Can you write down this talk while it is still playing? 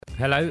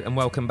Hello and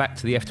welcome back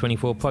to the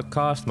F24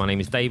 podcast. My name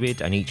is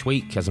David, and each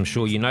week, as I'm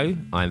sure you know,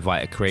 I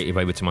invite a creative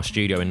over to my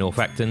studio in North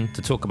Acton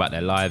to talk about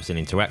their lives and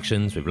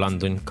interactions with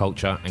London,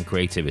 culture and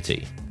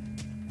creativity.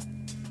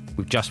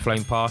 We've just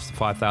flown past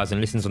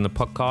 5,000 listens on the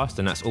podcast,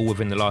 and that's all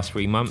within the last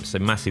 3 months, so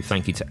massive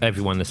thank you to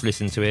everyone that's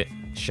listened to it,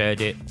 shared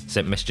it,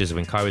 sent messages of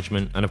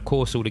encouragement, and of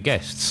course all the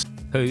guests,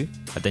 who,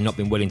 had they not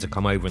been willing to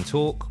come over and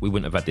talk, we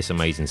wouldn't have had this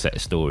amazing set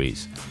of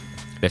stories.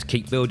 Let's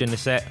keep building the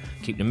set,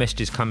 keep the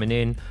messages coming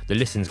in, the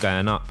listens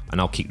going up, and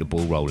I'll keep the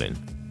ball rolling.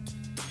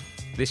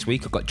 This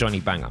week I've got Johnny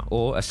Banger,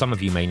 or as some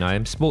of you may know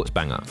him, Sports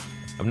Banger.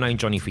 I've known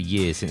Johnny for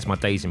years, since my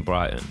days in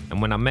Brighton, and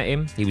when I met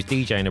him, he was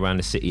DJing around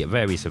the city at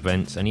various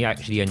events, and he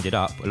actually ended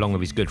up, along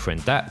with his good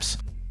friend Daps,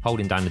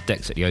 holding down the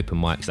decks at the open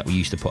mics that we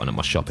used to put on at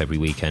my shop every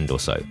weekend or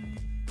so.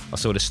 I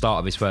saw the start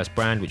of his first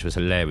brand, which was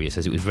hilarious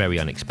as it was very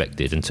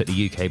unexpected and took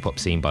the UK pop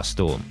scene by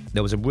storm.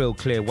 There was a real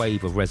clear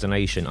wave of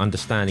resonation,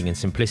 understanding and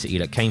simplicity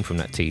that came from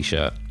that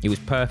t-shirt. It was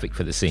perfect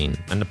for the scene,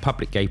 and the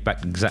public gave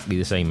back exactly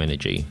the same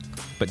energy.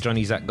 But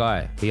Johnny's that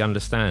guy. He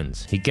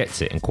understands. He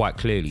gets it, and quite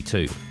clearly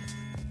too.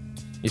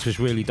 This was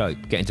really dope,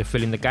 getting to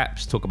fill in the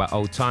gaps, talk about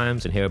old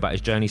times and hear about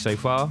his journey so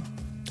far,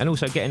 and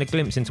also getting a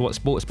glimpse into what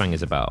Sports Bang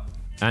is about.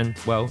 And,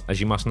 well, as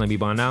you must know me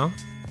by now,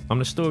 I'm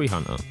the story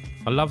hunter.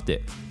 I loved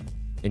it.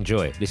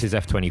 Enjoy. This is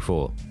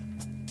F24.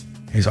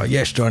 He's like,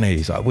 yes, Johnny.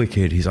 He's like,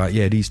 wicked. He's like,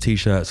 yeah, these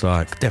t-shirts,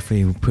 like,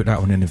 definitely put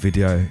that one in the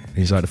video.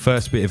 He's like, the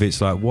first bit of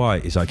it's like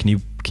white. He's like, can you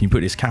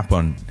put this cap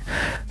on?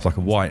 It's like a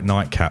white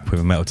Nike cap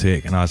with a metal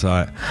tick. And I was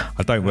like,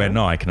 I don't wear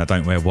Nike and I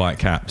don't wear white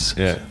caps.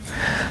 Yeah.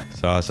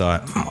 So I was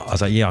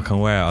like, yeah, I can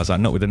wear it. I was like,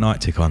 not with the Nike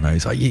tick on though.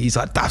 He's like, yeah. He's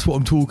like, that's what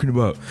I'm talking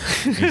about.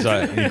 He's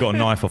like, he got a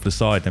knife off the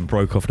side, then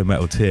broke off the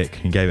metal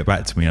tick and gave it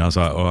back to me. And I was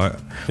like, all right.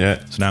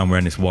 Yeah. So now I'm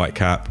wearing this white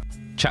cap.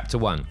 Chapter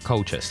 1,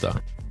 Colchester.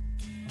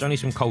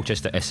 Johnny's from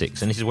Colchester,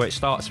 Essex, and this is where it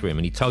starts for him,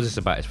 and he tells us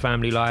about his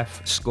family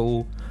life,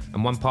 school,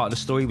 and one part of the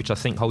story which I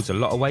think holds a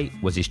lot of weight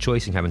was his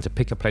choice in having to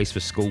pick a place for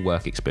school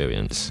work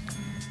experience.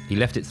 He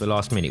left it to the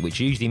last minute, which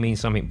usually means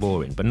something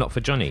boring, but not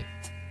for Johnny.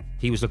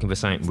 He was looking for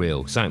something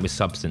real, something with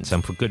substance,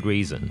 and for good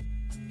reason.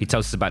 He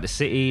tells us about the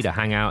city, the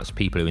hangouts,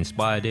 people who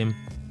inspired him,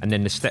 and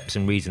then the steps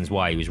and reasons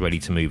why he was ready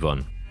to move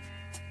on.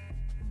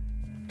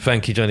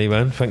 Thank you, Johnny,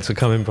 man. Thanks for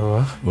coming,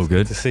 brother. All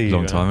good. Good to see you.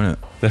 Long time, isn't it?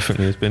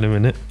 Definitely, it's been a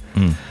minute.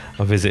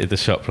 I visited the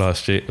shop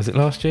last year. Was it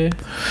last year?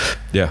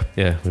 Yeah.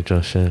 Yeah, with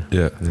Josh, yeah.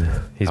 Yeah.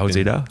 How old is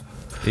he now?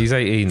 He's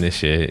 18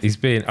 this year.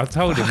 I've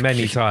told him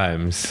many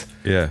times,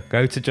 Yeah.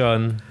 go to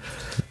John,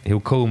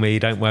 he'll call me,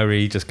 don't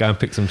worry, just go and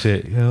pick some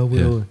shit. Yeah, I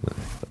will.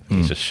 Yeah.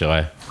 He's just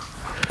shy.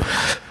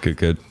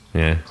 Good.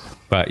 Yeah.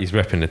 But he's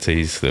repping the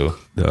tees still.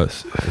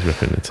 Nice. He's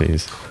repping the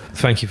tees.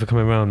 Thank you for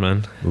coming around,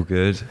 man. All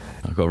good.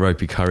 I got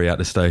ropey curry at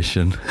the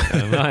station.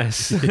 Oh,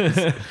 nice.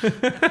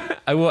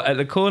 I what, at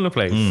the corner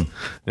place?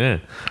 Yeah.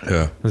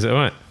 Yeah. Was it all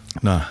right?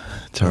 Nah,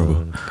 terrible.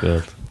 Oh,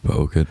 God. But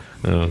all good.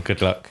 Oh,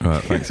 good luck. All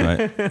right, thanks,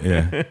 mate.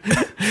 Yeah.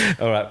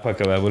 All right,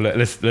 Paco, man. Well,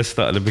 let's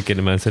start at the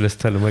beginning, man. So let's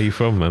tell them where you're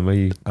from, man. Where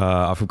you?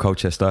 I'm from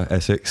Colchester,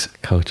 Essex.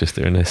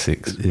 Colchester in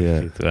Essex.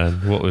 Yeah.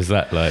 And what was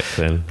that like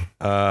then?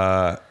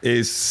 It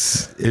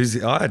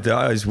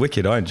was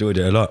wicked. I enjoyed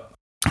it a lot.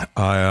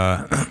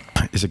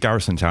 It's a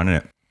garrison town,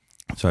 isn't it?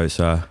 So it's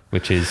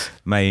Which is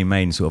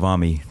main sort of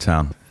army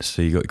town.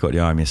 So you got the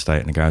army estate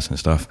and the garrison and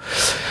stuff.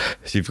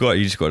 So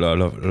you just got a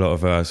lot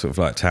of sort of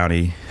like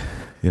townies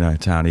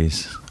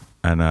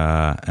and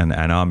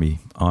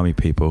army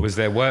people. was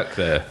there work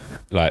there,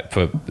 like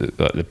for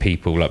like the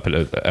people, like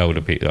the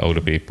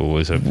older people?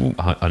 Was there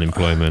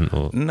unemployment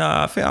or?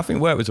 No, I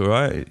think work was all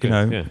right. You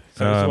know, Yeah.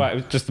 So it was all right. It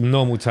was just a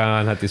normal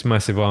town. Had this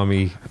massive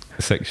army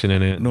section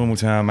in it. normal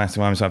town,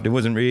 massive army stuff. There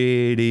wasn't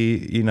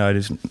really,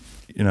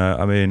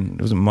 I mean,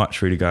 there wasn't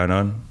much really going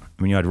on.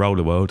 I mean, you had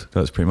Roller World.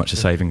 That was pretty much a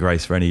saving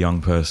grace for any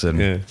young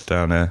person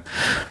down there.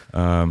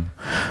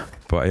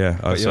 But yeah,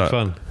 But you had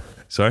fun.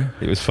 Sorry?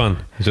 It was fun.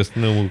 It was just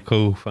normal,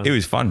 cool fun. It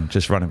was fun,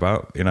 just running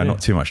about,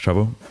 not too much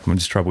trouble. I mean,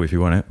 just trouble if you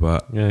want it,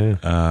 but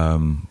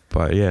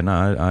but yeah,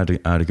 no, I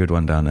had a good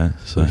one down there.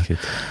 So Wicked.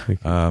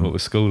 What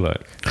was school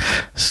like?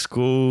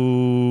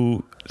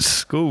 School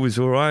was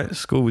all right.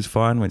 School was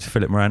fine. Went to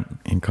Philip Morant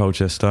in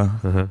Colchester.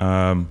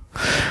 So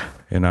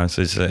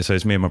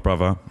it's me and my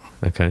brother.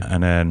 Okay.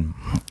 And then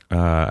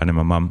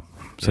my mum.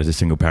 So it's a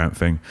single parent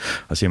thing.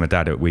 I see my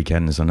dad at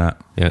weekends and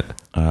that. Yeah.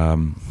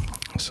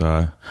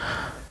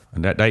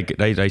 And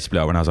they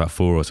split up when I was like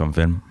 4 or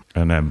something,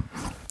 and then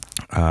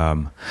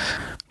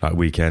like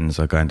weekends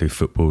I go and do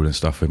football and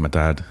stuff with my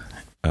dad.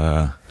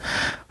 I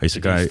used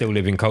to go. You still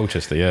live in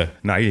Colchester, yeah?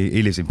 No,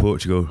 he lives in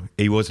Portugal.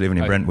 He was living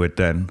in Brentwood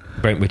then.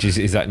 Brentwood,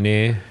 is that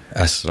near?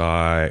 That's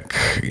like,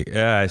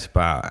 it's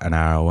about an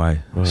hour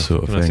away,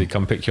 sort of Can I thing.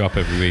 come pick you up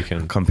every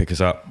weekend? Come pick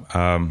us up.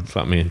 It's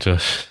like me and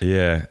Josh.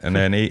 Yeah, and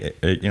then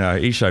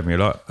he showed me a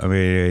lot. I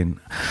mean,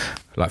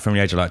 like from the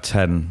age of like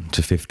 10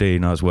 to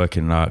 15, I was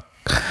working like.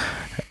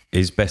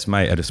 His best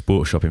mate had a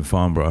sports shop in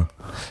Farnborough,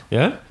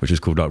 Yeah? which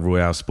is called like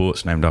Royale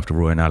Sports, named after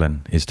Roy and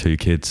Alan, his 2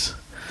 kids.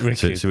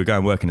 So we go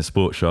and work in a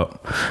sports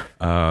shop,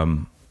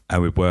 and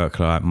and we'd work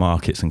like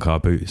markets and car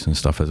boots and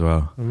stuff as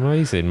well.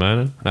 Amazing,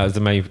 man. That was the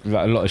main,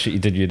 like, a lot of shit you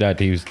did with your dad.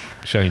 He was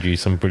showing you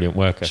some brilliant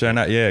work. Showing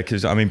that, yeah,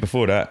 because I mean,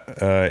 before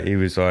that, he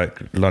was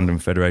like London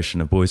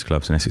Federation of Boys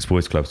Clubs and Essex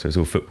Boys Clubs, so it was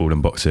all football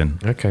and boxing.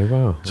 Okay,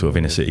 wow. Sort of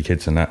inner city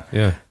kids and that.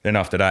 Yeah. Then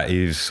after that,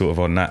 he was sort of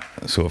on that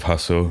sort of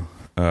hustle.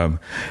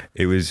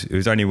 It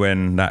was only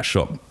when that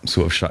shop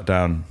sort of shut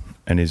down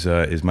and his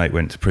mate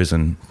went to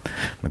prison.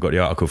 I got the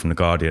article from The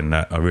Guardian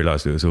that I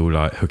realised it was all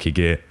like hooky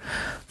gear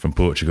from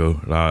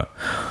Portugal, like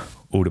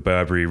all the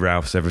Burberry,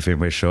 Ralphs, everything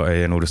with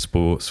Shotty and all the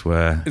sports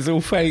wear. It's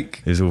all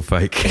fake. It's all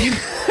fake.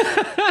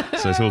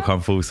 So it's all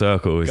come full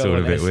circle. It's all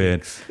a bit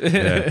weird.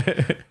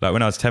 Yeah. Like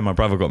when I was 10, my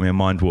brother got me a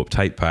Mind Warp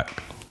tape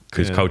pack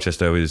because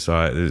Colchester was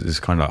like, it was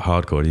kind of like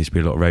hardcore. There used to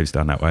be a lot of raves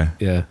down that way.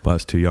 Yeah. But I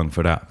was too young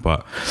for that.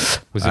 But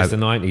was this the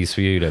 90s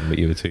for you then, but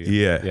you were too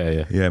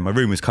young? Yeah. My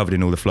room was covered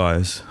in all the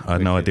flyers. I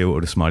had no idea what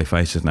all the smiley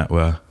faces and that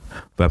were.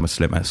 I had my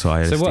Slip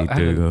Matsai, So LSD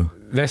Dougal.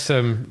 Let's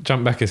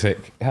jump back a sec.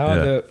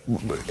 How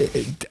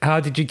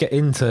did you get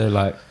into,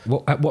 like,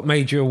 what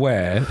made you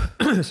aware?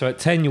 So at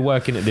 10 you're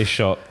working at this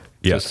shop,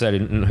 just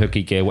selling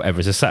hooky gear, whatever.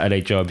 It's a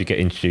Saturday job, you get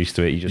introduced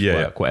to it, you just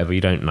work, whatever,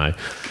 you don't know.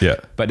 Yeah.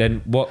 But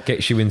then what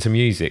gets you into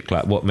music?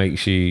 Like, what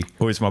makes you...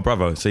 Well, it's my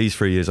brother, so he's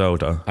 3 years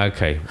older.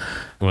 Okay,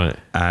 right.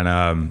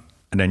 And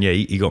then,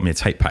 he got me a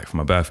tape pack for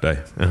my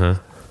birthday. Uh-huh.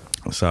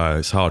 So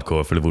it's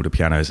hardcore, full of all the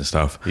pianos and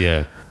stuff.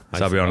 Yeah.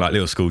 So I'll be on like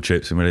little school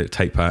trips and with a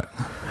tape pack.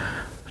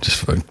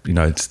 Just,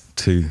 it's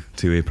two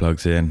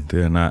earplugs in,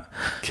 doing that.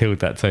 Killed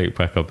that tape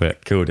pack, I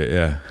bet. Killed it,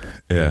 yeah.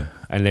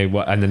 And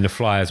then the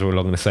flyers were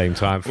along the same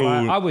time.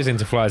 I was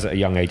into flyers at a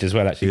young age as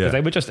well, actually, because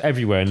they were just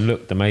everywhere and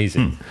looked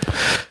amazing.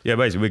 Yeah,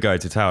 basically we go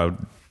to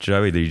town. Do you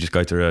know, either you just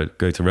go to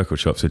record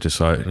shops or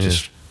just like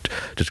just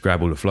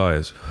grab all the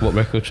flyers. What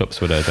record shops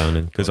were there down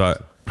in? There's like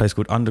a place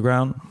called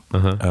Underground.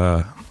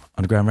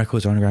 Underground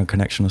Records, or Underground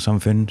Connection or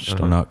something, just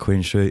on like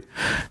Queen Street.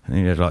 And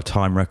then you had like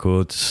Time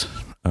Records,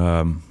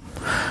 a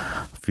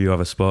few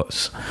other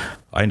spots.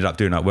 I ended up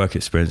doing that work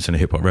experience in a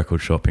hip hop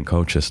record shop in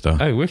Colchester.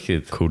 Oh,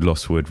 wicked. Called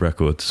Lostwood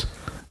Records.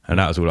 And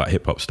that was all like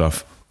hip hop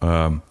stuff.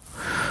 So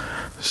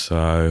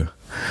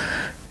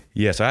I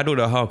had all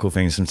the hardcore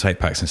things and tape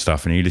packs and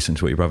stuff, and you listen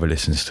to what your brother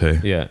listens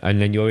to. Yeah, and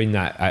then you're in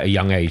that at a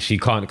young age, so you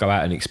can't go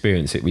out and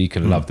experience it, but you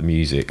can love the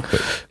music.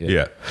 But,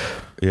 yeah.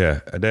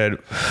 And then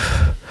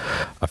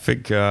I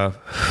think what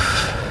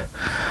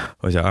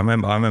was it? I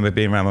remember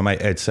being around my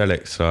mate Ed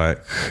Selleck's.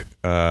 Like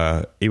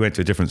he went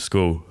to a different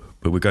school,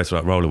 but we go to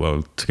like Roller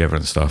World together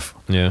and stuff.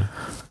 Yeah.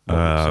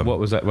 So what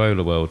was that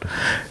Roller World?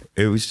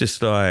 It was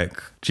just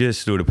like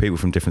all the people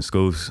from different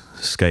schools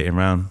skating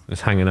around,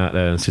 just hanging out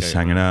there, and just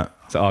hanging out.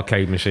 It's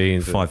arcade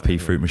machines, 5p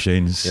fruit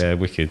machines. Yeah,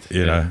 wicked.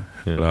 You know,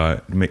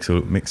 like mix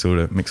all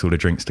the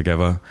drinks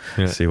together,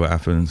 see what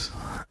happens.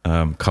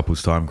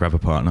 Couples time, grab a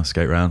partner,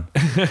 skate round.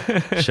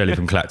 Shelley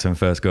from Clacton,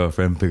 first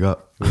girlfriend, pick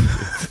up.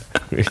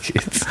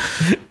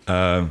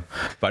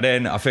 But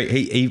then I think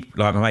he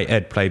like my mate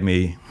Ed played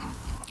me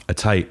a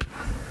tape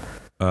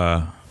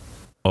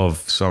of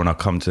someone I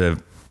come to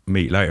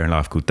meet later in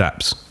life called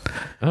Daps.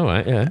 Oh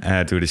right, yeah. And I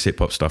had all this hip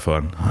hop stuff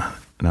on.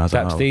 And I was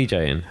Daps like,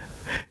 DJing.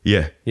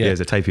 Yeah, there's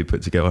a tape he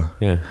put together.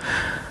 Yeah.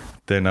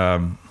 Then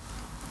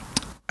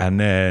and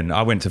then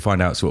I went to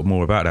find out sort of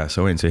more about that.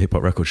 So I went to a hip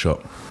hop record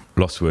shop,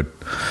 Lostwood,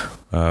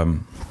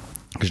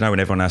 because when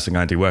everyone has to go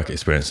and do work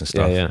experience and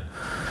stuff. Yeah.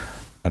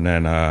 And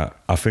then I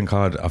think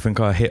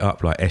I hit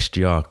up like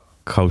SGR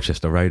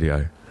Colchester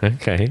Radio.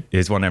 Okay.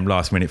 It's one of them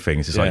last minute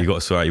things. It's like you got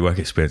to sort out your work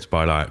experience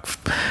by like,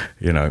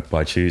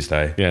 by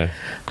Tuesday. Yeah.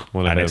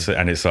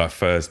 And it's like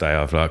Thursday.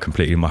 I've like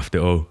completely muffed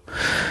it all.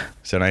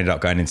 So I ended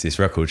up going into this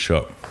record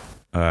shop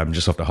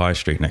just off the high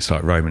street next to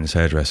like Roman's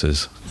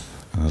Hairdressers.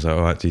 And I was like,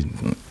 all right, dude,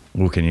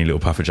 walk in your little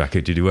puffer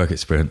jacket, do you do work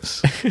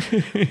experience?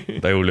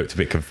 They all looked a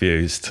bit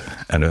confused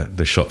and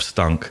the shop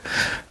stunk.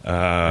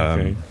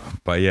 Okay.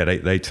 But yeah,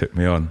 they took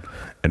me on.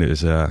 And it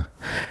was a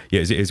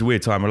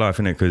weird time of life,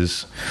 isn't it?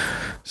 Because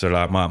so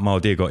like my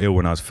old dear got ill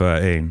when I was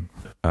 13.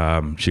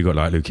 She got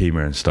like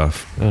leukemia and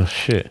stuff. Oh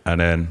shit!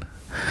 And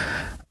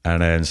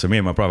then so me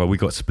and my brother, we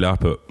got split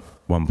up at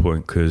one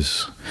point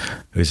because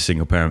it was a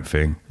single parent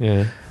thing.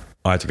 Yeah.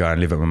 I had to go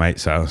and live at my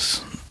mate's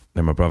house.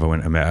 Then my brother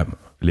went and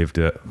lived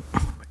at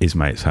his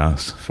mate's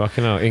house.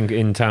 Fucking hell,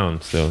 in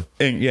town still.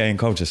 In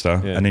Colchester.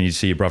 Yeah. And then you'd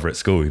see your brother at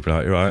school. You'd be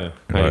like, right,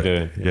 how you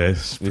doing? Yeah,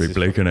 it's pretty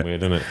bleak, isn't it?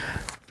 Weird, isn't it?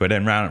 But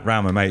then round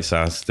my mate's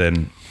house,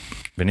 then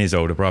his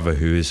older brother,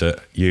 who is at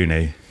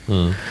uni,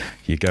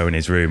 you'd go in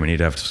his room and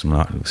he'd have some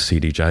like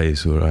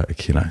CDJs or like,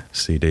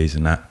 CDs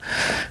and that,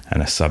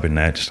 and a sub in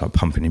there, just like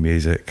pumping your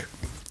music.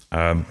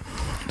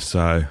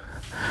 So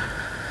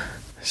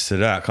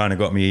that kind of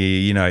got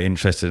me,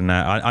 interested in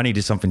that. I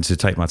needed something to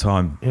take my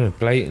time. Yeah,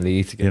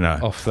 blatantly to get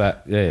off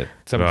that. Yeah,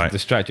 something to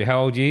distract you.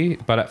 How old are you?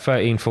 About at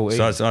 13, 14?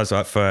 So I was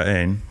like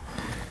 13.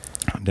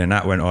 Then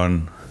that went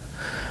on.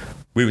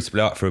 We would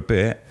split up for a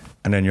bit.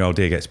 And then your old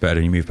dear gets better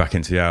and you move back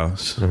into the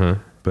house. Uh-huh.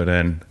 But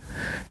then,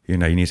 you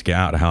need to get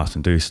out of the house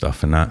and do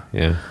stuff and that.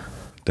 Yeah.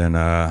 Then...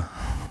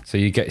 so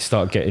you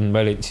start getting...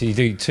 So you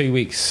do 2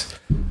 weeks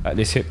at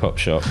this hip-hop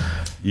shop.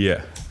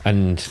 Yeah.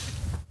 And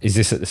is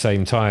this at the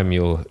same time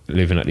you're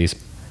living at these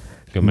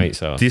your mates'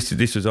 house?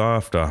 This was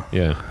after.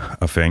 Yeah,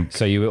 I think.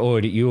 So you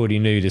already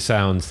knew the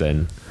sounds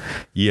then.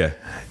 Yeah.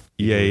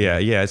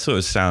 It sort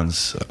of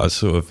sounds. I was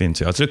sort of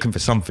into. I was looking for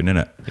something in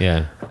it.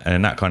 Yeah,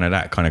 and that kind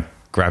of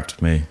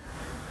grabbed me.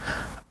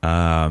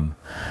 And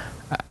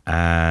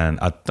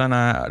I don't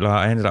know. Like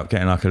I ended up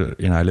getting like a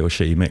little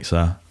shitty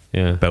mixer.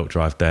 Yeah. Belt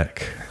drive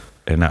deck,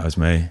 and that was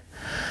me.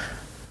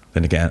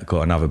 Then again,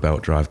 got another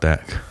belt drive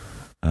deck.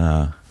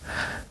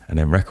 And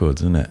then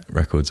records, isn't it?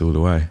 Records all the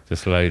way.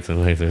 Just loads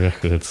and loads of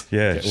records.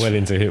 Yeah. Get well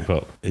into hip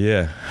hop.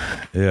 Yeah.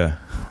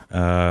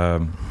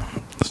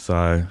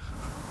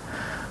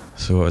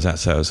 So what was that?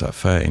 So it was like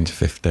 13 to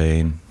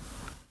 15.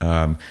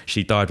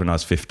 She died when I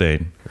was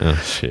 15. Oh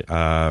shit.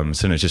 So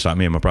it was just like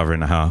me and my brother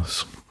in the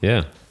house.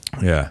 Yeah.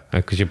 Yeah.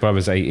 Because your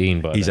brother's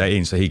 18, but he's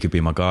 18, so he could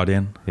be my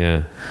guardian.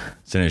 Yeah.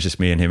 So it was just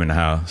me and him in the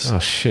house. Oh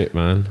shit,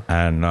 man.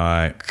 And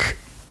like.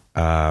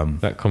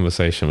 That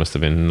conversation must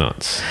have been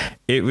nuts.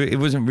 It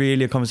wasn't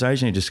really a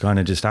conversation. It just kind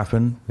of just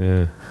happened. Yeah.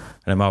 And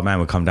then my old man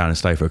would come down and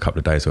stay for a couple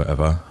of days or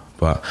whatever.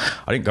 But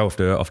I didn't go off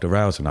the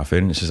rails or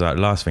nothing. It's just like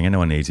the last thing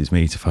anyone needs is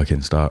me to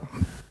fucking start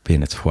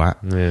being a twat.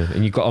 Yeah.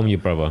 And you got on with your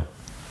brother.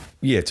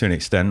 Yeah, to an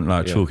extent,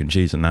 like chalk and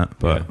cheese and that.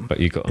 But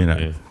you got on,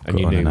 and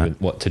you knew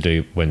what to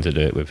do, when to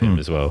do it with him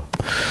as well.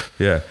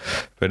 Yeah.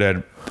 But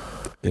then,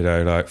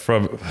 like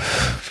from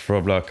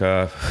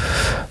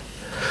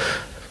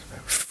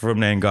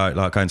then going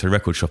to the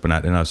record shop and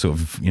that, then I sort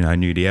of,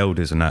 knew the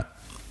elders and that.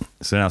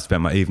 So then I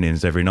spent my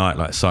evenings every night,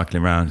 like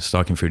cycling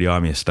through the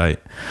army estate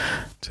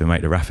to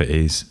make the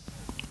Raffertys.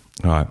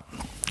 Like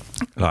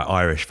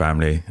Irish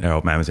family. Their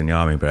old man was in the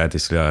army, but I had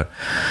this little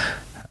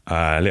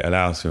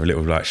house with a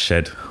little like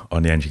shed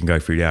on the end. You can go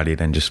through the alley and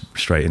then just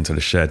straight into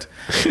the shed.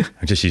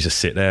 And just used to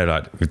sit there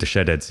like with the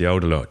shed heads, the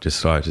older lot,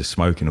 just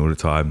smoking all the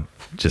time.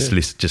 Just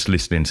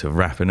listening to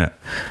rap, innit?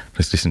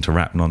 Just listen to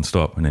rap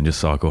non-stop and then just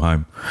cycle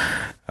home.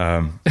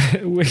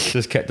 We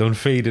just kept on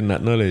feeding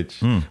that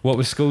knowledge. What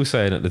was school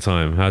saying at the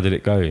time? How did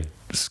it go?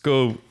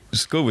 School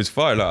was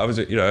fine. Like I was,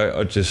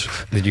 I just...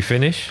 Did you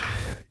finish?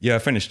 Yeah, I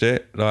finished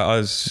it. Like I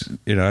was,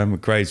 my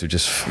grades were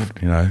just,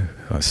 like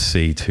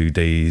C, 2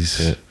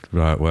 Ds,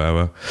 right,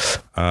 whatever.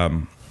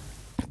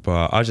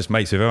 But I was just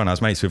mates with everyone. I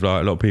was mates with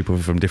like a lot of people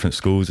from different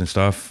schools and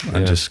stuff,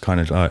 and just kind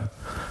of like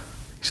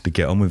used to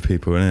get on with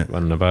people, innit?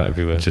 Running about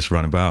everywhere. Just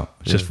running about,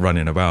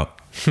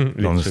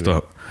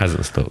 non-stop.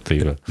 Hasn't stopped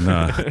either.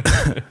 No.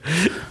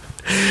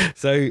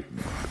 So,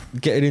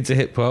 getting into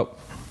hip hop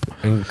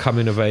and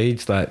coming of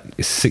age, like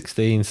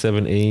 16,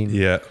 17.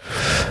 Yeah.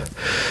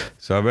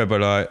 So I remember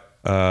like.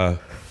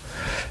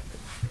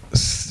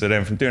 So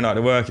then from doing like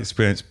the work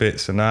experience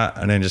bits and that,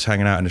 and then just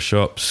hanging out in the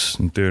shops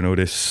and doing all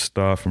this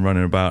stuff and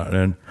running about, and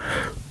then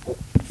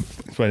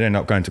so I ended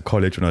up going to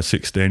college when I was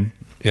 16.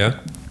 Yeah.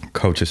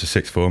 Colchester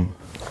sixth form.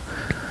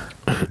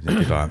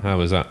 How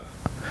was that?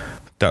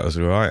 That was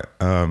all right.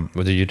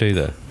 What did you do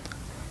there?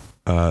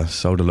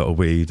 Sold a lot of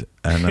weed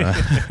and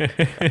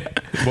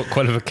what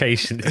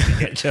qualification did you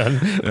get, John?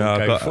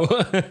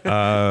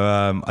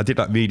 I did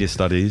like media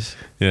studies.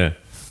 Yeah.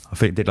 I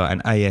think I did like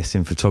an AS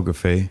in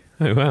photography.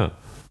 Oh wow.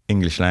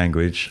 English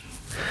language.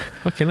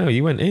 Okay, no,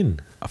 you went in.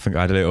 I think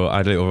I had a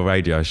little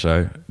radio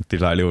show. They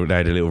had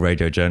a little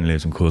radio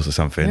journalism course or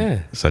something.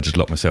 Yeah. So I just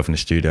locked myself in the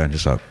studio and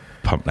just like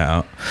pumped that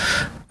out.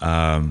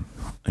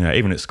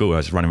 Even at school I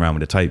was running around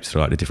with the tapes to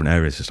like the different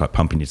areas, just like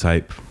pumping your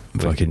tape,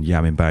 fucking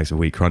yamming bags of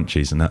wheat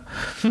crunchies and that.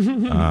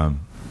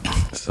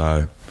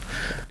 So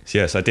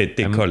yes, I did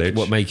college.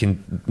 What,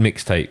 making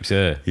mixtapes?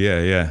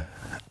 Yeah.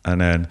 And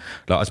then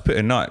like I was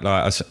putting night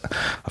like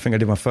I think I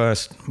did my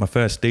first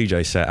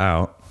DJ set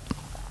out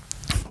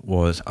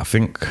was I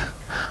think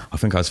I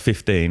was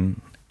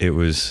 15. It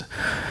was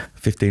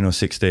 15 or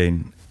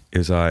 16.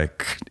 It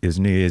was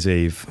New Year's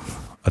Eve.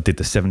 I did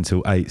the 7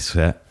 till 8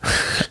 set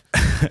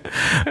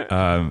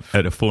at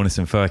the Furness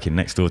and Firkin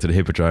next door to the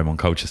Hippodrome on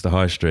Colchester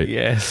High Street.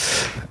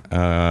 Yes.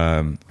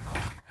 How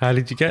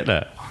did you get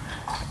that?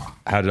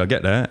 How did I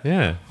get there?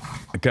 Yeah.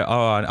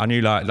 I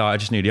knew like I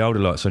just knew the older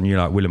lot, so I knew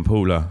like Willem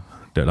Paula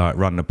that like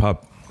run the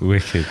pub.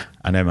 Wicked.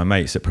 And then my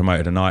mates that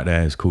promoted a night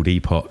there is called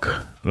Epoch.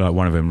 Like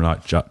one of them,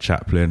 like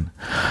Chaplin,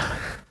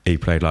 he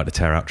played like the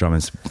tear out drum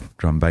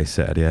bass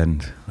set at the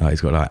end. Like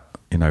he's got like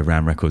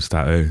Ram Records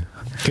tattoo.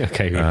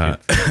 Okay.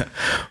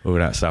 All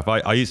that stuff.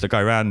 I used to go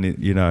around, I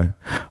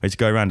used to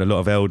go around a lot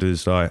of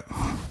elders like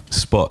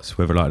spots,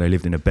 whether like they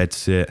lived in a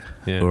bedsit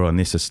or on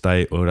this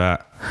estate or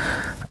that,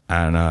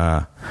 and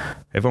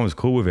everyone was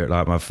cool with it.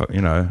 Like was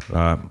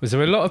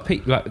there a lot of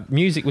people? Like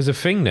music was a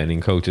thing then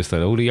in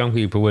Colchester. All the young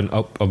people weren't.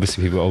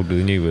 Obviously, people older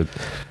than you were.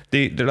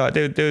 There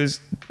was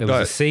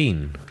a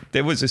scene.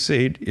 There was a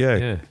scene.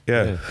 Yeah.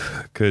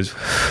 Because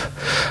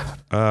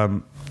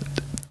there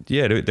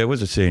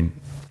was a scene.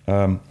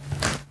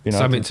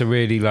 Something to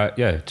really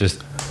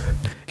just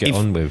get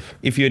on with.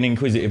 If you're an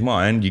inquisitive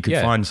mind, you could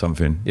find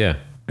something. Yeah.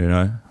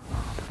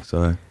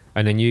 So.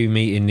 And then you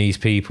meeting these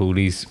people,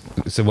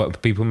 so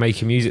what, people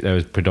making music there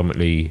was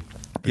predominantly.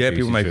 Yeah,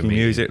 people making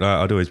music. Like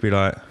I'd always be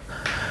like,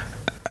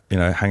 you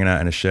know, hanging out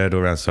in a shed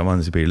or around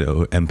someone's, it'd be a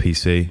little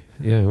NPC.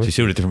 Yeah. So you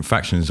see all the different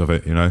factions of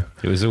it, you know.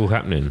 It was all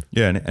happening.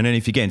 Yeah, and then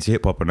if you get into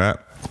hip hop and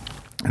that,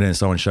 and then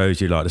someone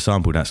shows you like the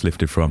sample that's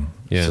lifted from.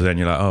 Yeah. So then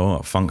you're like, oh,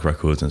 what, funk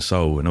records and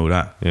soul and all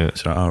that. Yeah.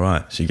 So like, all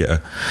right. So you get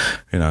a,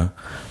 you know,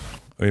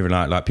 or even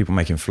like people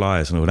making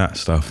flyers and all that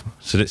stuff.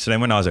 So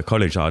then when I was at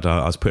college, I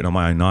was putting on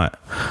my own night,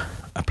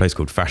 a place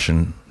called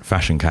Fashion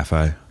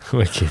Cafe.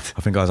 Wicked.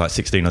 I think I was like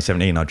 16 or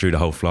 17. I drew the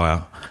whole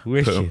flyer,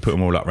 Wicked. put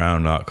them all up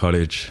round like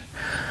college.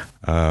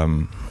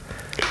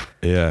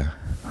 Yeah.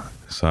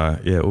 So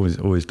yeah,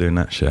 always doing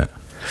that shit.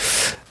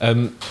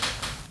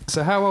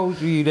 So how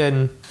old were you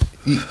then?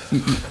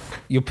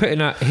 You're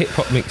putting out hip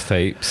hop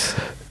mixtapes.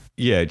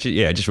 Yeah,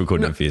 just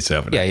recording them for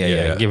yourself.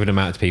 Yeah. Giving them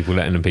out to people,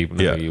 letting them people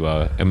know who you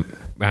are.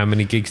 How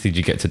many gigs did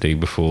you get to do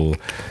before?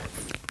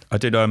 I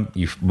did. By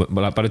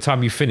the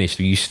time you finished,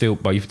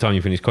 by the time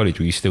you finished college,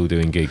 were you still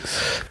doing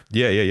gigs?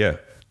 Yeah. You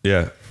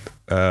know,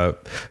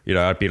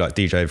 I'd be like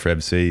DJing for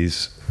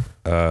MCs.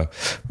 My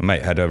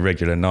mate had a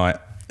regular night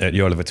at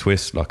the Oliver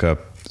Twist, like a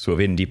sort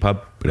of indie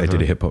pub, but they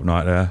did a hip hop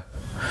night there.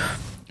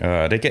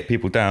 They get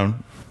people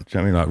down. Do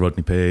you know what I mean? Like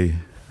Rodney P,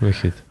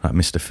 Wicked. like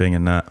Mr. Thing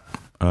and that.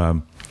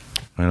 And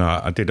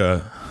I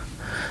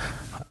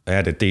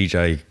had a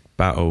DJ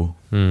battle,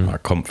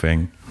 like comp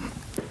thing.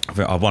 I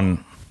think I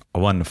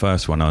won the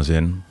first one I was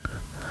in.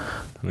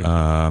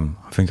 I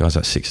think I was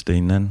at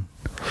 16 then.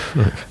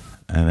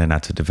 And then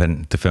had to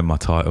defend my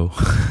title.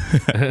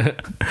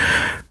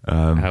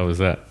 How was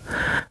that?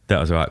 That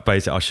was right.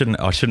 Basically, I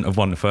shouldn't have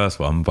won the first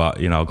one,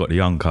 but you know, I got the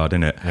young card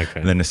in it. Okay.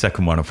 And then the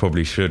second one, I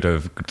probably should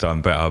have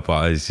done better,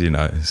 but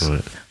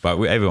but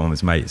everyone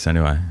was mates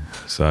anyway.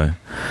 So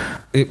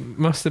it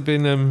must have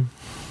been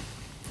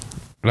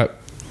like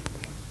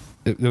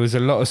there was a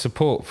lot of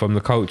support from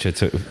the culture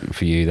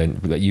for you then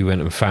that you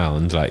went and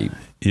found, like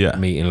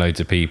meeting loads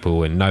of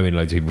people and knowing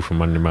loads of people from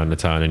running around the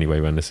town anyway,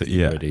 around the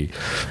city already.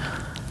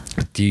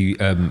 Do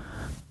you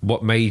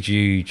what made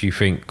you, do you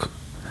think,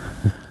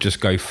 just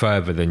go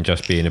further than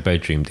just being a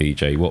bedroom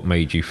DJ? What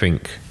made you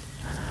think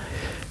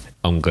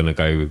I'm gonna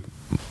go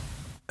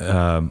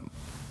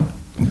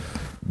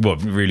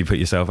really put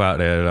yourself out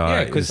there,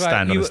 like, because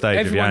stand on the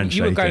stage with your hand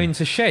you were shaking. going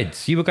to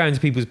sheds, you were going to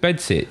people's bed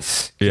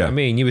sits. Do you know what I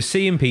mean? You were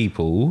seeing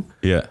people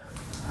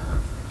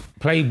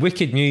play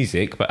wicked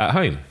music but at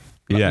home.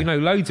 Like, you know,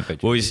 loads of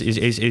bedroom. Well,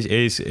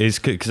 it's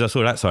because I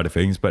saw that side of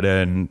things, but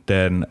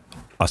then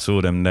I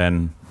saw them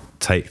then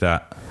take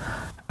that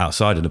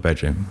outside of the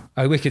bedroom.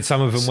 Oh, wicked.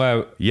 Some of them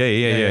were.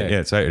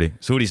 Yeah, totally.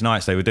 So all these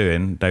nights they were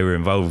doing, they were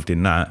involved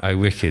in that. Oh,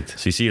 wicked.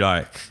 So you see,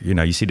 like, you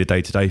know, you see the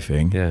day-to-day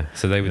thing. Yeah.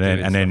 So they were doing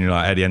and then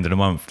like at the end of the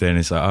month, then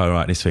it's like, oh,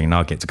 right, this thing,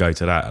 now I get to go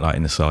to that, like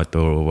in the side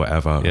door or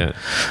whatever. Yeah.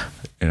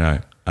 You know,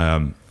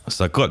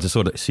 so I got to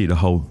sort of see the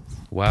whole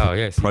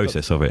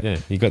process of it. Yeah,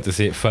 you got to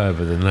see it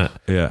further than that.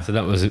 Yeah. So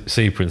that was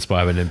super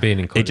inspiring. And being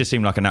in college, it just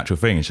seemed like a natural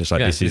thing. It's just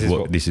like,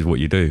 this is what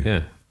you do.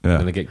 Yeah. I'm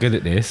going to get good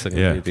at this. I'm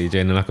going to be a DJ,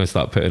 and then I can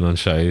start putting on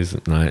shows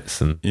at nights.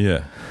 And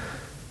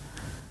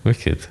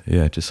wicked.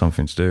 Yeah, just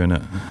something to do,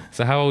 innit?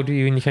 So how old were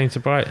you when you came to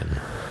Brighton?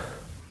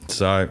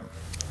 So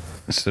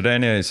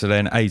then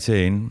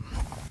 18,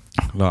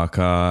 like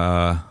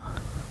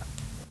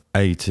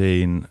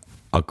 18,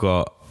 I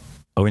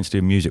went to do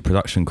a music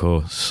production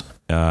course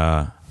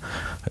at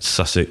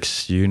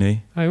Sussex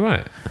Uni. Oh, right.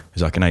 It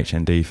was like an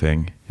HND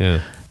thing.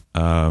 Yeah.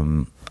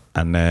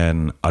 And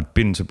then I'd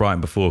been to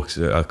Brighton before because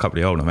a couple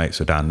of the older mates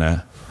were down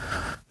there.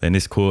 Then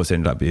this course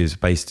ended up, it was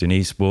based in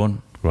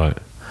Eastbourne. Right.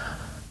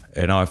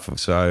 And I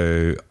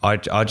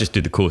just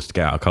did the course to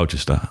get out of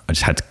Colchester. I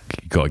just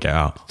got to get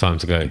out. Time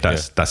to go.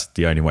 That's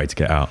the only way to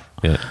get out.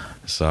 Yeah.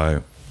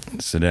 So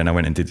then I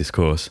went and did this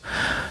course.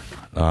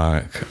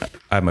 Like,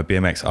 I had my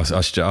BMX.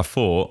 I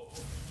thought,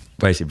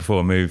 basically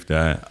before I moved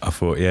there, I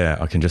thought,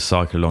 I can just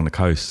cycle along the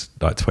coast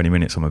like 20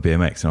 minutes on my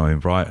BMX and I'm in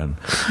Brighton.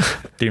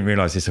 Didn't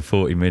realise it's a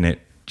 40-minute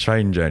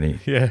train journey.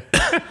 Yeah.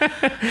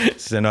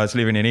 So then I was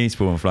living in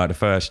Eastbourne for like the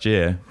first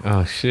year.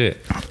 Oh, shit.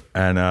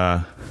 And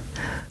the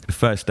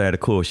first day of the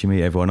course, you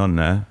meet everyone on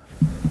there.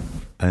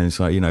 And it's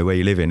like, you know, where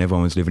you living?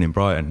 Everyone was living in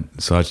Brighton.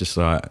 So I was just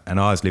like, and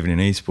I was living in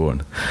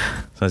Eastbourne.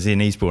 So I was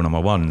in Eastbourne on my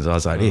ones. I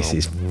was like, this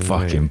is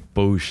fucking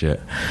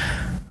bullshit.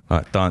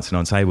 Like dancing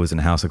on tables in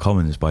the House of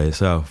Commons by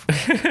yourself.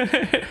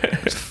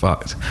 It's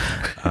fucked.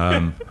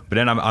 But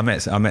then I met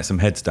some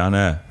heads down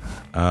there.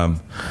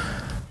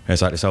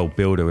 There's like this old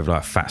builder with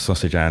like fat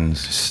sausage hands,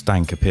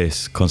 stank of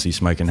piss, constantly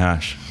smoking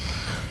hash,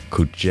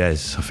 called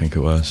Jez, I think it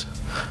was.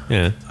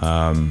 Yeah.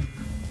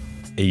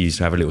 He used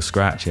to have a little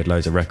scratch. He had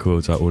loads of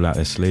records, like all out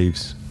their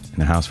sleeves, in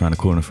the house around the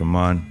corner from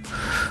mine.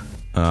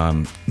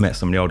 Met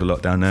some of the older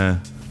lot down there.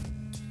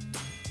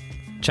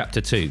 Chapter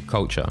 2,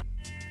 Culture.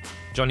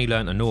 Johnny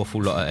learnt an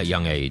awful lot at a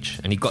young age,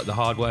 and he got the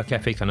hard work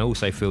ethic and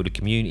also feel the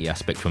community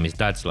aspect from his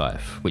dad's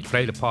life, which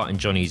played a part in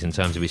Johnny's in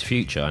terms of his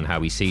future and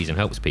how he sees and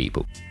helps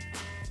people.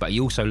 But he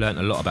also learnt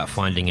a lot about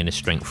finding inner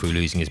strength through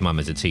losing his mum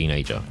as a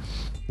teenager.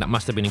 That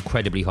must have been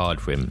incredibly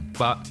hard for him,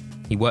 but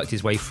he worked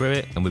his way through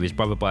it, and with his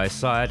brother by his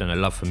side and a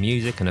love for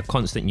music and a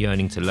constant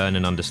yearning to learn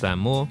and understand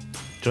more,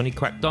 Johnny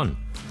cracked on.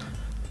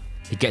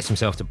 He gets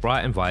himself to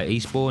Brighton via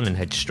Eastbourne and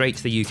heads straight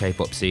to the UK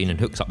pop scene and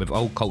hooks up with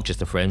old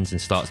Colchester friends and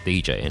starts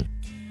DJing.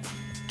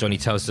 Johnny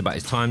tells us about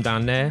his time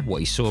down there, what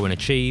he saw and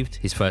achieved,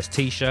 his first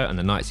t-shirt and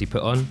the nights he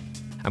put on,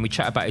 and we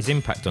chat about his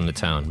impact on the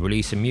town,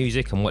 releasing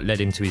music and what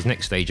led him to his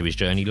next stage of his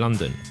journey,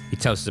 London. He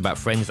tells us about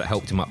friends that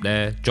helped him up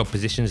there, job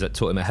positions that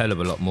taught him a hell of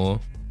a lot more,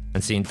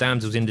 and seeing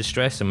damsels in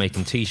distress and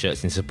making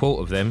t-shirts in support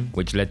of them,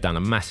 which led down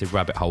a massive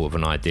rabbit hole of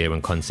an idea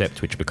and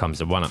concept which becomes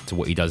the run-up to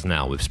what he does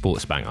now with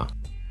Sports Banger.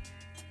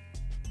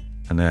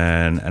 And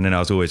then I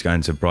was always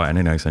going to Brighton,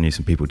 you know, because I knew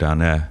some people down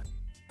there,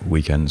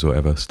 weekends or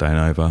whatever, staying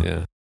over.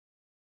 Yeah.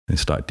 And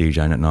started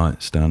DJing at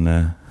nights down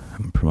there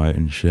and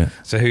promoting shit.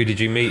 So who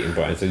did you meet in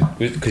Brighton?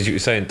 Because you were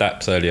saying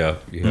Daps earlier,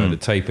 you heard a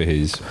tape of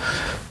his.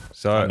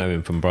 So I know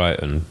him from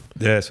Brighton.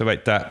 Yeah, so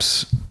like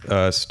Daps,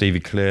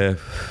 Stevie Clear,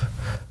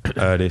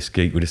 this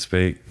Geek with a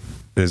Speak.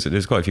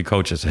 There's quite a few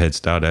Colchester heads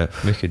down there.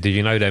 Did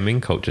you know them in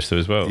Colchester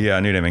as well? Yeah,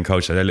 I knew them in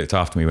Colchester. They looked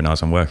after me when I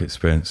was on work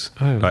experience.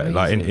 Oh,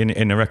 like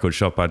in the record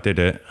shop, I did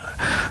it.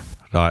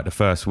 Like the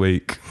first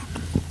week,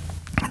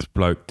 this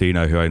bloke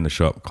Dino who owned the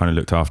shop kind of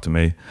looked after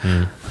me.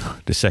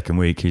 The second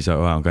week, he's like,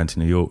 "Well, I'm going to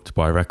New York to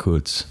buy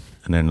records,"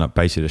 and then like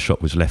basically the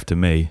shop was left to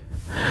me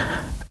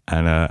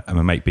and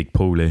my mate Big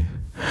Paulie.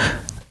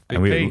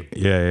 And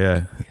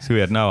so we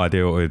had no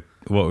idea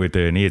what we're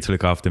doing. He had to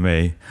look after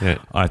me. Yeah.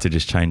 I had to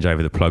just change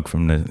over the plug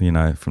from the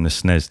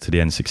SNES to the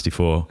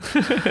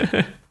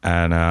N64,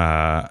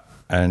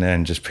 and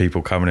then just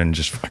people coming and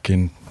just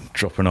fucking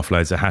dropping off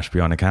loads of hash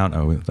behind the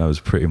counter. That was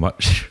pretty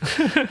much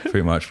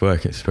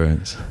work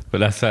experience.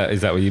 But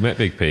is that where you met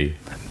Big P?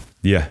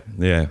 Yeah.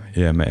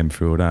 Met him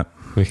through all that.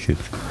 Wicked.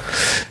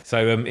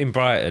 So in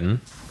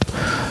Brighton,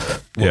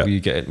 what were you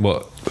getting?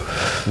 What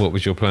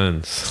was your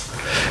plans?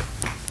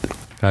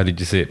 How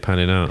did you see it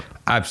panning out?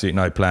 Absolutely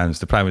no plans.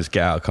 The plan was to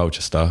get out of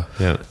Colchester,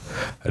 and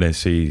then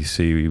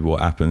see what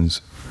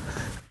happens.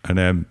 And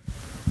then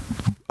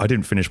I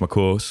didn't finish my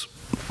course,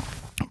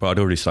 but I'd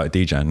already started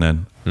DJing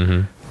then.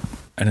 Mm-hmm.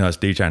 And then I was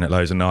DJing at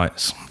loads of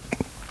nights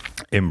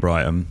in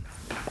Brighton,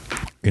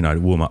 you know,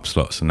 warm-up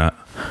slots and that,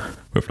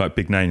 with like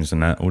big names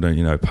and that, all the,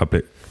 you know,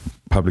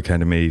 Public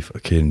Enemy,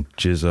 fucking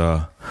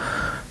Jizza,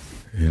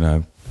 you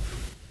know,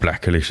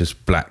 Black Alicious,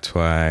 Black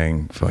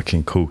Twang,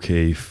 fucking Cool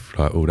Keith,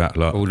 like all that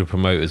lot. All the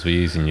promoters were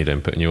using you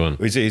then, putting you on?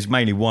 It's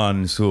mainly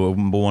one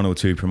or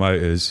two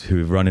promoters who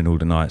were running all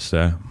the nights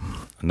there,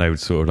 and they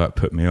would sort of like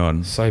put me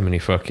on. So many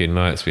fucking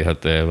nights we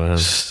had there, man.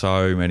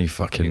 So many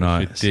fucking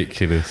nights.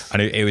 Ridiculous. And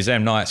it was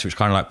them nights which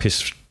kind of like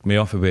pissed me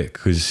off a bit,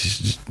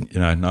 because, you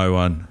know, no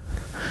one,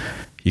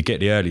 you get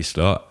the early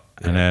slot,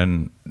 and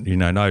then, you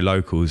know, no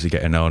locals are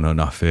getting on or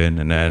nothing,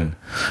 and then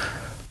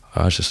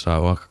I was just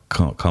like, well,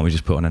 can't we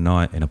just put on a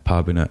night in a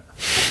pub, innit?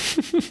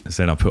 And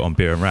then I put on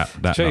Beer and Rap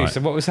that True. night.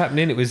 So what was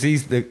happening? It was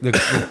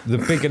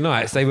the bigger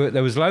nights.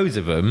 There was loads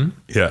of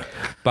them. Yeah.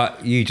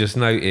 But you just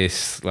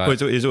noticed, like,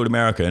 well, it's all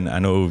American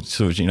and all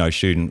sort of, you know,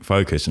 student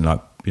focused, and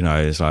like, you know,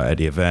 it's like at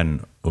the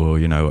event or,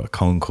 you know, at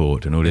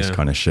Concord and all this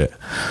kind of shit.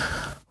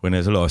 When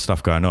there's a lot of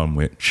stuff going on,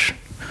 which,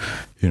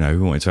 you know, we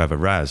wanted to have a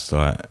Raz,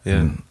 like,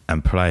 and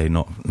play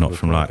not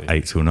from like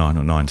 8 till 9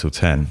 or 9 till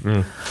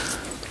 10.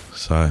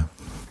 So.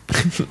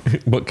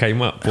 What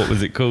came up? What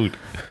was it called?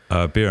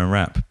 Beer and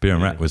Rap. Beer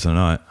and Rap was the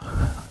night.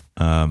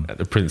 At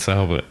the Prince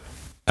Albert.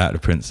 At the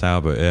Prince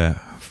Albert, yeah.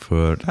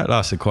 That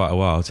lasted quite a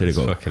while till it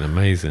got fucking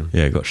amazing.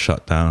 Yeah, it got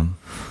shut down.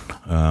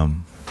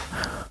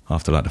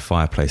 After like the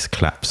fireplace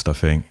collapsed, I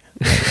think.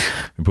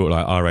 We brought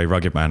like R.A.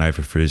 Rugged Man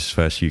over for his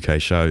first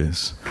UK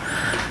shows.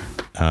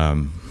 I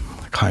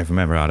can't even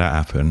remember how that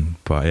happened,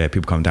 but yeah,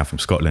 people coming down from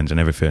Scotland and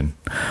everything.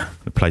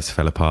 The place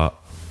fell apart.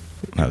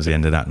 That was the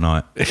end of that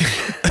night.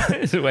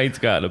 It's a way to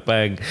go out of a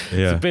bang.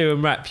 Yeah. So Beer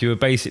and Rap, you were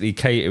basically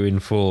catering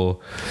for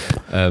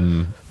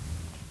all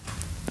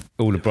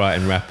the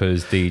Brighton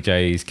rappers,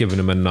 DJs, giving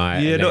them a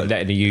night, and then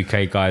letting the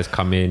UK guys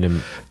come in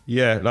and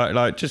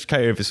like just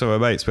catering for some of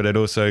my mates, but then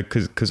also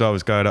because I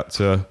was going up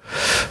to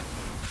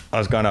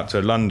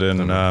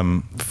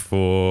London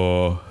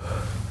for.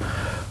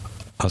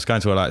 I was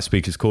going to like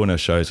Speaker's Corner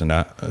shows and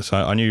that, so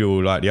I knew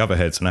all like the other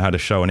heads, and I had a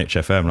show on Itch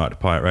FM, like the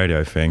Pirate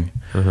Radio thing.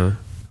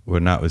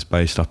 When that was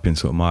based up in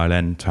sort of Mile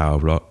End Tower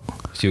Block.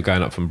 So you're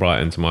going up from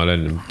Brighton to Mile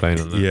End and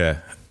playing on that?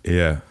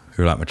 Yeah.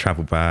 We were like my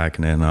travel bag,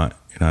 and then like,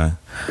 you know,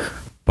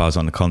 bars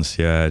on the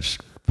concierge.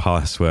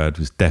 Password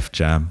was Def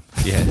Jam.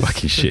 Yes.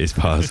 Fucking shit is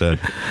password.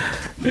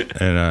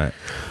 And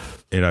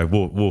you know,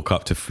 walk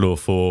up to floor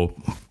 4,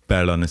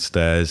 bell on the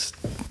stairs.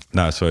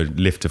 No, sorry,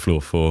 lift to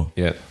floor 4.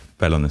 Yeah.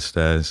 Bell on the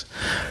stairs.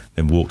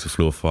 Then walk to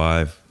floor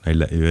 5. They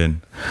let you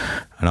in.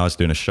 And I was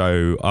doing a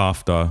show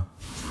after.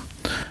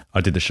 I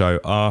did the show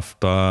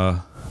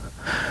after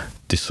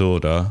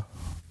Disorder.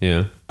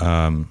 Yeah.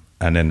 And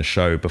then the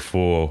show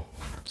before,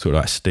 sort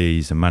of like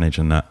Steez and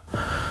managing that.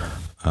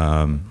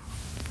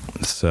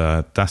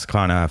 So that's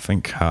kind of, I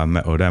think, how I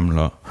met all them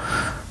lot.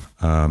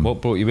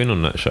 What brought you in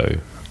on that show?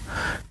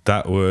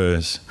 That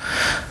was,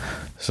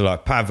 so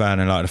like Pavan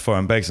and like the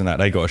Foreign Begs and that,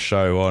 they got a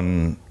show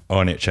on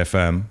Itch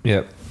FM.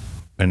 Yep.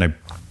 And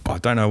I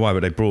don't know why,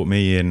 but they brought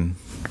me in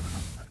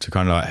to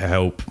kind of like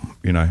help,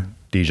 you know,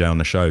 DJ on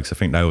the show, because I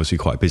think they were obviously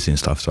quite busy and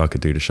stuff, so I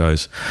could do the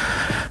shows.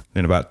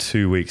 Then about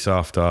 2 weeks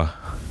after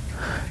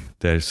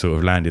they sort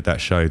of landed that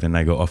show, then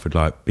they got offered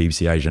like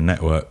BBC Asian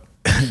Network.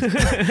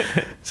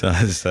 So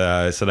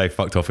they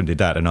fucked off and did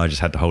that, and I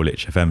just had the whole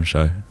Itch FM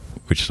show,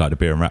 which is like the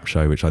beer and rap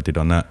show, which I did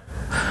on that.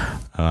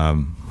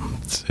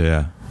 So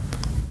yeah,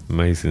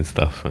 amazing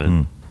stuff,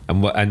 man.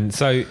 And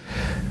so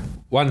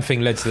one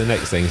thing led to the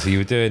next thing. So you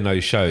were doing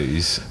those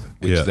shows,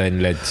 which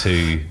then led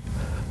to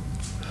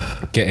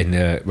getting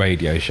the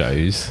radio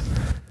shows.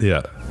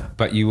 Yeah,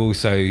 but you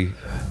also you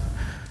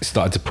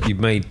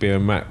made Beer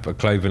and Rap a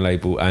clothing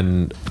label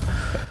and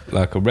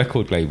like a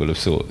record label of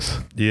sorts.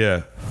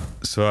 Yeah.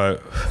 So,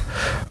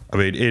 I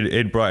mean,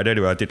 in Brighton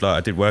anyway, I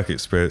did work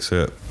experience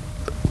at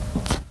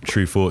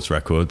True Thoughts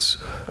Records.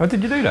 Oh,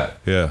 did you do that?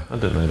 Yeah. I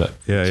didn't know that.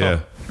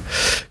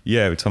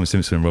 Yeah, with Tom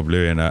Simpson and Rob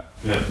Louie and that.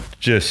 Yeah.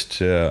 Just,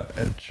 do you know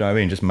what I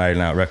mean? Just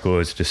mailing out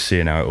records, just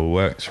seeing how it all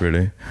works,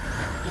 really.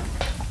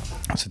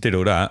 So I did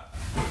all that.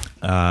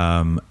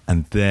 And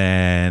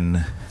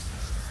then...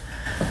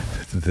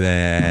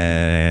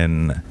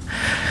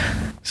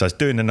 So I was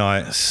doing the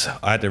nights.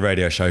 I had the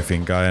radio show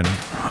thing going.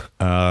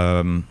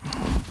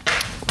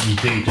 You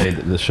DJ'd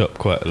at the shop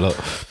quite a lot.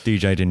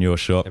 DJ'd in your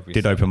shop.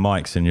 Did open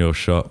mics in your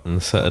shop.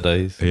 On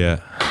Saturdays. Yeah.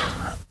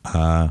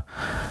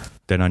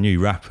 Then I knew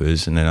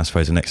rappers, and then I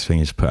suppose the next thing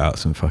is to put out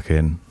some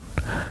fucking...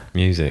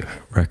 music.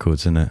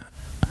 Records, innit?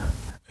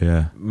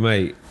 Yeah.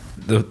 Mate,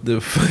 the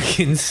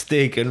fucking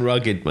Stig and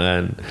Rugged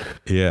Man.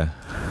 Yeah.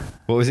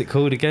 What was it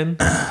called again?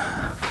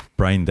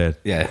 Brain Dead.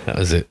 Yeah, that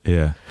was it.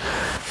 Yeah.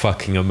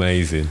 Fucking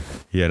amazing.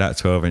 Yeah, that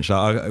 12-inch.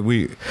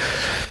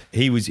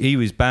 He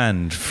was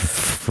banned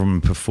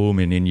from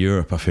performing in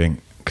Europe, I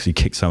think, because he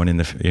kicked someone on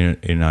the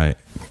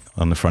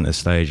front of the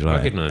stage,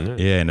 like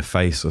in the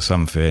face or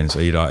something. So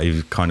he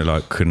kind of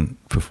like couldn't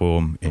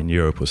perform in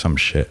Europe or some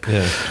shit.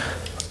 Yeah.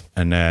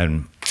 And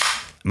then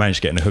managed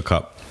to get in a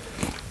hookup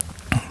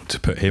to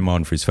put him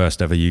on for his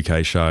first ever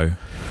UK show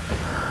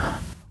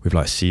with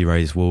like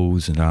C-Ray's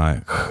Walls and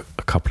like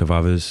a couple of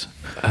others.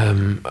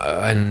 And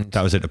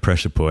that was at the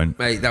Pressure Point.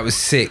 Mate, that was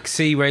sick.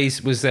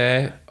 C-Ray's was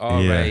there,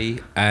 RA,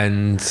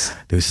 and...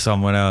 there was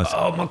someone else.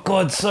 Oh my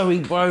God, sorry,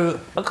 bro.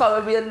 I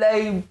can't remember your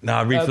name.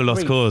 Nah, Reef for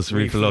Lost Cause.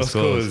 Reef for Lost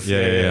Cause.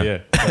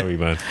 Yeah. Sorry,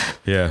 man.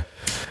 Yeah.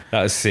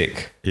 That was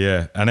sick.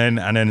 Yeah. And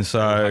then so...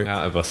 hung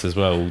out of us as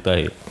well all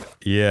day.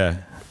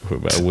 Yeah. For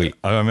about a week.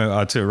 I remember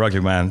I took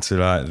Rugged Man to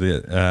like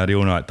the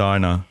all-night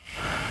diner.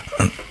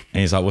 And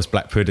he's like, what's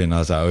black pudding? I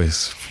was like, oh,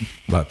 it's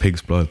like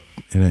pig's blood.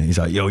 You know, he's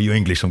like, yo, you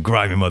English, I'm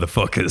grimy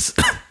motherfuckers.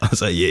 I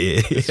was like, yeah.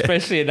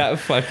 Especially in that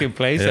fucking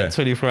place, that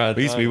 24 hours.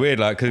 It used to be weird,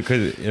 like,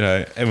 because you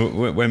know,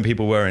 when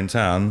people were in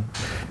town,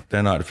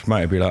 then like the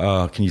promoter would be like,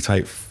 oh, can you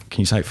take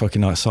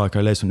fucking like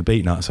Psycho Les from the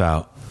Beat Nuts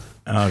out?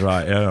 And I was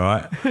like, yeah, all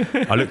right.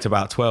 I looked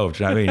about 12, do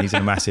you know what I mean? He's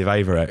in a massive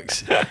Averex.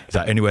 He's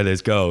like, anywhere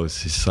there's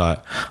girls. It's like,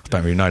 I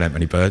don't really know that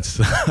many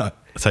birds. I'll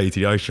take you to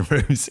the ocean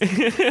rooms.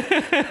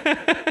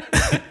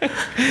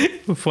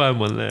 We'll find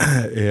one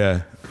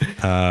there.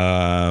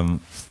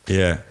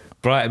 Yeah.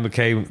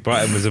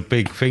 Brighton was a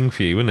big thing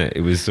for you, wasn't it?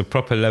 It was a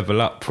proper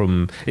level up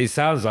from. It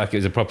sounds like it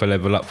was a proper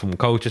level up from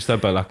Colchester,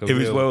 but like it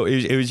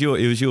was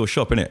your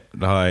shop, innit?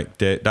 Like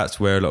that's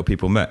where a lot of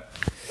people met.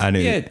 And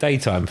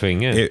daytime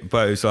thing, yeah.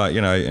 But it was like,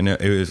 you know, and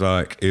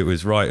it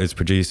was writers,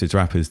 producers,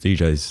 rappers,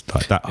 DJs,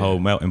 like that whole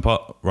melting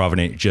pot, rather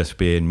than it just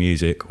being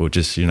music or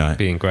just, you know,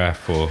 being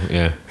graph or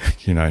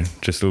you know,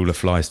 just all the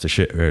flies to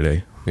shit,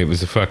 really. It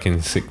was a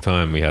fucking sick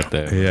time we had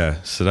there.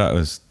 Yeah, so that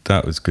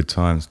was good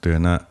times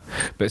doing that.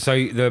 But so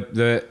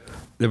the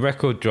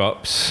record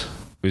drops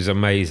was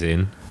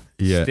amazing.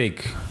 Yeah,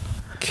 Stig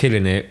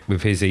killing it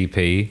with his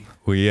EP.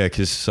 Well, yeah,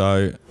 because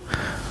so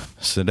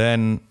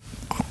then.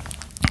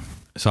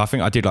 So I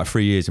think I did like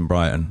 3 years in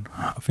Brighton.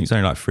 I think it's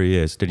only like 3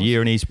 years. Did a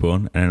year in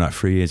Eastbourne and then like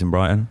 3 years in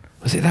Brighton.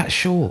 Was it that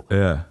short?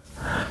 Yeah.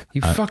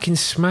 You fucking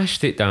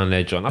smashed it down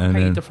there, John. I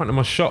painted the front of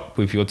my shop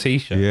with your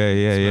T-shirt.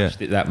 Yeah.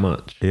 Smashed it that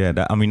much. Yeah,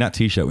 that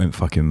T-shirt went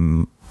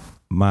fucking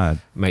mad.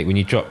 Mate, when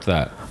you dropped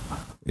that...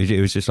 It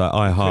was just like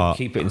I Heart...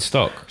 keep it in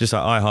stock. Just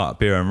like I Heart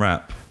Beer and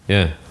Rap.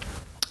 Yeah.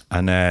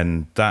 And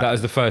then that... That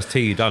was the first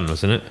tee you done,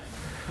 wasn't it?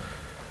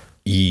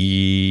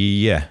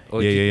 Yeah.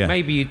 Yeah.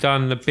 Maybe you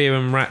done the Beer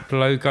and Rap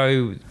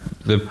logo,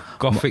 the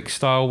Gothic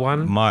style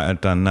one. Might have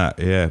done that,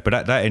 yeah.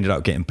 But that ended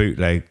up getting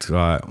bootlegged.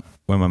 Like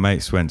when my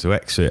mates went to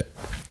Exit,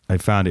 they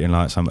found it in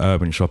like some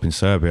urban shop in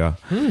Serbia.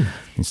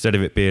 Instead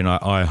of it being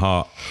like I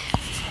Heart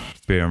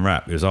Beer and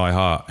Rap, it was I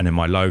Heart, and then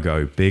my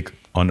logo big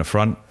on the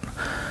front.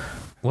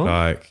 What?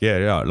 Like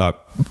like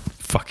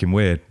fucking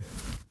weird.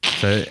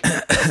 So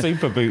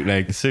super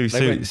bootleg. They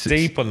went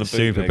deep on the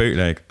bootleg. Super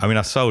bootleg. I mean,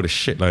 I sold a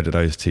shitload of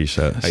those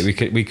T-shirts. Hey, we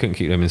couldn't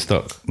keep them in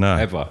stock. No.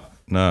 Ever.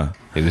 No.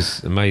 It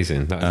was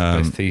amazing. That was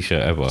the best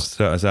T-shirt ever.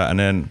 So that was that. And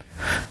then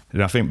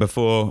I think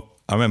before,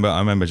 I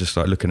remember just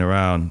like looking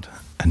around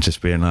and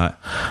just being like,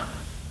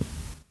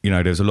 you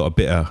know, there's a lot of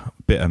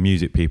bitter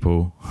music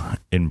people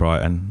in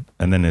Brighton,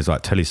 and then there's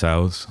like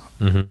telesales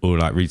or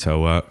like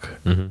retail work,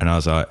 and I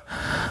was like,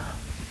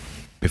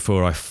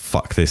 before I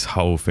fuck this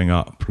whole thing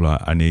up,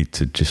 like I need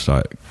to just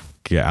like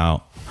get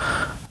out.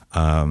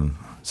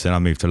 So then I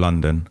moved to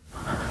London.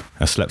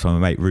 I slept on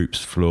my mate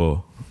Roop's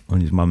floor,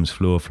 on his mum's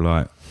floor for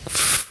like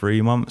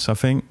 3 months, I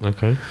think.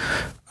 Okay.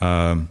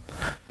 But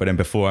then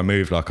before I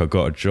moved, like I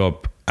got a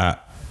job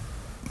at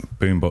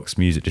Boombox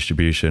Music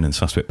Distribution and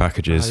Suspect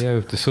Packages. Oh, yeah,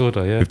 with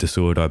Disorder, yeah. With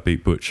Disorder,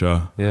 Beat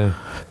Butcher, Yeah.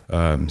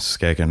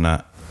 Skeg and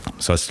that.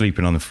 So I was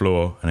sleeping on the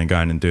floor and then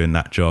going and doing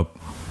that job.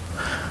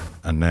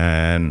 And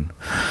then,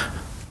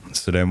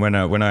 so then when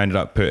I ended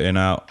up putting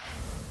out,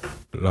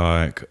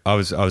 like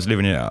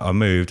I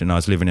moved and I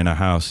was living in a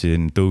house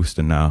in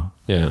Dalston now.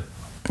 Yeah.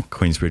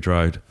 Queensbridge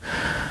Road.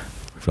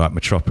 With like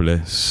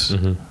Metropolis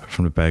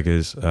from the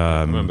Beggars.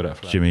 remember that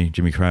flat.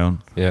 Jimmy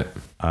Crayon. Yeah.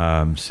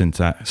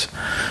 Syntax.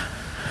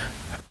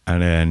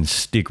 And then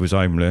Stig was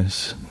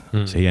homeless,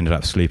 so he ended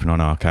up sleeping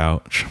on our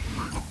couch.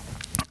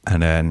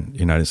 And then,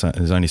 you know,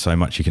 there's only so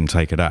much you can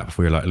take of that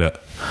before you're like, look,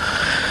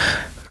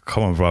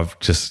 come on, bruv,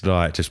 just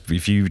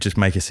if you just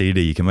make a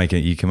CD, you can make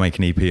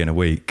an EP in a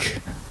week.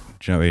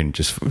 Do you know what I mean?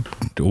 Just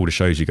all the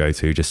shows you go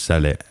to, just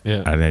sell it,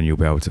 and then you'll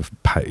be able to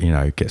pay, you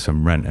know, get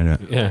some rent in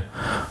it. Yeah.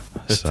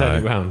 Just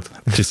turn it round.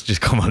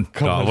 Just come on.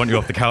 I want you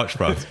off the couch,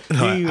 bro.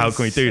 Like, how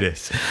can we do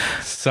this?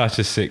 Such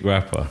a sick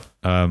rapper.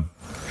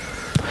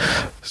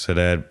 So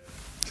I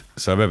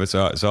remember.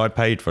 So I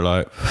paid for.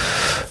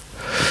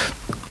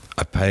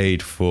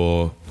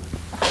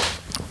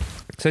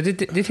 So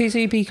did his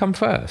EP come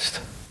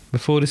first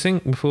before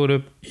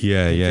the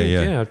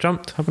Yeah. I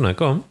jumped, haven't I?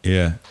 Go on.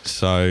 Yeah.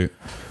 So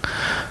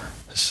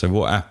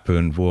what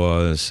happened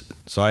was,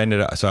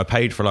 I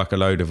paid for like a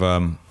load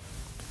of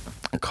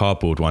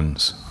cardboard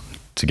ones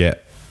to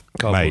get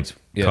made,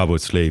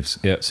 cardboard sleeves,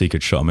 so you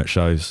could shot them at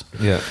shows.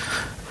 Yeah.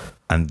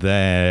 And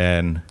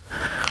then,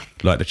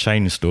 like the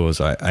chain stores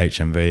like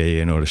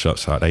HMV and all the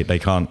shops, like they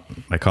can't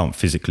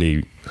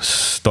physically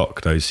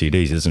stock those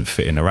CDs. It doesn't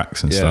fit in the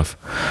racks and stuff.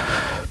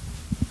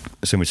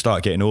 So we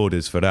start getting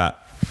orders for that.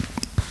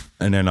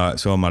 And then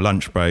so on my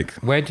lunch break.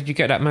 Where did you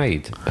get that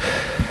made?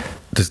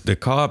 The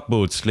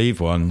cardboard sleeve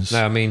ones.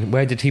 No, I mean,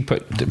 where did he do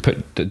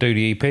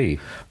the EP?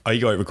 Oh,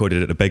 you got it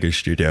recorded at the Beggars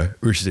studio,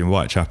 which is in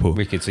Whitechapel.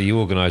 Wicked. So you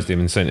organised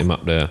him and sent him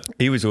up there.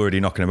 He was already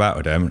knocking about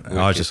with them. And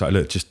I was just like,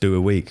 look, just do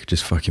a week.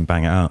 Just fucking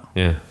bang it out.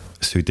 Yeah.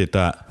 So we did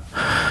that.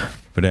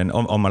 But then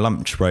on my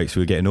lunch breaks,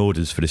 we were getting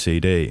orders for the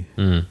CD.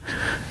 And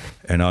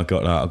I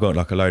got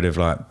like a load of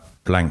like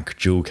blank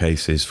jewel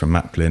cases from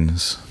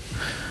Maplin's.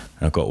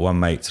 And I got one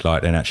mate to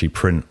like then actually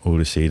print all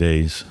the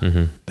CDs.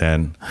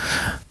 Then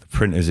the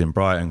printers in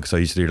Brighton, because I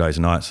used to do loads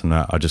of nights and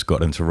that, I just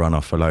got them to run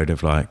off a load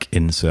of like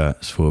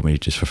inserts for me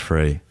just for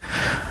free.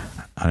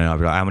 And then I'd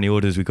be like, how many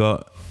orders we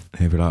got?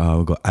 And he'd be like, oh,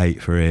 we've got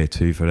 8 for here,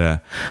 2 for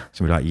there.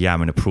 So we'd like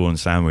yam and a prawn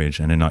sandwich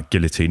and then like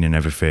guillotining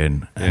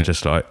everything and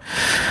just like,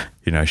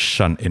 you know,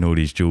 shunting all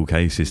these jewel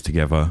cases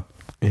together.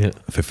 Yeah,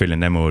 fulfilling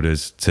them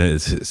orders.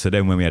 So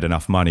then when we had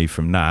enough money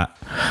from that,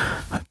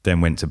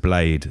 then went to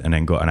Blade and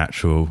then got an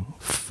actual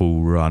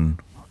full run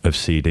of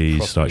CDs,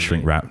 properly, like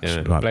shrink wrapped,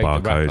 like Blade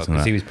barcodes and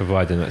that. He was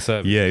providing that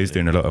service. Yeah, he was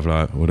doing a lot of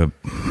like,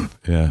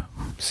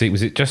 See,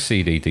 was it just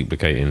CD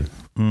duplicating?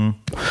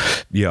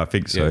 Yeah, I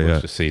think so. It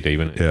was just CD,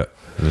 wasn't it?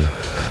 Yeah.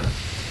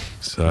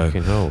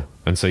 So,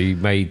 and so you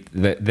made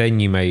that. Then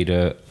you made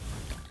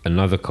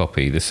another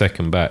copy, the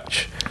second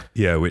batch.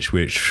 Yeah, which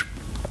was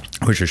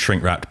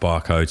shrink wrapped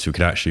barcode, so we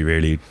could actually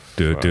really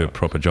do a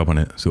proper job on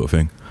it, sort of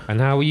thing. And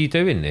how were you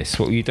doing this?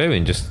 What were you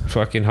doing? Just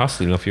fucking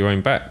hustling off your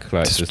own back,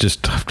 like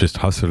just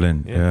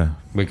hustling. Yeah.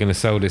 We're gonna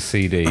sell this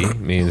CD,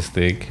 me and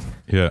Stig.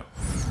 Yeah.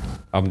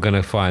 I'm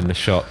gonna find the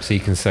shop so you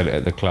can sell it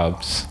at the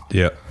clubs.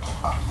 Yeah.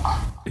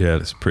 Yeah,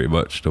 that's pretty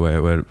much the way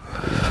it went.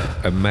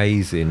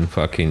 Amazing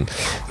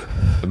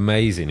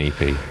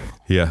EP.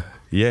 Yeah.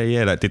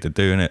 Yeah, that did the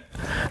do, innit?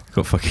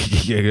 Got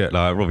fucking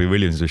like Robbie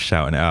Williams was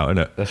shouting it out,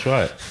 innit? That's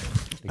right.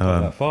 He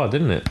got that far,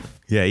 didn't it?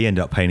 Yeah, he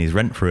ended up paying his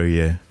rent for a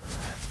year.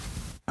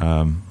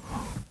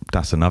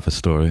 That's another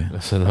story.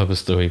 That's another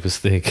story for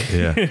Stig.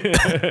 Yeah.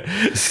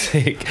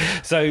 Sick.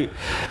 So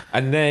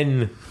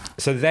then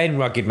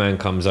Rugged Man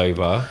comes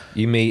over,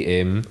 you meet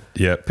him.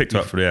 Yeah, picked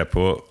up from the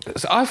airport.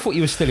 So I thought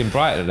you were still in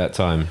Brighton at that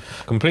time.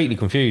 Completely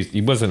confused. He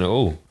wasn't at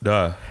all.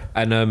 No.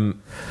 And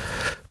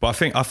but I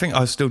think I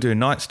was still doing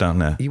nights down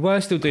there. You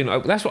were still doing.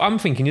 That's what I'm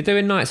thinking. You're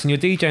doing nights and you're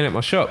DJing at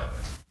my shop.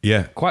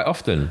 Yeah, quite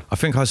often. I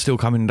think I was still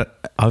coming.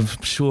 I'm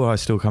sure I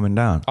was still coming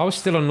down. I was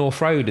still on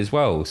North Road as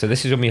well. So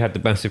this is when we had the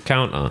massive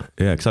counter.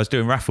 Yeah, because I was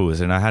doing raffles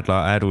and I had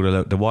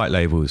all the white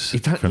labels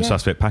from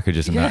Suspect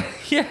Packages and that.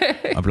 Yeah.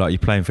 I'd be like, "You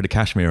playing for the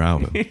Kashmir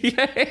album?"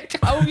 Yeah.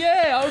 Oh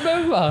yeah, I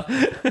remember.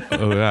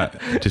 All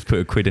that. Just put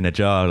a quid in a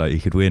jar, like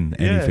you could win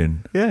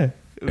anything. Yeah.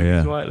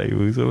 Yeah. White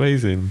labels,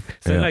 amazing.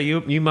 So no,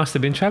 you must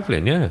have been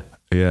travelling, yeah.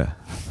 Yeah.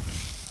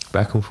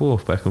 Back and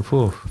forth. I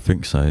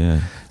think so, yeah.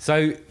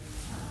 So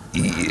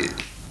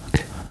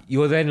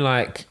you're then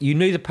like, you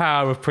knew the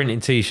power of printing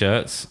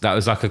T-shirts. That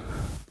was like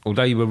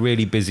although you were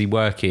really busy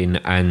working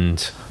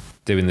and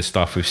doing the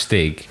stuff with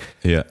Stig,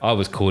 I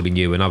was calling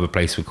you and other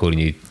places were calling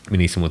you, we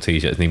need some more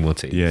t-shirts, need more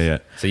tees. Yeah.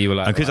 So you were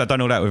like, because I'd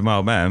done all that with my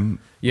old man.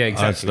 Yeah,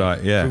 exactly. I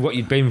was like, Through what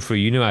you'd been through,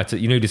 you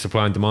knew the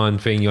supply and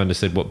demand thing, you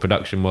understood what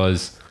production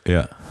was.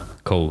 Yeah.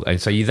 Cool.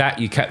 And so you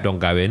kept on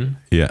going.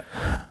 Yeah.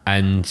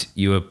 And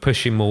you were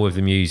pushing more with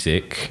the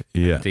music,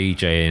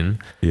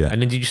 DJing. Yeah.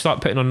 And then did you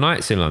start putting on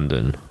nights in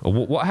London? Or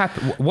what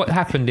happened? What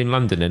happened in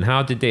London, and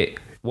how did it?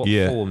 What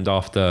formed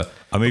after?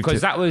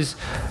 Because that was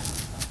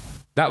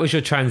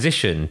your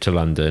transition to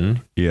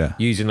London. Yeah.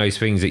 Using those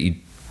things that you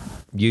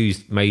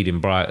used, made in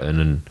Brighton,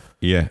 and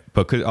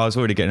because I was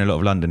already getting a lot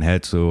of London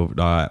heads or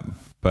like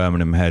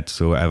Birmingham heads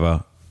or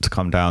whatever to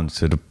come down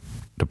to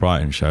the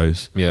Brighton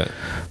shows. Yeah.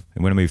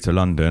 And when I moved to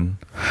London,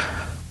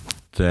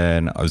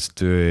 then I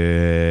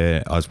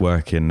was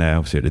working there,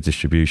 obviously at the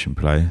distribution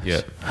place.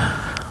 Yeah.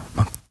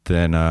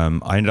 Then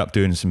I ended up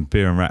doing some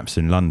beer and raps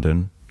in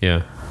London.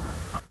 Yeah.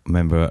 I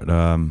remember at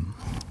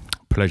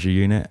Pleasure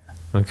Unit.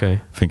 Okay.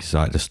 I think it's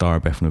like the Star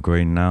of Bethnal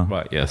Green now.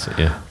 Right. Yes.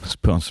 Yeah.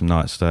 Just put on some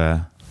nights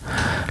there.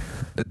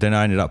 Then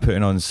I ended up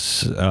putting on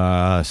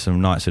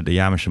some nights at the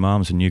Amersham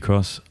Arms in New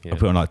Cross. I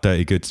put on like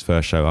Dirty Goods'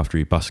 first show after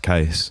he bust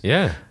Case.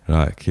 Yeah.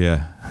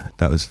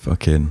 That was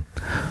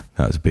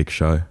a big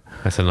show.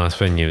 That's a nice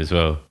venue as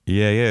well.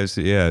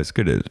 It's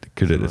good at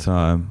the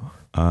time.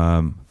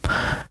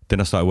 Then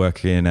I started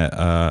working at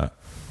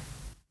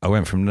I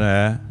went from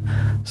there,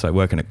 started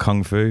working at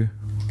Kung Fu.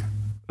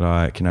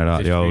 Like, you know,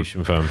 like the old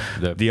from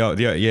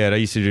they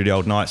used to do the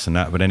old nights and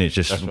that, but then it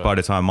just by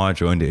the time I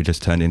joined it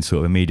just turned into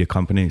sort of a media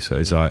company. So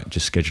it's like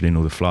just scheduling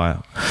all the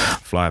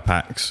flyer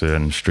packs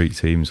and street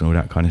teams and all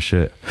that kind of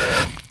shit.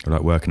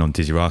 Like working on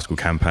Dizzy Rascal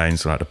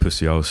campaigns, like the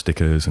Pussy Hole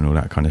stickers and all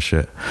that kind of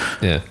shit.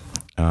 Yeah.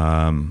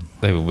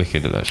 They were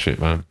wicked at that shit,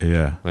 man.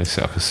 Yeah. They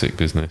set up a sick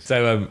business.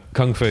 So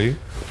Kung Fu.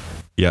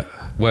 Yeah.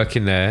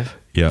 Working there.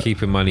 Yeah.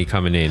 Keeping money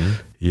coming in.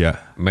 Yeah.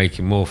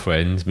 Making more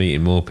friends,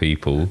 meeting more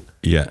people.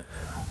 Yeah.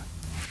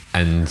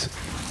 And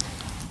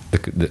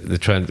the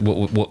trend,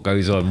 what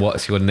goes on?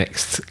 What's your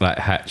next like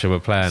hatch of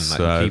a plan?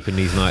 Like keeping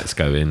these nights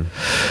going.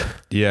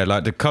 Yeah,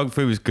 like the Kung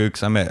Fu was good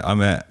because I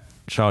met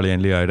Charlie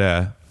and Leo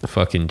there. The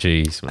fucking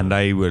G's, man. And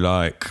they were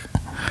like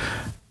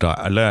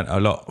I learned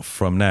a lot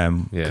from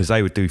them because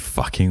they would do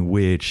fucking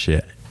weird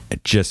shit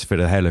just for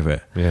the hell of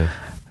it. Yeah,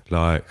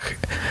 like,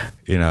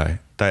 you know,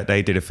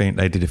 they did a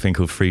thing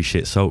called Free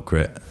Shit Salt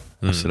Grit.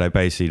 So they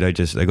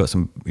got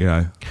some, you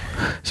know,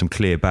 some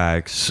clear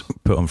bags,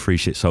 put on Free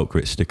Shit Salt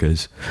Grit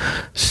stickers,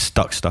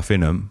 stuck stuff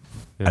in them,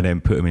 and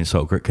then put them in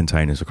salt grit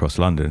containers across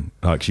London.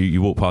 Like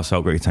you walk past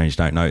salt grit containers, you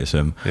don't notice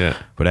them,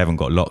 but they haven't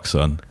got locks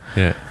on.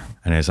 Yeah.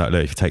 And it's like,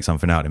 look, if you take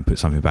something out and put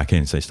something back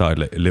in. So they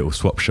started a little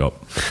swap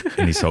shop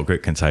in these salt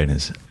grit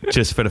containers,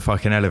 just for the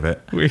fucking hell of it.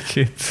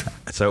 Wicked.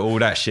 So all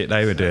that shit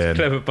they were doing.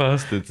 Clever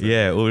bastards.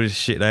 Yeah, all this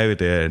shit they were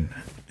doing.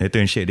 They're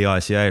doing shit at the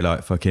ICA,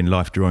 like fucking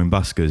life drawing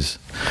buskers.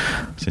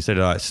 So instead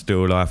of like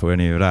Still Life or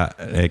any of that,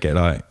 they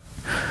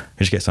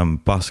just get some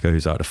busker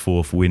who's like the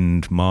fourth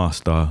wind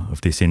master of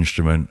this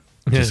instrument,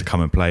 just to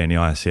come and play in the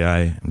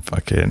ICA and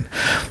fucking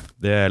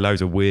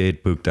loads of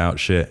weird bugged out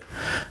shit.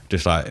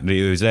 Just like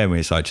it was them.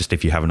 It's like, just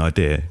if you have an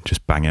idea,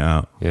 just bang it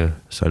out. Yeah.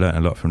 So I learned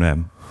a lot from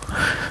them.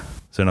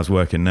 So then I was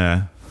working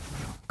there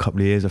a couple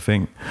of years, I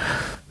think.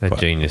 They're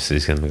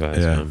geniuses, and the guys.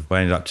 Yeah, Man. but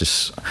I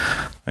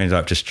ended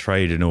up just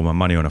trading all my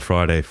money on a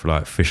Friday for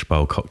like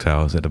fishbowl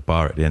cocktails at the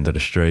bar at the end of the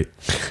street.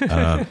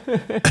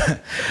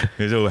 It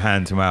was all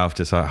hand to mouth,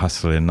 just like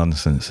hustling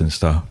nonsense and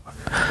stuff.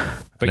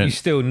 But you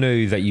still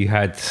knew that you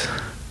had.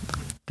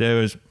 There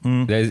was.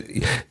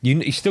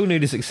 You still knew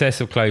the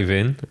success of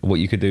clothing, what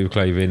you could do with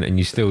clothing, and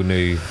you still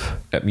knew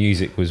that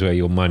music was where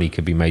your money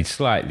could be made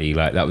slightly.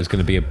 Like that was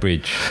going to be a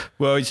bridge.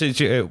 Well,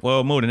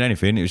 well, more than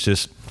anything, it was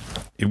just.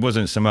 It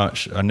wasn't so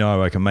much I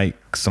know I can make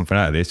something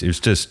out of this. It was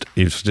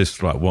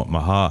just like what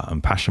my heart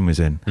and passion was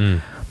in.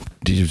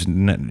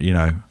 You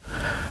know,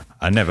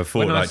 I never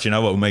thought do you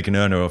know what, we'll make an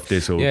earner off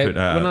this or put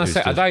that when out. I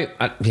say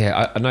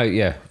I know.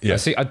 Yeah.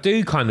 See, I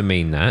do kind of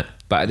mean that,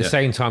 but at the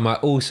same time, I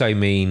also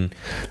mean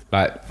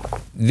like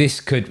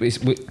this could.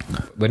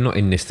 We're not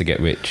in this to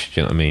get rich.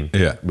 Do you know what I mean?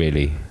 Yeah.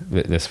 Really,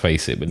 let's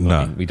face it.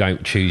 We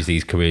don't choose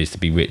these careers to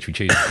be rich. We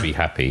choose to be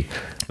happy.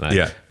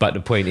 But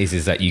the point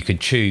is that you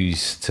could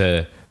choose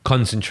to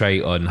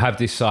concentrate on, have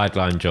this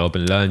sideline job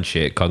and learn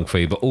shit Kung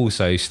Fu, but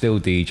also still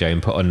DJ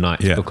and put on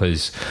nights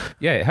because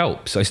it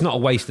helps. So it's not a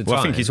waste of time. Well,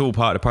 I think it's all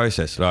part of the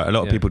process. Like a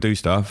lot of people do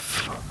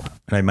stuff,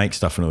 and they make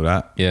stuff and all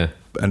that. Yeah.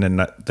 And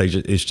then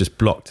it's just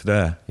blocked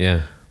there.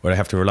 Yeah. Where they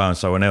have to rely on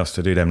someone else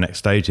to do them next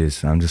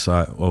stages. And I'm just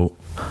like, well,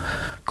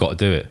 got to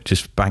do it.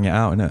 Just bang it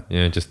out, innit?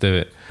 Yeah, just do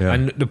it. Yeah.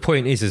 And the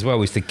point is as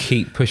well is to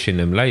keep pushing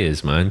them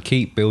layers, man.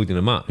 Keep building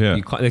them up. Yeah.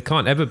 There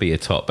can't ever be a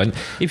top. And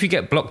if you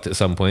get blocked at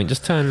some point,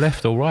 just turn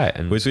left or right.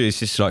 And it's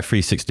just like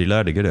 360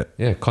 learning, isn't it?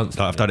 Yeah,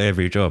 constantly. Like I've done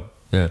every job.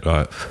 Yeah.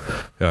 Like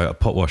I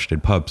pot washed in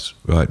pubs.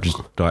 Right, just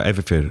like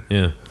everything.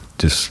 Yeah.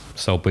 Just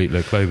sold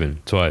Beatler clothing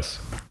twice.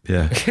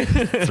 Yeah.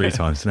 3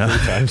 times now.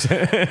 3 times.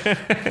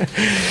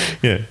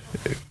 Yeah.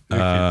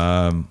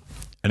 And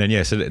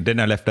then so then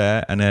I left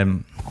there,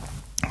 and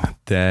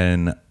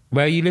then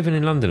Where are you living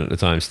in London at the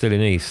time? Still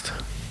in East?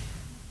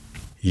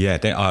 Yeah,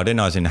 then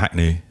I was in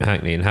Hackney.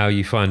 Hackney, and how are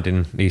you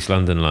finding East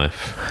London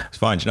life? It's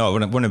fine. Do you know,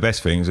 one of the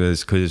best things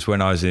was because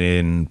when I was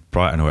in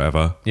Brighton or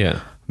whatever, Yeah.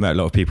 I met a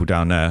lot of people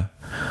down there,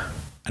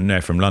 and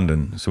they're from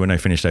London. So when they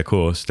finish their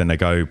course, then they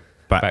go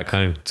back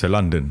home to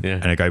London, Yeah.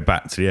 and they go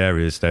back to the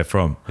areas they're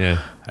from. Yeah.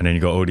 And then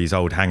you got all these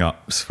old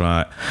hang-ups.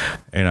 Like,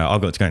 you know, I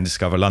got to go and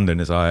discover London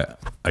as like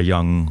a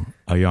young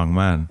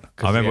man.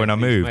 I remember when I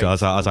moved, I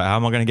was like, how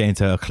am I going to get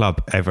into a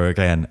club ever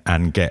again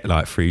and get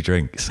like free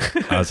drinks?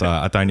 I was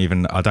like,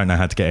 I don't know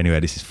how to get anywhere.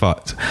 This is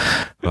fucked.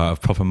 But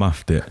I've proper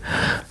muffed it.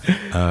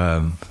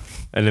 And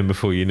then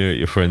before you knew it,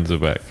 your friends were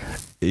back.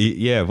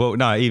 Yeah. Well,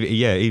 no.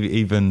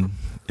 Even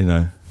you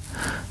know,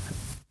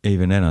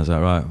 even then I was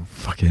like, right,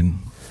 fucking.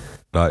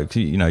 Like,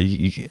 you know,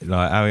 you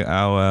like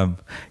our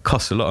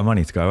costs a lot of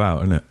money to go out,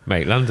 doesn't it?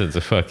 Mate, London's a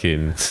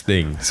fucking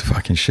sting. It's a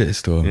fucking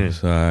shitstorm. Yeah.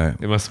 So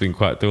It must have been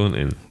quite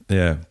daunting.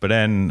 yeah, but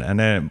then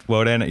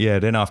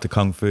after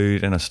Kung Fu,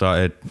 then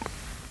I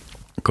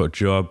got a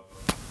job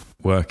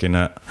working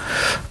at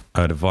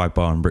the Vibe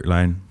Bar in Brick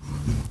Lane,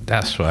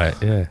 That's right,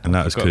 yeah. and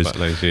that was Forgot about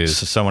those years.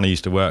 because someone I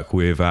used to work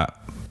with at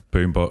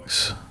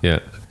Boombox Yeah.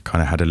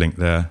 kind of had a link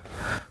there.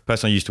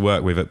 Person I used to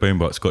work with at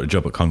Boombox got a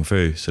job at Kung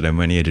Fu, so then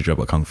when he had a job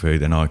at Kung Fu,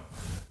 then I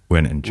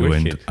went and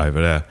joined Wicked.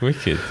 over there.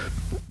 Wicked.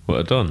 What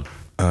a don.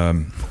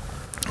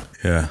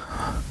 Yeah.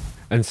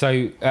 And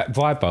so at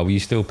Vibe Bar, were you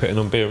still putting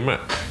on beer and rap?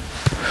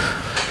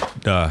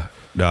 No,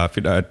 I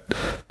think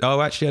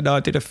I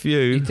did a few.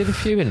 You did a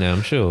few in there,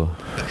 I'm sure.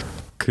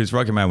 Because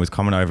Rugged Man was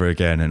coming over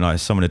again, and like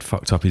someone had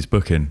fucked up his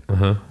booking.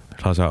 Uh-huh.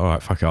 I was like, all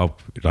right, fuck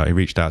it. He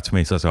reached out to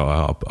me, so I was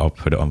like, I'll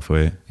put it on for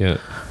you. Yeah.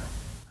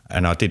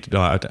 And I did,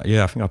 I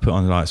think I put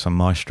on like some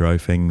Maestro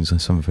things or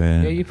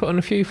something. Yeah, you put on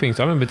a few things.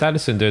 I remember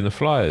Daddison doing the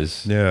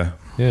flyers. Yeah.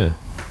 Yeah.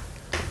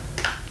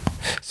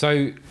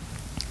 So,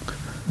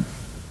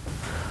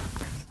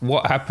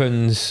 what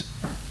happens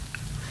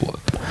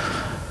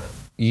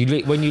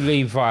when you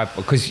leave Vibe?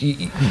 Because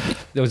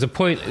there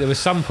was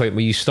some point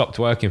where you stopped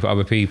working for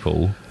other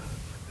people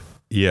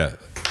Yeah.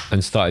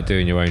 and started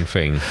doing your own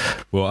thing.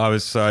 Well,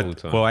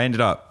 I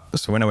ended up,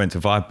 so when I went to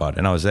Vibe Bud,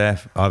 and I was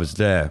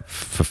there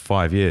for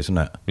 5 years,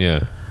 wasn't it? Yeah.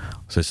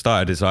 So it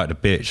started as like the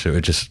bitch that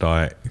would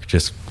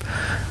just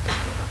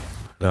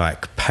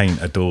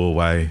paint a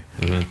doorway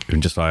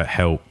and just like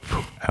help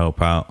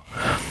out.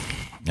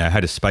 Yeah, I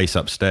had a space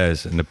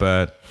upstairs, and the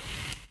bird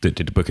that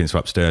did the bookings for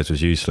upstairs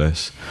was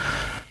useless.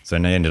 So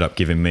then they ended up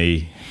giving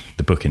me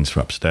the bookings for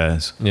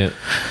upstairs. Yeah.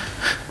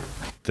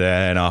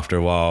 Then after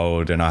a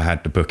while, then I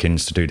had the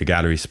bookings to do the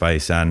gallery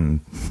space and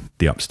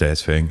the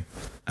upstairs thing.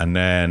 And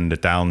then the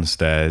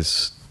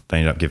downstairs, they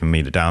ended up giving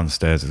me the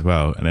downstairs as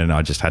well. And then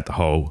I just had the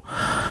whole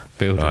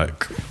Building.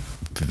 like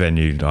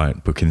venue,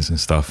 like bookings and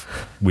stuff,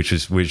 which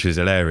was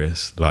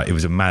hilarious. Like it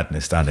was a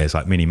madness down there. It's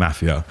like mini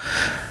mafia.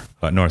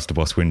 Like Norris the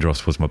Boss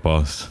Windross was my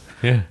boss.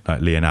 Yeah. Like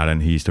Leon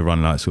Allen, he used to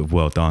run like sort of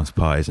world dance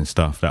parties and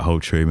stuff. That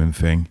whole Truman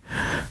thing.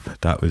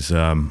 That was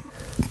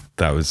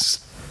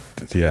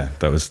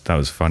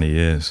funny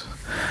years.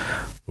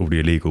 All the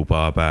illegal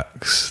bar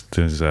backs.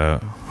 There's yeah.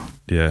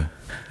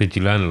 Did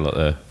you learn a lot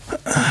there?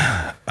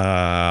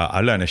 I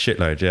learned a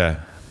shitload,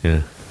 yeah.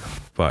 Yeah.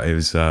 But it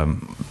was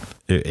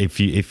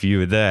if you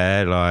were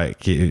there,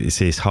 like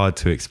it's hard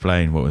to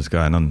explain what was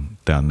going on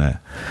down there.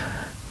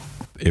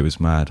 It was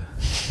mad.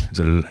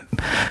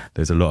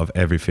 There's a lot of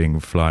everything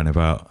flying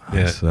about.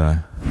 Yeah. So,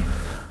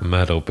 A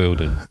mad old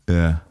building.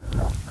 yeah.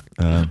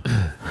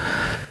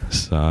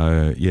 So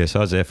I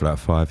was there for like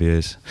 5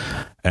 years,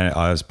 and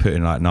I was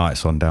putting like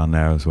nights on down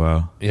there as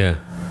well. Yeah.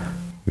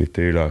 We'd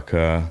do like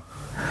I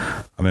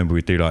remember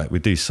we'd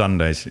do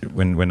Sundays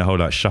when the whole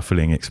like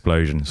shuffling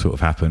explosion sort of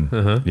happened.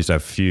 We used to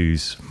have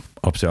Fuse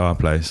opposite our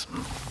place.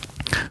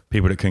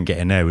 People that couldn't get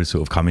in there would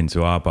sort of come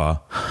into our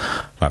bar,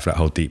 like for that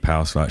whole deep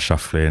house, like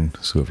shuffling,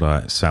 sort of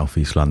like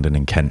southeast London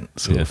and Kent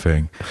sort of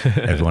thing.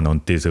 Everyone on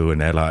Dizzle, and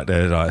they're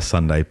like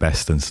Sunday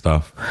best and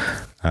stuff.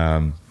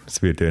 So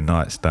we were doing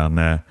nights down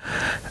there,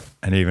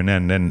 and even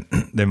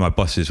then my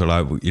bosses were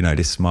like, you know,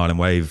 this Smile and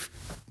Wave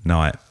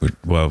night,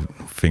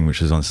 thing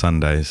which was on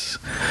Sundays.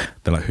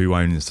 They're like, who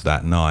owns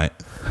that night?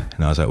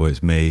 And I was like, well,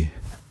 it's me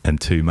and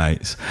two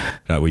mates.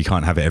 They're like, well, you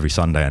can't have it every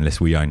Sunday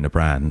unless we own the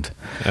brand.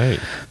 Hey.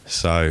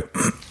 So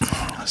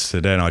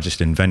then I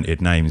just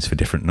invented names for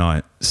different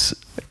nights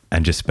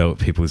and just spelt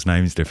people's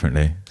names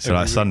differently. So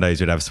like Sundays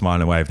we'd have Smile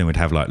and Wave, then we'd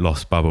have like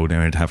Lost Bubble,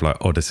 then we'd have like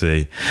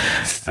Odyssey.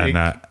 Sick. And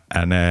that.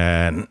 And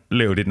then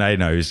little did they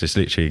know it was just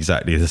literally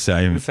exactly the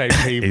same. The same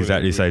people.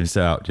 Exactly the same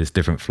setup, just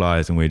different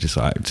flyers, and we're just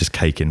like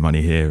caking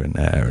money here and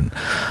there,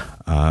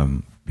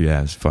 and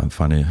yeah, it's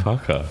funny.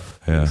 Parker.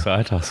 Yeah.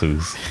 Side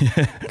hustles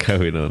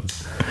going on.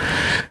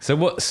 So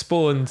what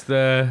spawned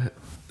the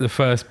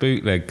first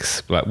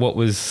bootlegs? Like what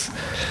is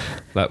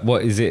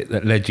it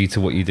that led you to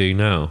what you do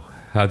now?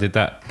 How did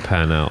that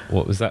pan out?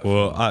 What was that?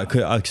 Well,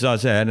 because I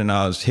was there and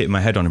I was hitting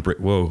my head on a brick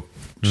wall.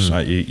 Just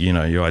like, you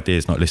know, your idea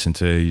is not listened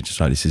to. You're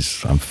just like,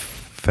 I'm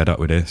fed up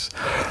with this.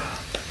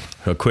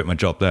 So I quit my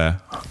job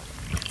there.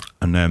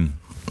 And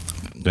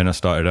then I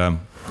started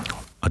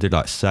I did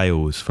like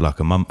sales for like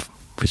a month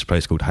for this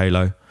place called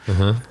Halo,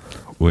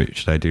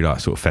 which they do like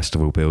sort of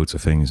festival builds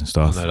of things and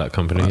stuff. I know that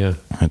company, like, yeah.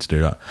 I had to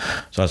do that.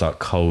 So I was like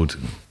cold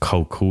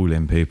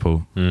calling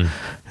people.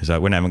 It's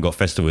like when they haven't got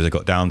festivals, they've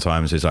got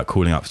downtimes. It's like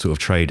calling up sort of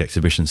trade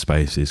exhibition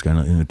spaces, going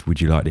like,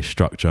 would you like this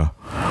structure?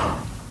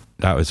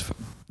 That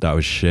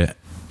was shit.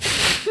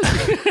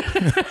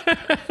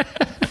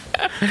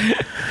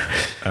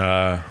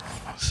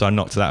 So I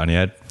knocked that on the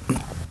head,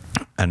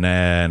 and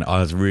then I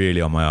was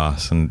really on my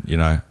ass, and you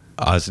know,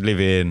 I was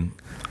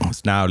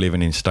now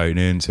living in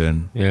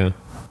Stoke-Newington,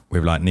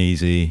 with like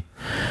Neasy,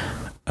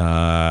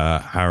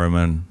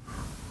 Harriman,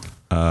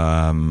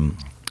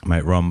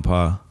 mate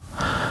Romper,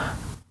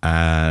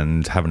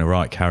 and having a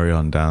right carry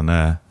on down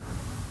there.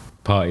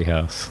 Party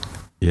house.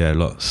 Yeah,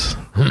 lots.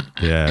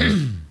 yeah,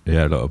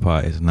 a lot of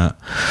parties and that.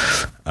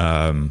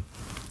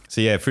 So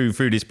yeah, through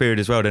this period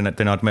as well, then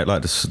I'd met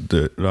like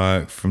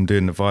like from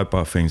doing the Vibe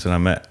Bar things, and I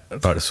met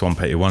like the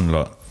Swamp 81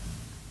 lot,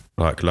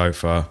 like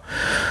Loafer,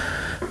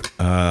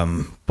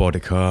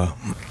 Bodica.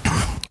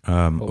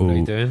 What were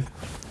you doing?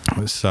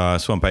 So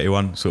Swamp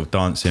 81, sort of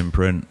dance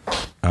imprint,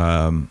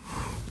 kind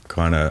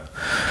of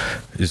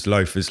his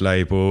Loafer's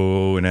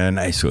label, and then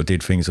they sort of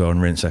did things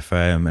on Rinse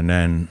FM, and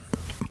then,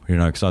 you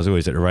know, because I was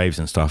always at the raves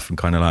and stuff, and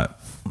kind of like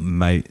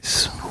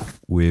mates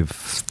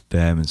with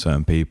them and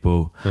certain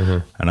people,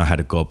 and I had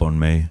a gob on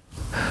me.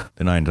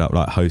 Then I ended up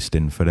like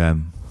hosting for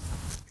them,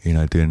 you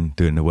know, doing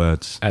the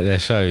words at their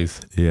shows.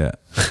 Yeah.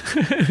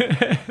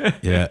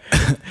 Yeah.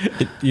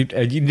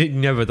 You'd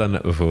never done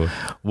that before.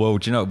 Well,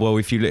 do you know? Well,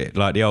 if you look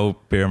like the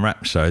old beer and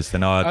rap shows,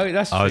 then I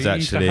was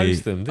actually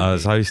host them, I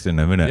was hosting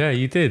them, innit? Yeah,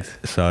 you did.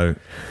 So.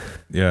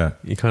 Yeah,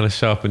 you kind of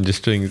sharpened your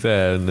strings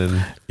there, and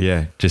then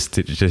just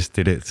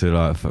did it to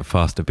like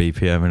faster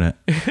BPM,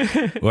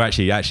 innit? Or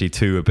actually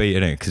to a beat,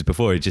 innit? Because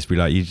before it'd just be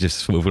like you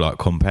just sort of like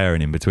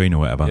comparing in between or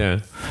whatever.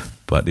 Yeah,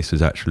 but this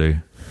was actually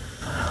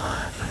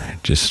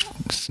just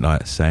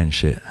like saying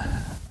shit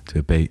to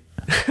a beat.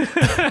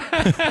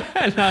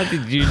 And how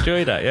did you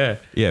enjoy that?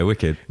 Yeah,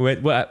 wicked.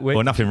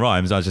 Well, nothing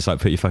rhymes. I was just like,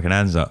 put your fucking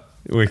hands up.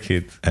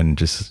 Wicked. And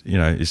just, you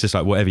know, it's just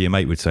like whatever your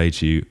mate would say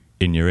to you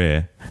in your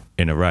ear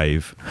in a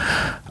rave.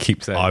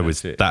 Keep saying I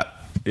was that.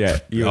 Yeah,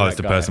 I was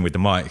the person with the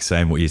mic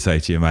saying what you say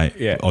to your mate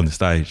on the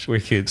stage.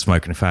 Wicked.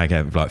 Smoking a fag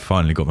out, like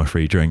finally got my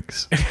free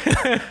drinks.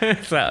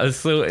 That has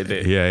sorted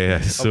it. Yeah,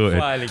 sorted.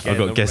 I've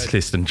got guest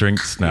list and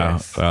drinks now.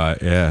 Yes.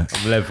 Right, yeah.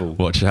 I'm level.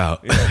 Watch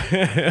out.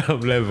 Yeah.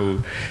 I'm level.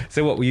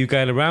 So what, were you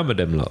going around with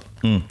them lot?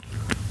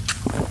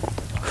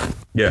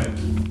 Yeah.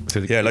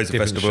 So loads of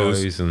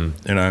festivals. Shows and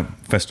you know,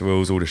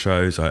 festivals, all the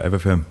shows, like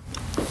everything.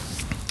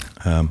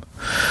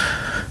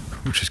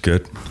 Which is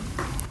good.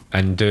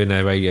 And doing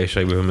their radio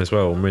show with them as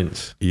well on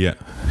Rinse. Yeah.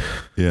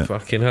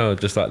 Fucking hell,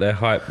 just like their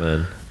hype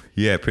man.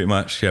 Yeah, pretty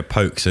much. Yeah,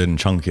 Pokes and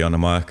Chunky on the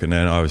mic, and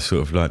then I was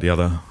sort of like the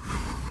other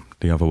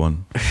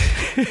one,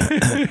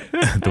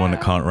 the one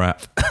that can't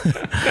rap.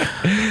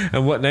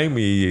 And what name were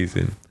you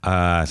using?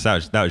 So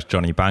that was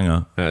Johnny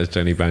Banger. That was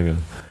Johnny Banger.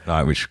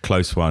 Like, which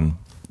Close One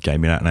gave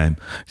me that name.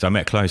 So I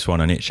met Close One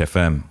on Itch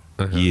FM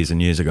years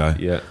and years ago.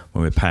 Yeah.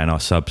 When we were paying our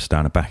subs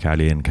down a back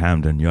alley in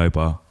Camden, Yo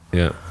Bar.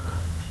 Yeah.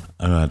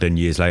 Then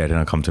years later, then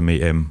I come to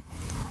meet him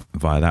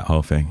via that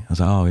whole thing. I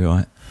was like, oh, you all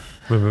right?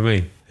 Remember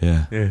me?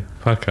 Yeah. Yeah.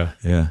 Pucker.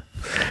 Yeah.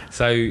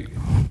 So,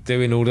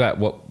 doing all that,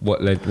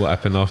 what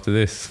happened after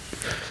this?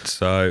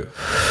 So,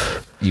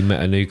 you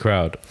met a new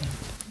crowd.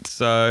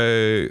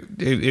 So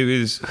it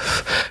was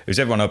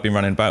everyone I've been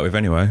running about with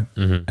anyway,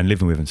 and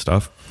living with and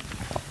stuff.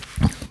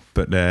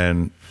 But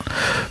then,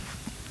 I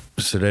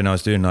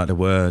was doing like the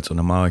words on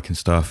the mic and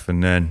stuff,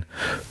 and then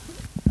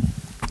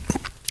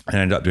I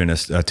ended up doing a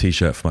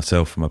t-shirt for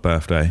myself for my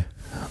birthday,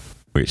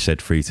 which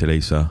said "Free to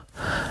Lisa,"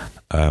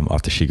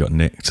 after she got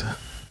nicked.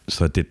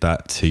 So I did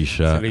that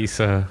t-shirt.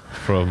 Lisa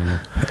from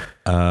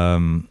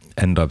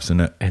N-Dubs,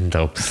 isn't it?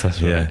 N-Dubs,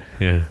 that's right.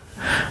 Yeah.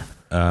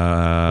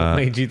 What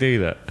made you do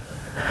that?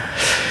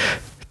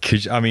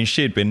 Cause I mean,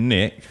 she had been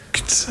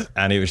nicked,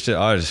 and it was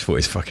I just thought it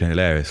was fucking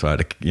hilarious.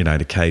 Like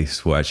the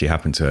case, what actually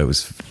happened to her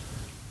was,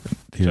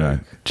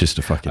 just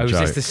a fucking joke.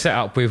 Was this the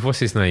setup with what's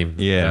his name?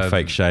 Yeah,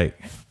 Fake Shake.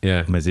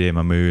 Yeah, Mazir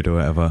Mahmood or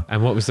whatever.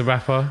 And what was the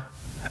rapper?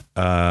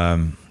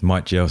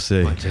 Mike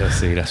GLC. Mike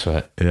GLC, that's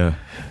right. Yeah.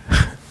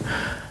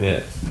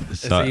 Yeah.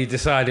 So you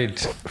decided,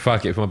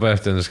 fuck it, for my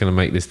birthday, I'm just going to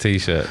make this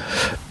t-shirt.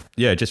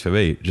 Yeah, just for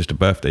me, just a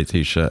birthday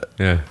t-shirt.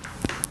 Yeah.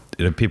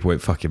 People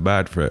went fucking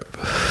mad for it.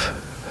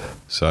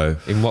 So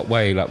in what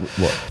way? Like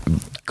what?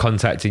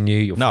 Contacting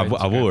you? No,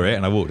 I wore it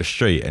and I walked the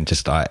street and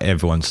just like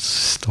everyone's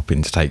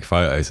stopping to take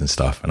photos and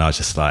stuff, and I was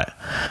just like,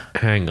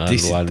 hang on. I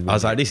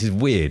was like, this is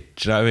weird.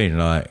 Do you know what I mean?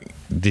 Like,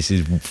 this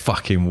is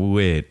fucking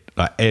weird.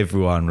 Like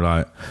everyone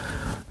like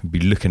be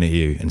looking at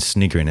you and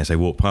sniggering as they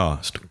walk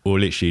past, or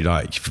literally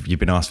like you've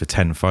been asked for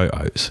 10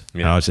 photos.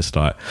 Yeah. And I was just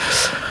like,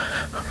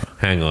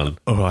 hang on.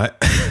 All right.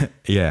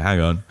 Yeah,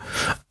 hang on.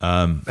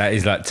 That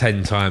is like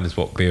 10 times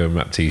what beer and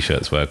rap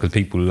t-shirts were, because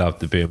people love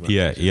the beer and rap.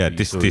 Yeah.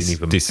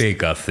 This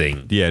bigger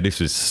thing. Yeah, this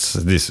was.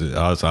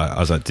 I was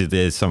like,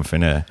 there's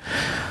something there.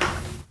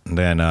 And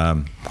then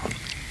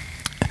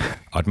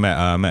I'd met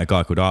a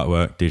guy called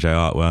Artwork, DJ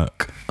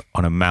Artwork,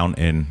 on a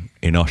mountain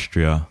in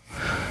Austria.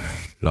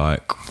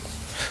 Like,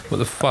 what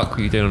the fuck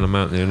were you doing on a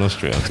mountain in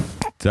Austria?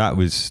 That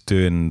was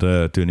doing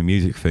the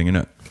music thing,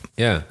 innit?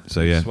 Yeah.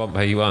 So yeah. Swamp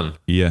Hey One.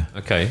 Yeah.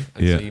 Okay.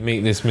 And yeah. So you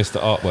meet this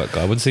Mr. Artwork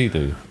guy. What does he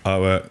do?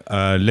 Artwork,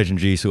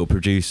 legendary sort of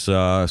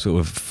producer, sort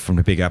of from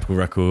the Big Apple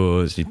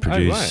Records. He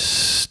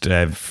produced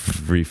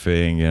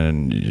everything,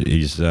 and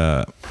he's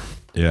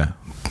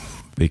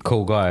big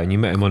cool guy. And you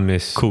met him on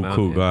this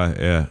cool guy.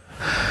 Yeah.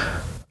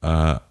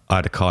 I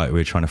had a kite. We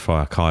were trying to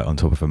fly a kite on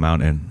top of a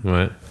mountain.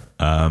 Right.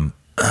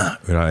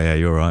 We're like, yeah,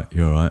 you're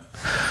right.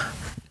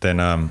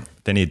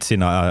 Then he'd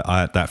seen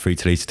I had that Free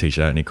to Lisa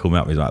t-shirt, and he called me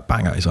up. He's like,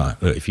 banger. He's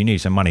like, look, if you need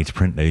some money to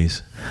print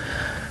these,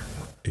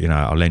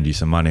 I'll lend you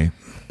some money.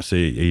 So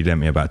he lent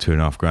me about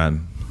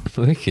 $2,500.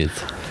 Wicked.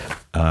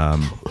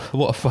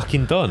 What a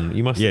fucking don.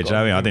 You must. Yeah, do you know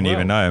what I mean? I didn't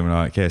even know him.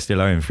 Like, yeah,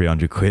 still owe him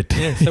 £300.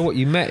 Yeah. So what?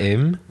 You met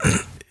him.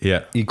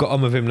 Yeah. You got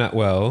on with him that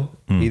well.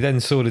 He then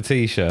saw the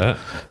t-shirt.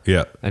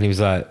 Yeah. And he was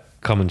like,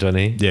 come on,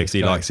 Johnny. Yeah, because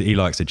he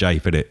likes a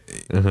jape, innit?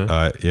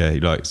 Yeah, he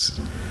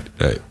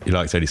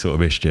likes any sort of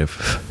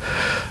mischief.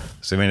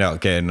 So we ended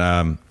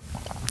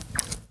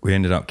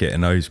up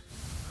getting those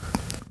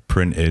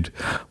printed.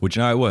 Well, do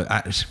you know what?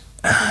 Actually,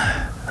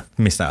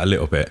 missed that a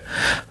little bit.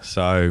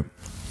 So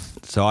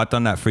I'd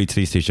done that Free to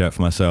Lisa t-shirt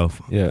for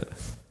myself. Yeah.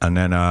 And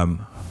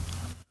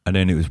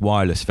then it was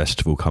Wireless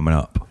Festival coming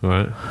up.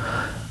 Right.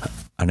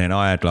 And then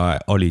I had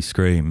like Ollie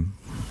Scream.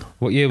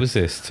 What year was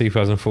this?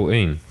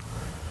 2014.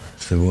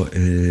 So what?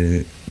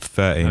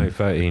 13. No,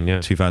 13. Yeah.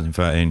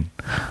 2013,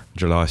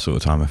 July sort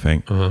of time, I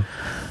think.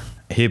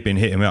 He'd been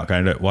hitting me up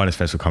going, look, Wireless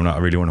Festival coming up, I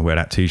really want to wear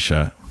that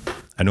t-shirt.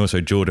 And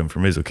also Jordan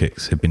from Rizzle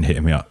Kicks had been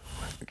hitting me up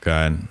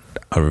going,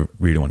 I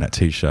really want that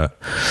t-shirt.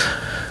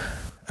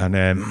 And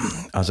then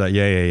I was like,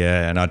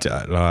 yeah. And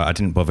I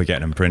didn't bother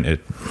getting them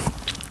printed,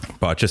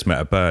 but I just met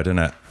a bird,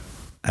 innit?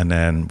 And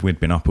then we'd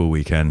been up all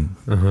weekend,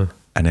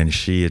 and then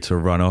she had to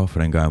run off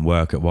and then go and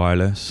work at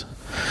Wireless.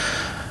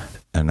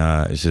 And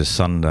it's just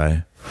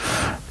Sunday.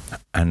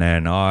 And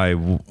then I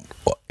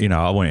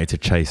wanted to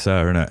chase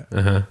her,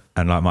 innit?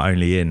 And like my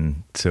only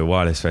in to a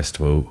Wireless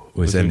Festival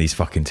was then these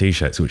fucking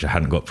t-shirts which I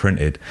hadn't got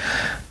printed.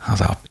 I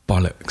was like, oh,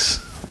 bollocks.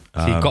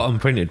 So you got them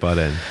printed by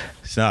then?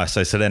 So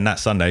then that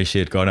Sunday she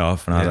had gone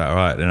off, and I was like, all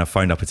right. Then I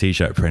phoned up a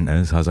t-shirt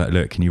printers. I was like,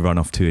 look, can you run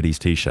off 2 of these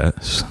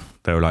t-shirts?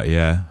 They were like,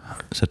 yeah.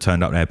 So I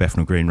turned up there,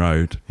 Bethnal Green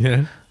Road.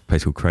 Yeah.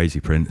 Place called Crazy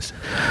Prints.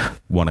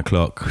 1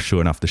 o'clock.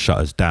 Sure enough, the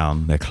shutter's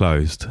down. They're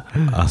closed.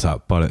 I was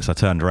like, bollocks. I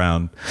turned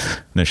around,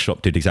 and the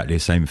shop did exactly the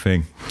same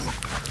thing.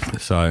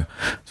 So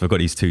I got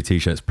these 2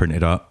 t-shirts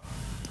printed up,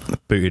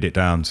 booted it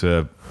down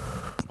to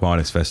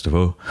Wireless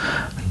Festival.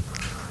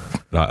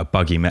 Like a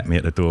buggy met me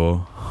at the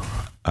door.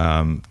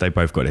 They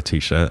both got their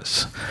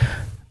t-shirts.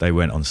 They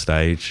went on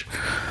stage.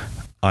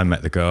 I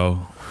met the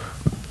girl.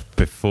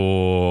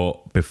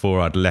 Before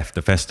I'd left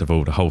the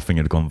festival, the whole thing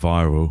had gone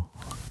viral.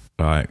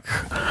 Like,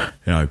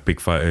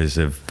 big photos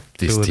of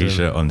this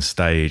t-shirt on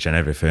stage and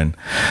everything.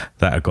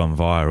 That had gone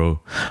viral.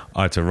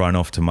 I had to run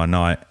off to my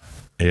night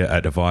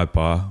at the Vibe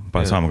Bar.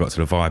 By the time I got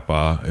to the Vibe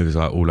Bar, it was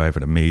like all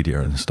over the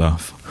media and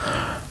stuff.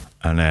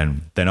 And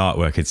then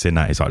Artwork had seen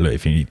that. He's like, look,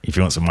 if you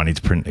want some money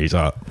to print these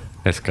up,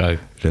 let's go.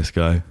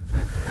 So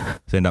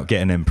end up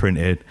getting them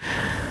printed.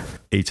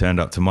 He turned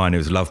up to mine. It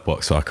was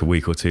Lovebox like a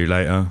week or 2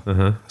 later.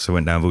 So I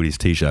went down with all these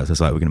t-shirts. I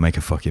was like, we're going to make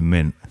a fucking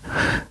mint.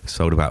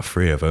 Sold about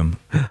 3 of them.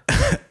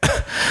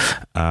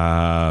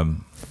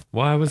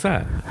 Why was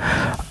that?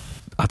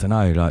 I don't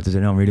know. Like, does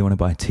anyone really want to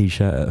buy a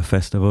t-shirt at a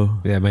festival?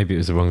 Yeah, maybe it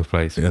was the wrong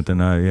place. I don't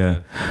know.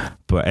 Yeah.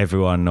 But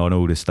everyone on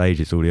all the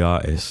stages, all the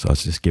artists, I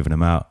was just giving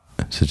them out.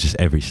 So just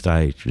every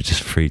stage was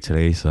just Free to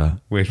Lisa.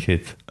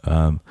 Wicked.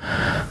 So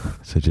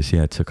just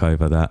took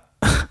over that.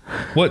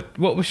 What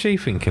was she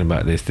thinking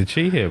about this? Did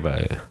she hear about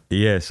it?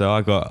 Yeah. So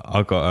I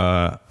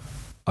got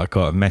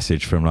a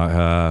message from like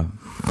her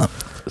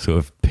sort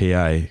of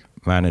PA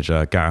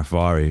manager, Gareth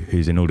Vari,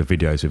 who's in all the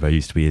videos with her.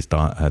 Used to be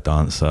her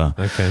dancer.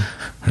 Okay.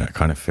 That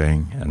kind of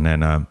thing. And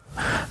then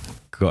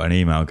got an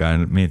email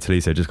going, me and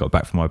Talisa just got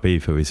back from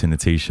Ibiza. We've seen the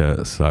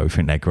t-shirts, so we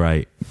think they're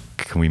great.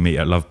 Can we meet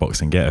at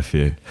Lovebox and get a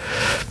few?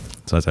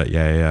 So I was like,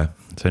 yeah.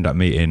 So I ended up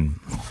meeting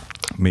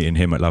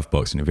him at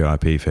Lovebox in the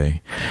VIP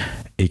fee.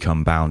 He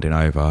come bounding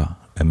over,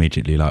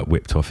 immediately like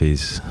whipped off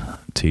his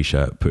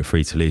t-shirt, put a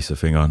Free to Lisa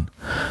thing on,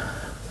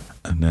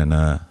 and then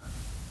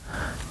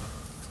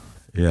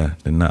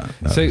then that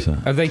so was,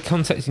 are they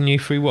contacting you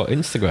through what,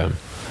 Instagram?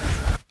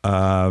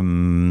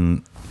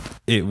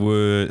 It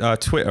was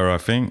Twitter, I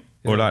think,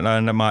 or like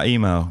my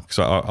email, because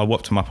I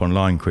whopped them up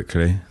online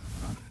quickly,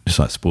 just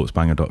like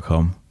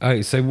sportsbanger.com.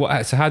 Oh, so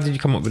how did you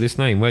come up with this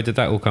name? Where did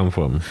that all come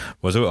from?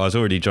 Well, I was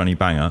already Johnny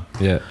Banger.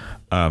 Yeah.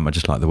 I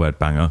just like the word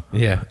banger.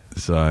 Yeah.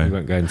 So we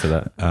won't go into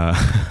that.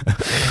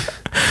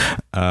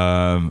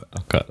 I'll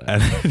cut that.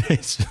 And then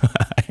it's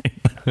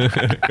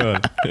fine. Go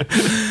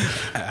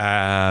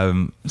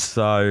on.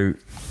 So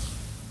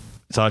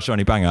I was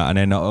Johnny Banger, and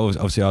then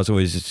obviously I was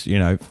always,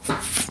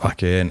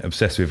 fucking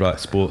obsessed with like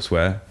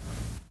sportswear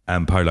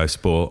and polo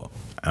sport,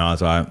 and I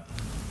was like,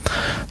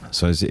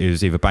 So it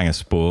was either Banger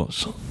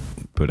Sports,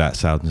 but that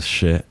sounds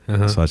shit. So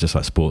I was just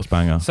like Sports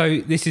Banger.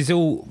 So this is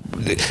all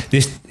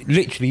this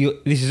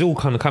is all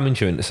kind of coming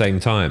to you at the same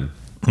time.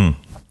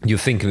 You're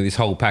thinking of this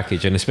whole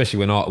package, and especially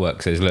when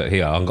artwork says, look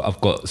here,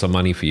 I've got some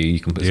money for you, you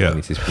can put some money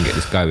into this, we can get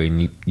this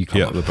going, you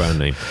come up with a brand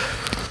name.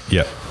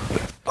 Yeah,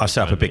 I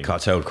set up a big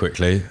cartel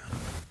quickly.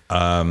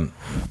 And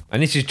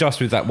this is just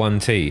with that one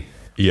T.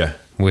 Yeah,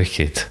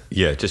 wicked.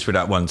 Yeah, just with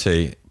that one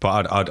T.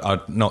 But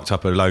I'd knocked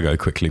up a logo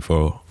quickly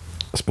for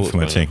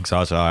my team.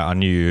 So I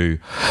knew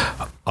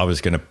I was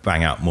going to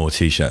bang out more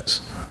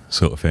T-shirts,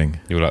 sort of thing.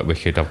 You were like,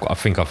 wicked. I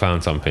think I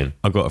found something.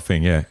 I've got a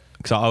thing, yeah.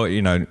 Because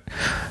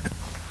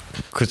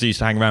I used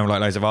to hang around with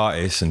like loads of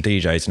artists and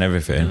DJs and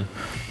everything.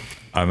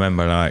 I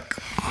remember like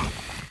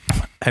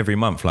every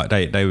month, like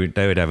they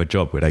would have a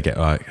job where they could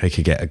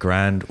get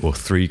 $1,000 or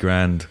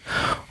 $3,000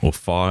 or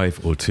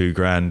 $5,000 or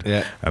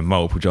 $2,000 and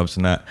multiple jobs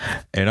and that.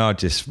 And I'd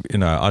just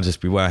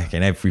be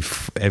working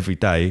every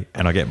day,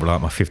 and I get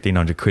like my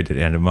 1,500 quid at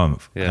the end of the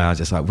month. Yeah. And I was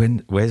just like,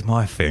 where's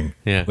my thing?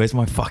 Yeah. Where's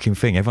my fucking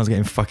thing? Everyone's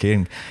getting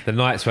fucking. The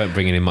nights weren't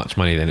bringing in much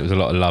money then. It was a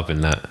lot of love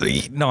in that.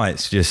 The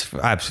nights just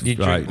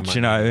absolutely. Like, do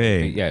you know what I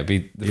mean?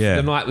 Yeah,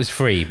 the night was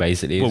free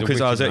basically. Well, because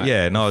I'd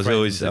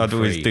always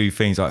do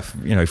things like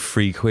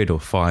 £3 or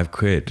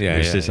 £5. I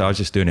was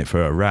just doing it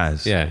for a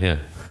razz. Yeah.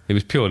 It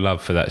was pure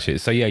love for that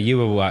shit. So yeah, you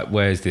were like,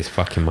 "Where's this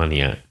fucking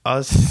money at?" I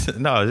was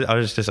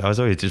always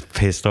just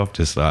pissed off.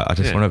 Just like I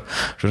just want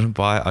to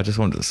buy. I just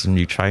want some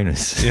new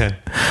trainers. Yeah,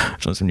 I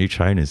just want some new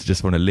trainers. I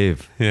just want to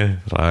live. Yeah,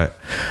 like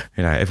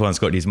everyone's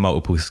got these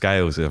multiple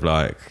scales of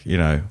like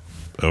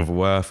of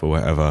worth or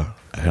whatever.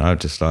 And I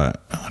just earn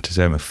a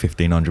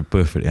 1,500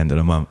 buff at the end of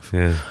the month.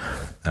 Yeah,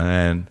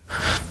 and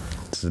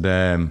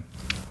then.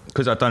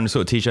 Because I'd done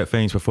sort of T-shirt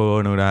things before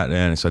and all that,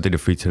 then so I did it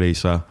through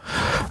Talisa,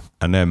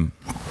 and then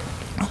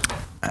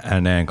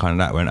kind of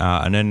that went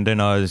out, and then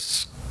I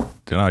just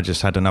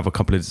had another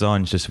couple of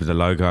designs just with the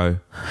logo,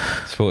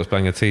 Sports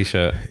Banger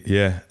T-shirt.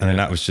 Yeah, and then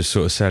that was just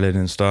sort of selling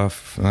and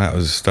stuff. And that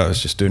was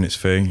just doing its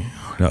thing.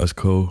 That was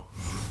cool.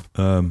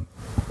 Then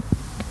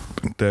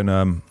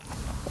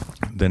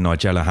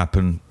Nigella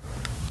happened,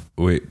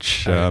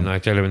 which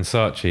Nigella and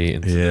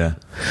Saatchi. Yeah.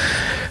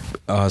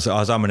 I was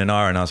umming and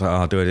ahhing. I was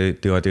like,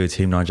 do I do a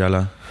Team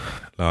Nigella?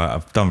 Like,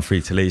 I've done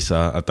Free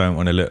Talisa. I don't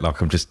want to look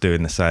like I'm just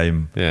doing the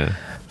same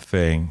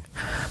thing.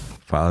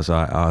 But I was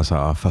like,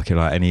 oh, fucking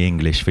like any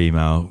English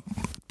female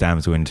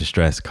damsel in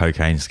distress,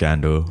 cocaine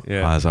scandal.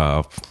 Yeah. I was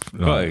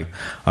like,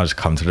 I'll just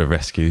come to the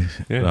rescue.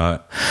 Yeah.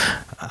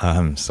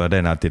 Like, so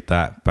then I did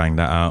that, banged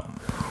that out.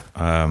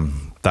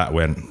 That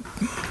went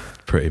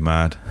pretty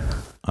mad.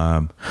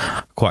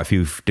 Quite a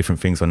few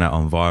different things on that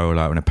on viral,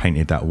 like when I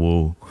painted that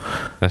wall.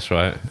 That's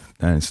right.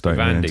 And Stoke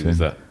Vandy was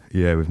that?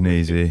 Yeah, with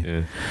Neezy.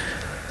 Yeah.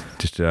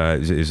 Just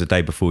it was the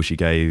day before she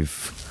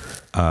gave.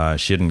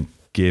 She hadn't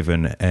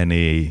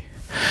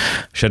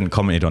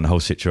commented on the whole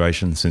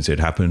situation since it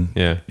happened.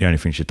 Yeah. The only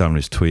thing she'd done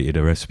was tweeted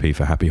a recipe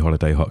for Happy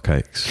Holiday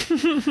hotcakes.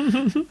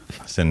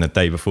 So then the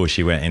day before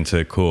she went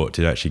into court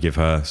to actually give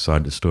her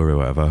side of the story or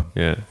whatever.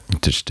 Yeah.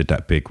 Just did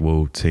that big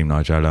wall, Team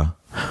Nigella,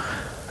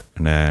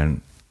 and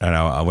then. And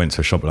I went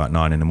to a shop at like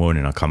 9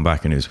 a.m. I come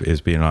back and it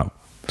was being like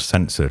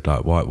censored,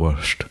 like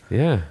whitewashed.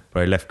 Yeah.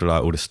 But I left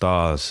like all the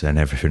stars and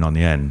everything on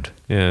the end.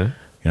 Yeah.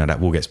 That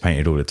wall gets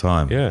painted all the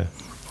time. Yeah.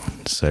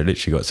 So it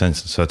literally got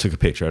censored. So I took a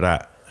picture of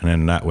that, and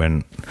then that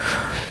went.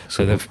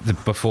 So the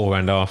before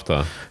and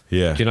after.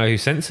 Yeah. Do you know who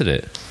censored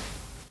it?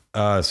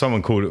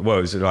 Someone called it. Well,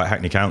 it was like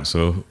Hackney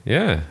Council.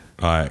 Yeah.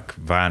 Like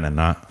Van and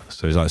that.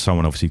 So it was like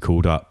someone obviously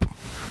called up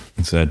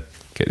and said,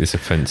 "Get this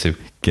offensive."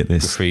 Get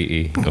this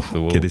graffiti off the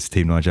wall. Get this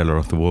Team Nigella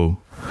off the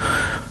wall.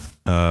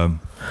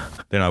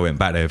 Then I went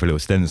back there with a little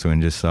stencil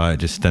and just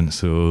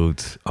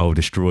stenciled "I'll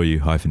destroy you"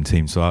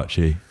 -Team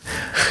Saatchi,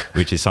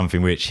 which is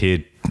something which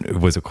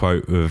was a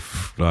quote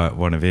of like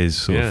one of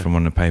his from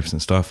one of the papers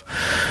and stuff.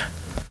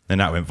 Then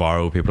that went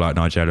viral. People like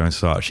Nigella and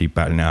Saatchi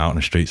battling it out on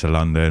the streets of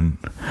London.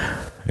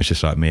 It's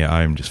just like me at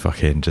home, just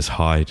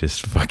high,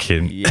 just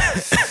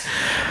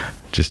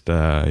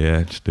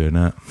doing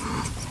that.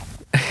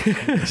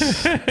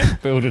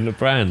 Building a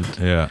brand.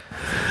 Yeah.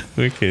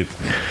 Wicked.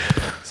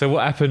 So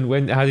what happened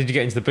how did you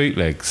get into the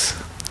bootlegs?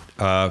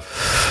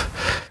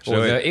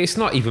 It's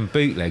not even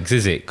bootlegs,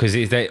 is it? Because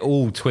they're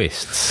all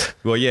twists.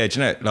 Well, yeah, do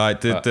you know,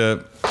 like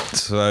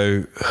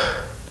so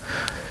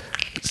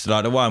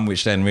like the one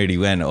which then really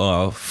went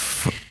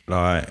off,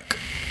 like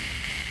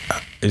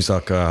is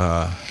like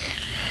the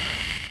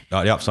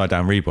upside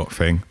down Reebok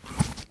thing.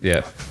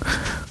 Yeah.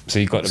 So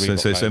you got the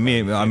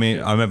Reebok. I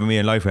remember me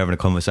and Loaf were having a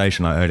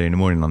conversation like early in the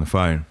morning on the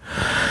phone,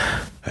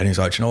 and he's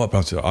like, "Do you know what, bro?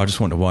 I just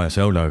want the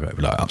YSL logo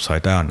like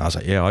upside down." And I was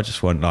like, "Yeah, I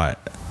just want like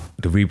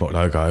the Reebok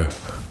logo."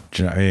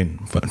 Do you know what I mean?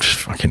 But just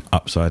fucking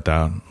upside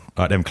down,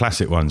 like them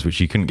classic ones,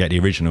 which you couldn't get the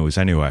originals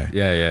anyway.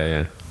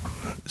 Yeah.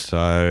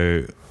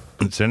 So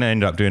then I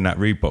ended up doing that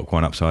Reebok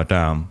one upside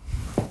down,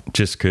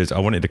 just because I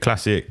wanted the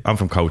classic. I'm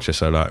from Culture,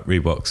 so like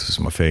Reeboks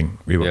is my thing.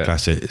 Reebok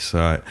classic.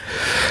 So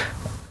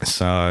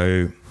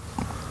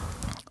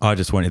I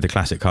just wanted the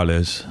classic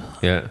colours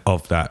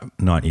of that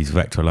 90s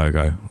Vector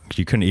logo.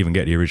 You couldn't even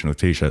get the original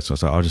t-shirts. So I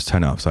was like, I'll just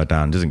turn it upside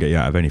down. It doesn't get you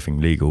out of anything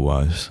legal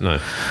wise. No.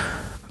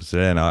 So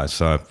then I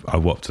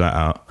whopped that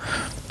out.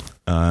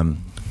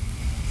 And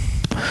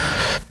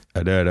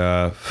then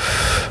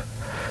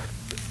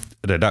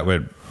that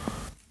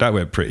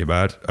went pretty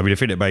bad. I mean, I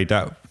think it made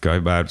that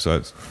go bad. So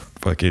it's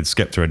fucking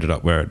Skepta ended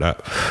up wearing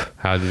that.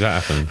 How did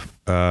that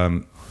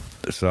happen?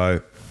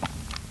 So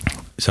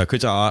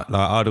because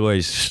I'd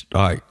always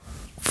like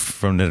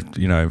from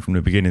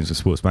the beginnings of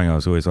Sports Bang, I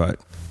was always like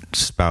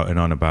spouting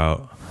on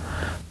about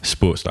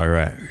Sports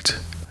Direct,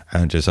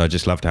 and I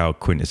just loved how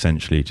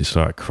quintessentially just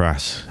like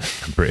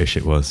crass and British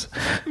it was.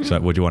 It's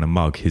like, what do you want, a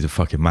mug? Here's a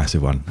fucking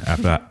massive one.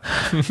 Have that.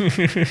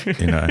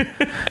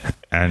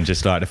 And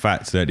just like the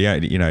fact that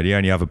the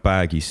only other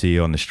bag you see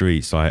on the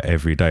streets like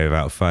every day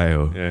without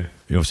fail. Yeah.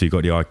 Obviously, you've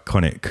got the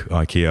iconic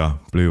IKEA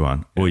blue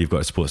one, or you've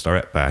got a Sports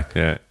Direct bag.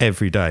 Yeah.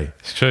 Every day.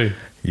 It's true.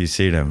 You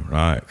see them,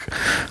 like,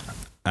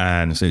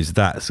 and so it's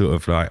that sort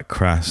of like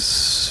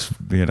crass,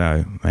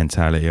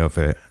 mentality of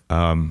it.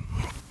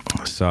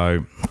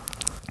 So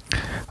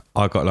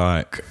I got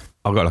like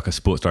a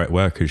Sports Direct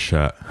Workers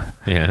shirt.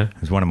 Yeah. It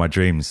was one of my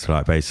dreams to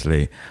like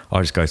basically I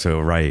just go to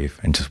a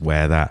rave and just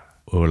wear that,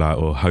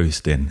 or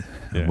hosting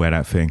and wear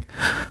that thing.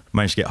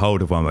 Managed to get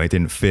hold of one, but it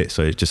didn't fit,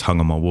 so it just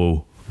hung on my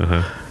wall.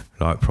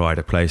 Like pride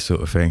of place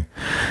sort of thing.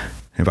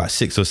 And about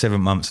 6 or 7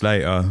 months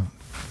later,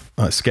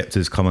 like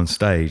Skepta's come on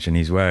stage and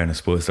he's wearing a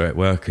Sports Direct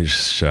Workers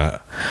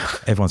shirt.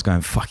 Everyone's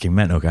going fucking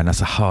mental, going, that's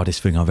the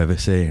hardest thing I've ever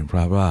seen,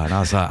 blah blah. And I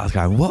was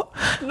going, what?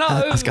 No.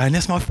 I was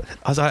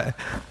like,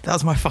 that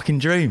was my fucking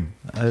dream.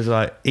 I was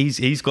like,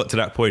 he's got to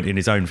that point in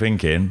his own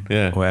thinking,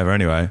 or whatever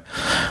anyway.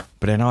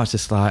 But then I was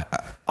just like,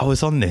 I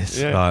was on this,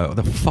 like, what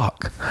the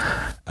fuck?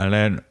 And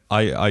then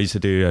I used to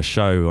do a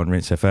show on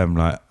Rinse FM,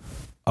 like,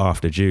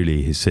 after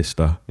Julie, his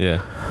sister.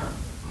 Yeah.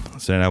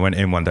 So then I went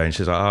in one day and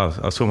she's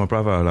like, I saw my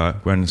brother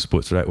like wearing the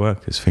Sports Direct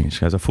Workers thing. She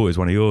goes, I thought it was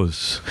one of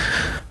yours.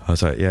 I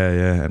was like,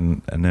 yeah.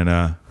 And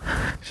then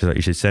she's like,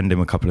 you should send him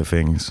a couple of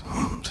things.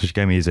 So she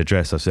gave me his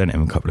address. I sent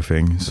him a couple of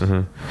things.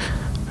 And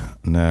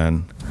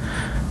then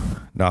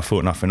I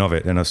thought nothing of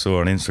it. Then I saw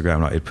on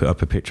Instagram, like, he'd put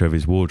up a picture of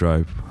his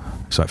wardrobe.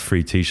 It's like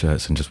 3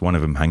 t-shirts and just one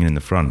of them hanging in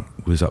the front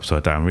was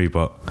upside down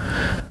Reebok.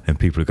 And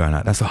people are going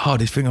like, that's the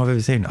hardest thing I've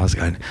ever seen. I was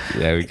going,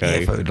 there we go.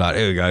 Like,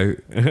 here we go.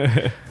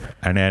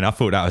 And then I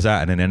thought that was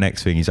that. And then the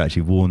next thing, he's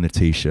actually worn the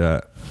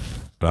t-shirt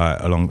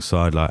like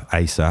alongside like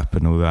ASAP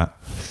and all that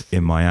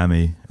in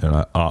Miami and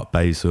like Art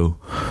Basel.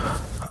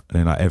 And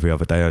then like every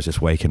other day I was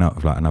just waking up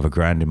with like another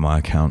grand in my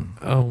account.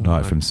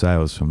 From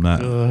sales from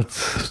that. God.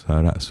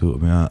 So that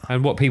sorted me out.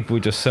 And what people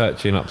were just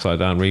searching upside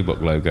down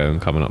Reebok logo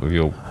and coming up with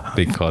your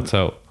big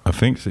cartel. I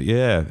think so.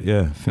 Yeah.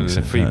 I think so.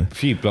 A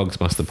few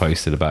blogs must have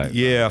posted about it.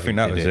 Yeah, I think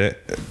that was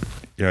it.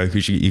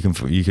 Because you can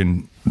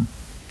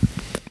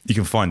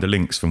find the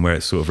links from where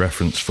it's sort of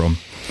referenced from.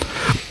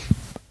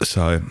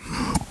 So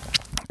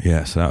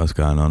that was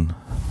going on.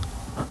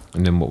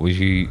 And then what was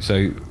you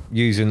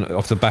using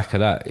off the back of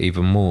that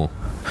even more?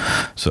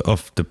 So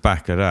off the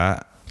back of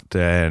that,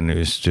 then it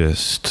was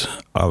just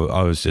I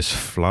was just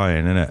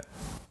flying, innit?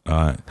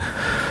 I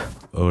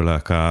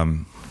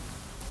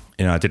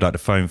did like the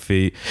phone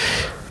fee,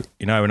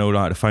 when all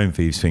like the phone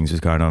thieves things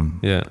was going on.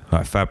 Yeah.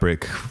 Like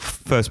Fabric.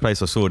 First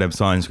place I saw them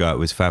signs go out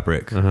was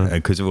Fabric,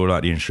 because of all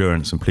like the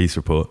insurance and police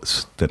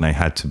reports that they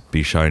had to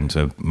be shown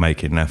to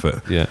make an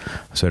effort. Yeah.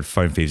 So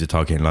phone thieves are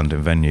targeting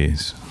London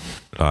venues,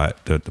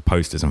 like the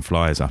posters and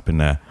flyers up in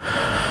there.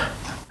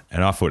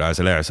 And I thought that was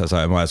hilarious. I was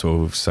like, I might as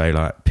well say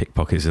like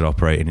pickpockets are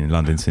operating in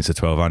London since the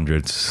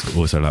 1200s.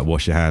 Also like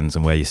wash your hands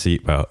and wear your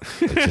seatbelt.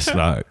 It's just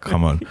like,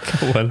 come on.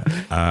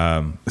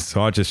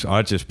 So I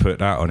just put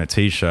that on a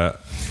t-shirt.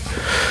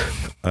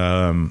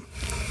 And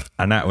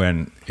that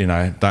went,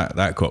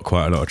 that got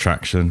quite a lot of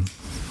traction.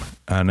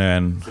 And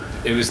then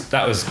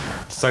that was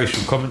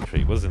social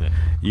commentary, wasn't it?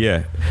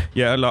 Yeah.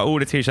 Like all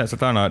the t-shirts I've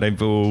done, like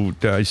they've all,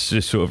 it's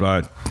just sort of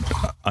like,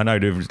 I know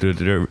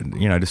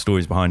the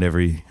stories behind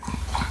every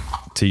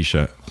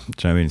t-shirt.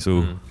 Do you know what I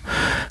mean?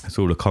 It's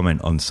all a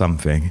comment on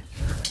something.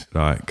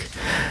 Like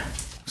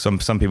some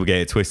people get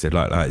it twisted,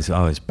 like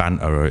it's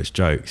banter or it's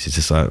jokes. It's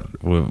just like,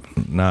 well,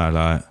 no,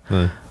 like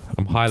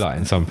I'm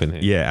highlighting something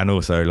here. Yeah, and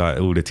also like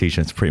all the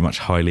t-shirts are pretty much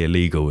highly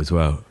illegal as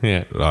well.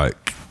 Yeah,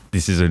 like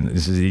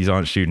these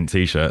aren't student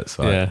t-shirts.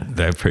 Like,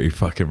 they're pretty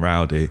fucking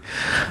rowdy.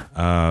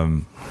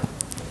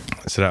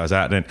 So that was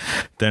that.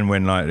 Then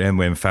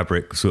when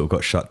Fabric sort of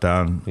got shut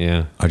down,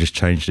 I just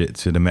changed it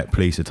to the Met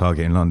Police are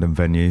targeting London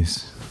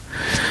venues,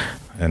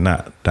 and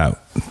that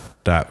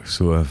got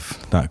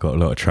a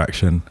lot of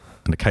traction.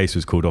 And the case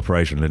was called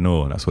Operation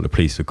Lenore. That's what the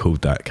police had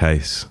called that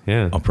case.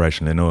 Yeah,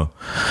 Operation Lenore.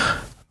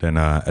 Then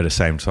at the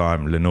same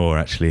time, Lenore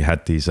actually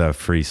had these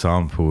free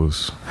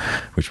samples,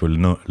 which were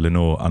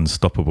Lenore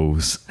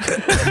Unstoppables.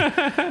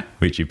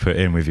 which you put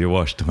in with your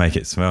wash to make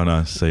it smell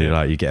nice. So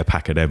you get a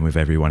pack of them with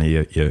every one of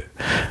your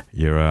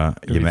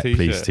Met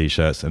Police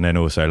t-shirts, and then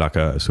also like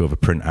a sort of a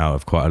printout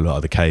of quite a lot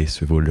of the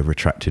case with all the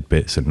retracted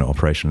bits and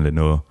Operation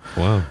Lenore.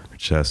 Wow.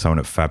 Which someone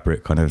at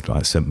Fabric kind of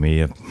like sent me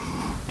a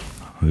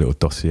little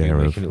dossier You're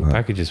of making little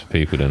packages for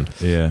people then.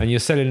 Yeah. And you're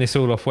selling this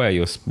all off where?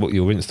 Your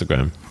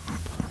Instagram?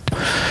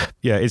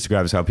 Yeah,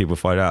 Instagram is how people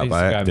find out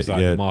about it. Instagram's like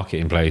the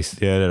marketing place.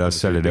 Yeah, then I was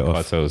selling it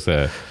off.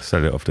 There.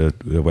 Sell it off the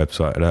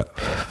website of that.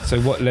 So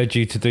what led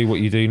you to do what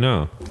you do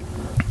now?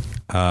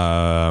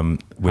 How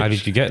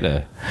did you get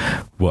there?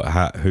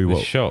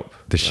 The shop.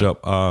 The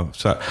shop.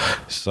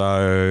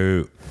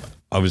 So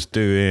I was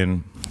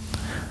doing.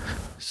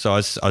 So I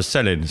was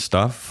selling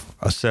stuff.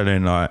 I was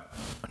selling like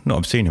not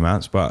obscene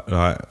amounts, but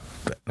like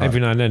every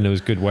now and then there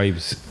was good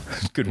waves.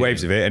 Good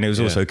waves of it, and it was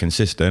also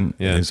consistent.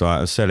 Yeah. It was like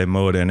I was selling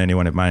more than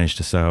anyone had managed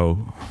to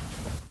sell,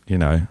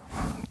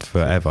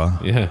 forever.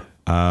 Yeah.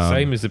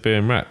 Same as the beer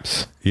and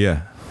wraps.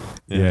 Yeah.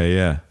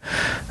 And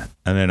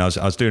then I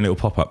was doing little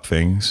pop-up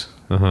things.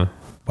 Uh-huh.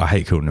 I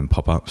hate calling them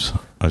pop-ups.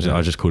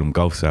 I just call them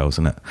golf sales,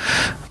 innit?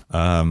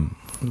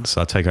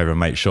 So I take over a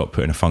mate's shop,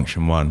 put in a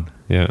function one.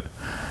 Yeah.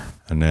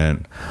 And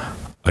then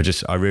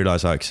I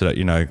realised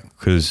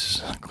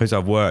because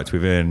I've worked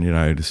within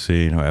the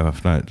scene,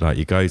 whatever. Like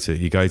you go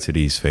to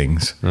these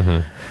things,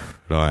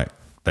 like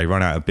they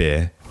run out of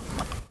beer,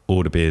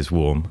 all the beer's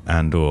warm,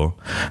 and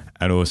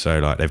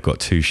also like they've got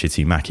 2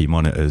 shitty Mackie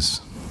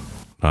monitors,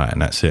 like, and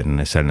that's it, and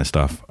they're selling the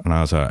stuff. And I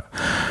was like,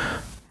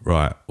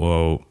 right,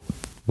 well,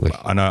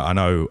 I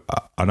know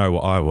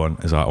what I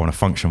want is like, I want a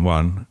function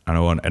one, and I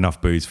want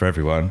enough booze for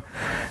everyone.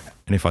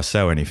 And if I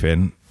sell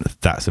anything,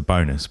 that's a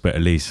bonus. But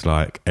at least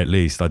I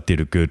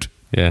did a good,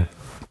 a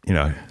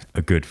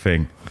good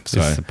thing. So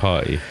it's a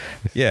party.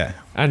 Yeah,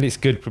 and it's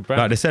good for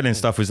brands. Like the selling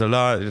stuff was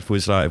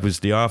it was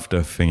the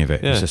after thing of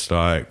it. Yeah. It's just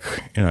like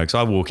because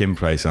I walk in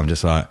place, I'm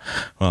just like,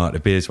 well, the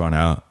beer's run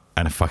out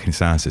and the fucking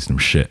sound system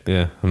shit.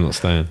 Yeah, I'm not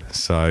staying.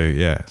 So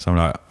I'm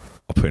like,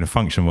 I'll put in a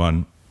function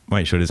one,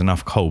 make sure there's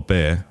enough cold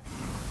beer.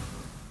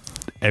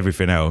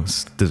 Everything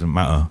else doesn't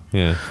matter.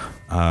 Yeah.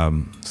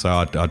 So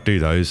I'd do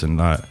those, and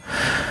like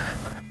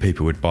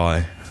people would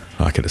buy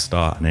like at the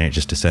start, and then it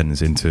just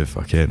descends into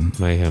fucking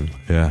mayhem.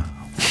 Yeah.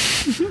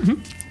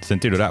 So I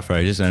did all that for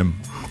ages, and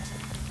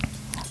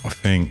I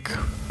think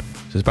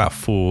it was about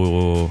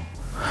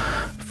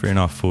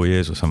 3.5, 4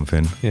 years or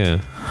something. Yeah.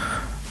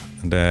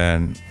 And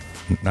then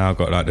now I've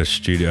got like the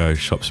studio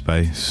shop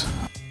space.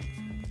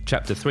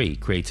 Chapter 3,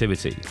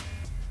 creativity.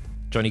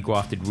 Johnny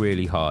grafted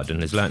really hard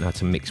and has learned how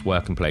to mix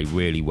work and play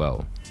really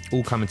well.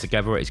 All coming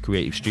together at his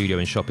creative studio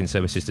and shop in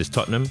Seven Sisters,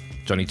 Tottenham.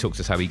 Johnny talks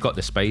us how he got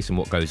the space and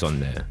what goes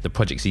on there, the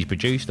projects he's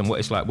produced and what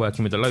it's like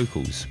working with the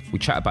locals. We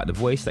chat about the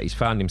voice that he's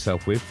found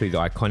himself with through the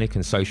iconic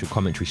and social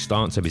commentary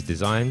stance of his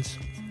designs,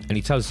 and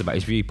he tells us about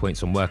his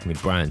viewpoints on working with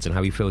brands and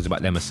how he feels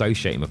about them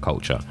associating with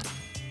culture.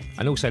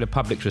 And also the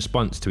public's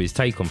response to his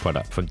take on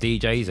product, from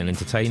DJs and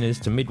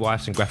entertainers to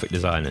midwives and graphic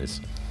designers.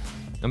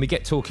 And we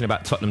get talking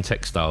about Tottenham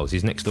Textiles,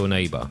 his next door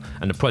neighbour,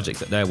 and the projects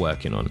that they're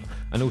working on,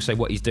 and also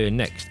what he's doing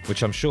next,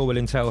 which I'm sure will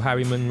entail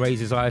Harryman raise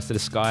his eyes to the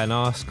sky and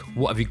ask,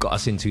 what have you got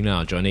us into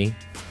now, Johnny?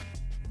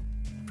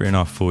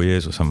 3.5, 4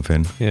 years or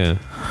something. Yeah.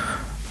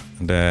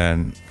 And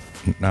then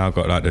now I've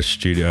got like the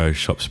studio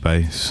shop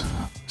space.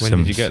 When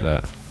did you get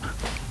that?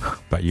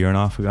 About a year and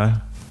a half ago.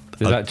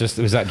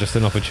 Was that just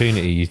an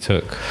opportunity you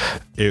took?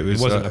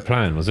 It wasn't a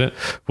plan, was it?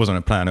 Wasn't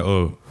a plan at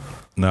all.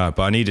 No,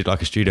 but I needed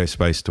like a studio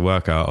space to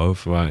work out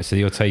of. Right, so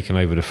you're taking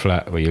over the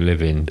flat where you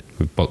live in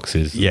with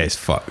boxes. Yeah, it's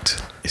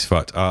fucked.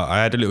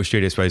 I had a little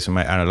studio space with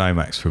mate Anna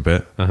Lomax for a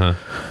bit. Uh-huh.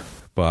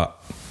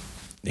 But,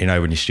 when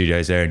your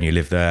studio's there and you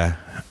live there,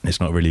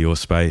 it's not really your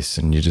space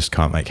and you just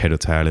can't make head or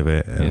tail of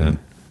it. And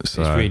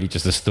so, it's really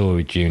just a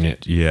storage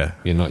unit. Yeah.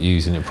 You're not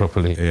using it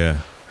properly. Yeah.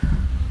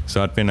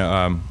 So I'd been at,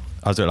 I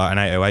was at like an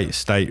 808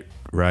 State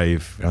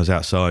rave. I was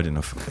outside in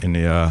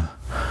the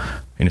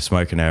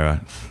smoking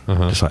area,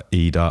 just like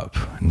E'd up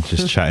and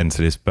just chatting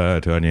to this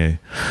bird who I knew.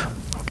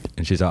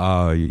 And she's like,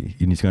 oh,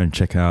 you need to go and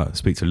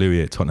speak to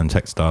Louis at Tottenham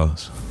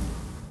Textiles.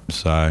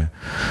 So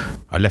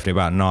I left it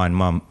about 9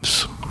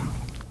 months.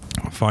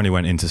 I finally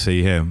went in to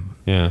see him.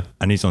 Yeah.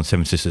 And he's on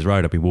Seven Sisters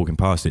Road. I've been walking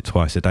past it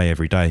twice a day,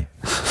 every day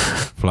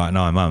for like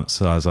 9 months.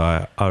 So I was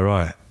like, all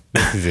right.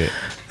 This is it.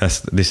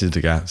 This is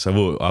the gap.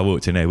 So I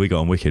walked in there. We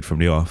got on wicked from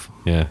the off.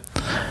 Yeah.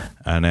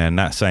 And then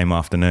that same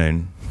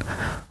afternoon,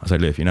 I was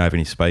like, look, if you know of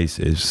any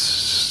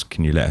spaces,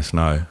 can you let us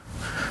know?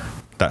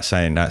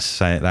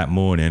 That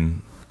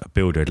morning, a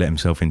builder had let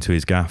himself into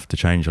his gaff to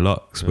change the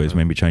locks, but it was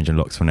meant to be changing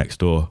locks for next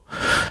door.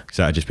 Because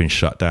that had just been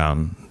shut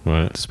down,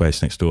 right. The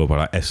space next door by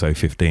like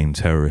SO15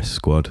 terrorist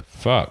squad.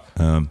 Fuck.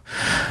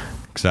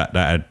 Because that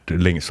had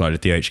links like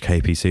the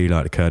DHKPC,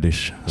 like the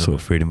Kurdish sort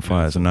of freedom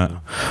fighters and that.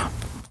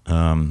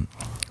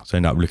 So I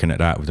ended up looking at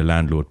that with the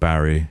landlord,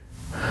 Barry.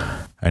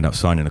 I ended up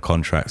signing a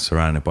contract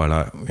surrounded by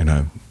like,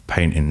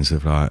 paintings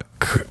of like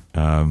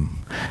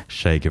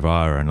Che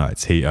Guevara and like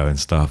Tito and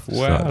stuff.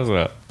 Wow, was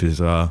like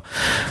bizarre.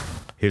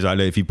 He was like,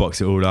 look, if you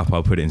box it all up,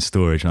 I'll put it in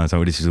storage. And I was like,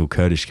 well, this is all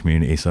Kurdish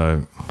community,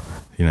 so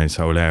this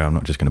whole area. I'm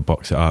not just going to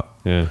box it up.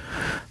 Yeah.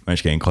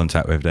 Managed to get in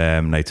contact with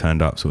them. They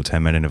turned up, sort of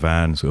 10 men in a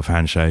van, sort of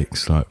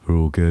handshakes, like we're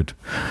all good.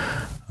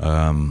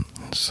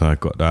 So I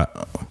got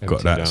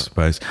that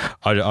space.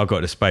 I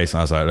got the space and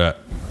I was like, look,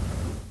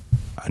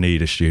 I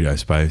need a studio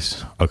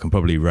space. I can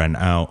probably rent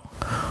out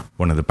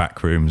one of the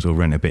back rooms or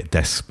rent a bit of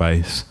desk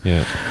space.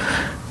 Yeah.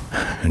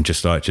 And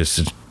just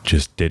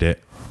did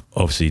it.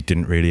 Obviously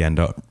didn't really end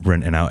up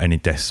renting out any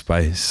desk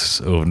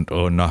space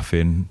or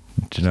nothing.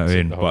 Do you know what I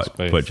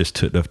mean? But just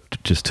took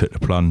the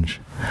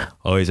plunge. I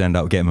always end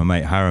up getting my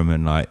mate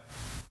Harriman like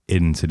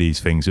into these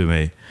things with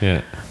me.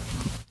 Yeah.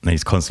 And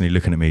he's constantly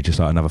looking at me just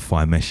like another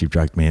fire mess you've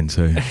dragged me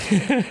into.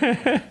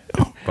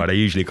 But they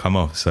usually come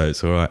off, so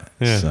it's all right.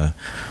 Yeah.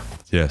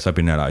 So I've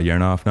been there like a year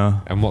and a half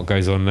now. And what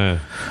goes on there?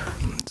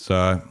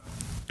 So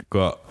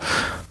got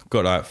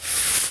like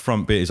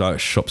front bit is like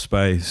shop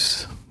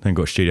space, then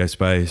got studio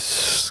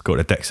space, got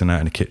the decks and that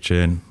in the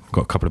kitchen,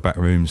 got a couple of back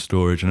rooms,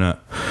 storage and that.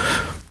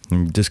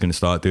 I'm just going to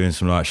start doing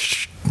some like,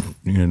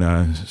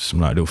 some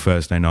like little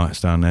Thursday nights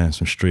down there,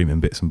 some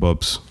streaming bits and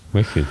bobs.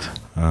 Wicked.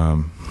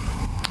 So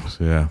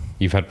yeah.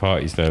 You've had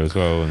parties there as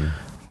well, and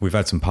we've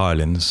had some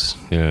pilings.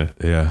 Yeah.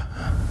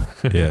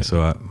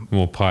 So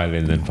more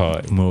piling than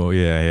party. More,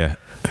 yeah.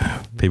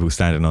 People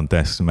standing on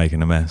desks and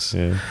making a mess.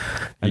 Yeah.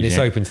 And it's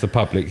open to the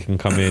public. You can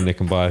come in, they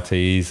can buy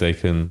teas, they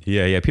can...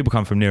 Yeah. People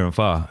come from near and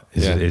far.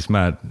 It's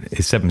mad.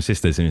 It's Seven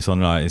Sisters and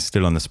it's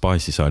still on the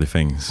spicy side of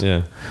things.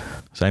 Yeah.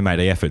 So they made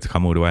the effort to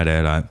come all the way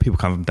there. Like people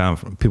come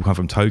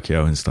from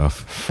Tokyo and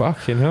stuff.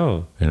 Fucking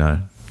hell.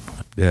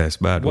 Yeah, it's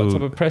bad. What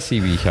type of press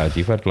have you had?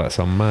 You've had like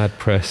some mad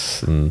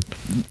press and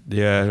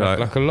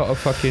like a lot of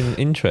fucking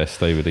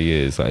interest over the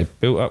years. Like it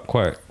built up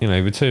quite,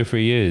 over 2 or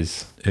 3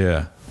 years.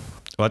 Yeah.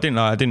 Well,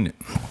 I didn't.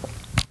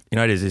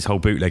 There's this whole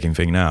bootlegging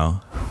thing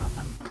now.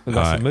 But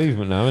that's a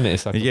movement now, isn't it?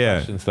 It's like a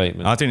fashion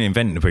statement. I didn't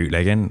invent the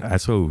bootlegging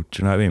at all. Do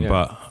you know what I mean? Yeah.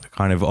 But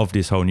kind of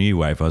this whole new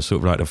wave, I was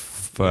sort of like the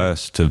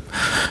first to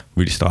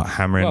really start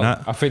hammering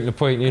that. I think the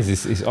point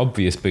is it's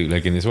obvious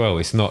bootlegging as well.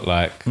 It's not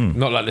like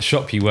the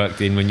shop you worked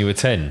in when you were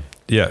 10.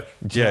 Yeah.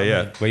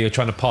 Where you're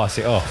trying to pass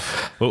it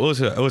off. Well,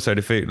 also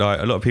the thing, like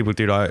a lot of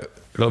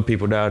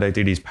people now, they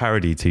do these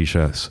parody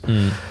T-shirts.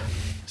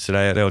 So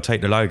they'll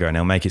take the logo and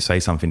they'll make it say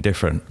something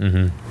different.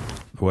 Mm-hmm.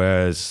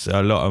 Whereas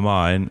a lot of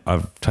mine,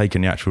 I've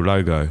taken the actual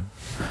logo.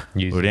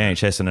 Or the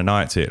NHS and the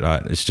Night It,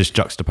 like it's just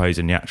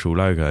juxtaposing the actual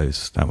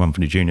logos. That one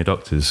from the Junior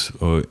Doctors,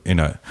 or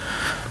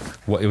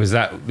What was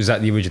that? Was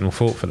that the original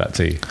thought for that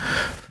too?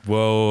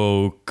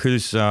 Well,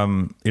 because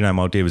my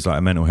old dear was like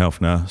a mental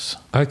health nurse.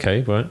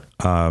 Okay, right.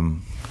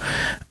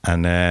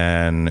 And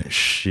then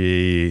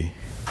she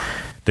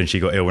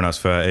got ill when I was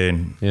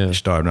 13. Yeah.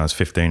 She died when I was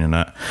 15 and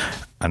that.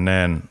 And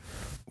then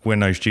when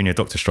those junior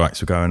doctor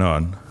strikes were going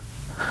on,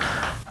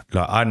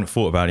 like I hadn't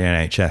thought about the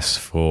NHS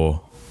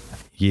for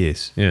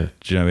years. Yeah.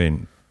 Do you know what I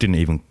mean? Didn't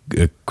even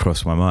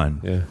cross my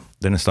mind. Yeah.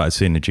 Then I started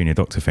seeing the junior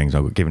doctor things.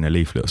 I got given a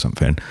leaflet or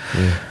something.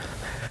 Yeah.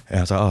 And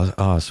I was like,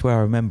 I swear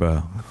I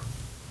remember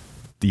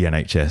the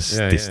NHS,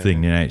 the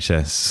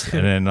NHS.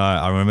 And then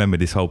I remember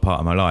this whole part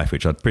of my life,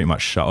 which I'd pretty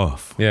much shut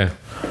off. Yeah.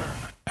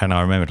 And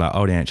I remembered like, the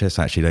NHS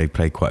actually, they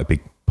played quite a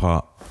big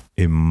part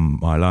in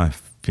my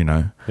life,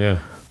 Yeah.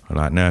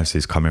 Like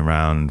nurses coming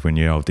round when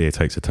your old dear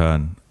takes a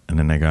turn and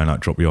then they go and like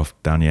drop you off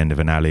down the end of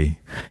an alley.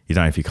 You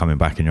don't know if you're coming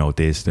back and your old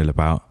dear's still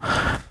about.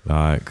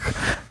 Like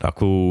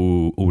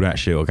all that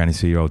shit, or going to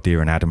see your old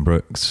dear in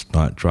Addenbrooks,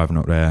 like driving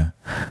up there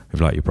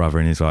with like your brother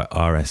in his like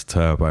RS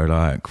Turbo,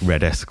 like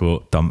red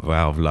Escort, dump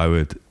valve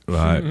lowered,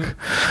 like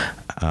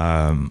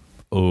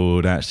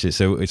all that shit.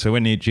 So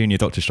when the junior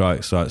doctor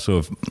strikes like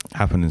sort of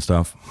happened and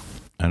stuff,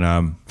 and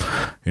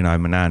my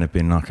nan had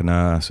been like a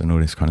nurse and all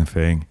this kind of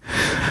thing,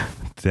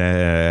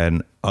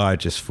 then I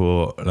just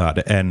thought like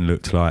the N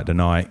looked like the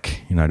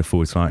Nike, the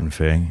forward slanting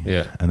thing.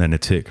 Yeah. And then the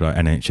tick like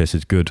NHS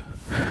is good.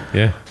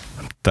 Yeah.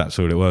 That's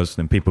all it was.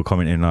 Then people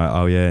commenting like,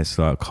 oh yeah, it's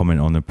like comment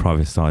on the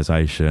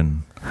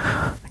privatisation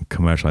and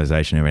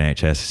commercialisation of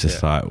NHS. It's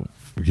just like,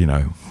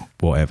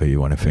 whatever you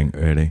want to think,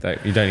 really.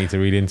 You don't need to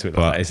read into it.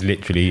 But it's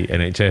literally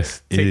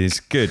NHS. It is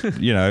good,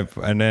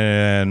 and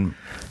then...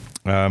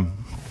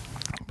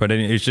 but then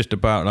it's just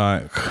about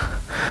like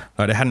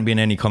there hadn't been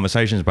any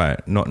conversations about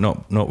it,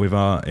 not with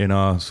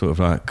our sort of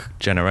like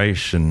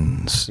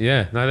generations.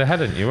 Yeah, no, they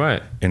hadn't. You're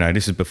right.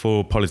 This is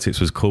before politics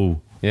was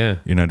cool. Yeah.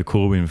 The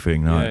Corbyn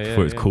thing,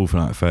 before it was cool for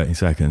like 30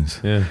 seconds.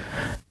 Yeah.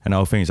 And the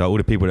whole thing is like all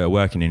the people that are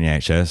working in the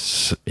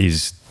NHS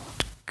is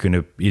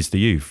the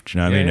youth. Do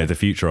you know what I mean? They're the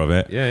future of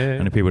it. Yeah.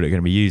 And the people that are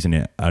going to be using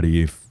it are the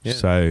youth. Yeah.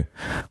 So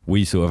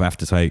we sort of have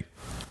to take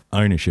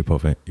ownership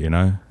of it,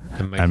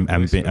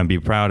 and be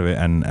proud of it,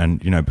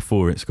 and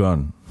before it's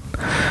gone,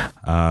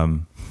 so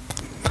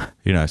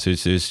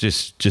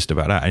it's just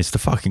about that, and it's the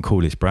fucking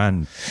coolest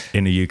brand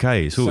in the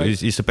UK. It's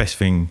the best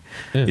thing.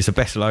 Yeah. It's the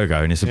best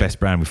logo, and it's the best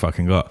brand we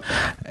fucking got.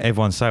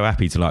 Everyone's so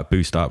happy to like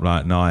boost up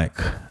like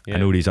Nike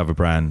and all these other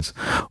brands,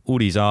 all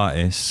these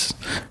artists.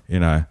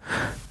 Like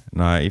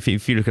if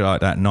you look at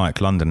like that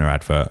Nike Londoner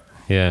advert.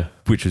 Yeah.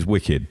 Which was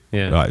wicked.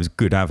 Yeah. Like, it was a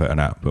good advert and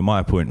that. But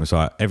my point was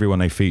like everyone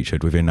they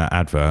featured within that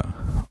advert,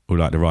 or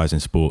like the rising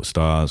sports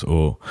stars,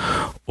 or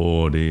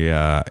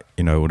the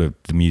or the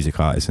music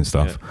artists and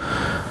stuff.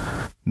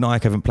 Yeah.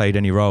 Nike haven't played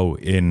any role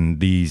in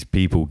these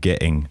people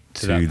getting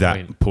to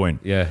that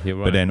point. Yeah, you're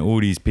right. But then all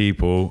these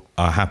people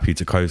are happy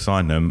to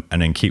co-sign them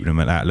and then keep them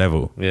at that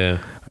level.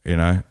 Yeah. You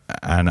know,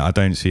 and I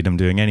don't see them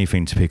doing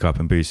anything to pick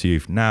up and boost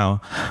youth. Now,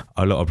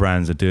 a lot of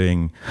brands are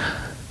doing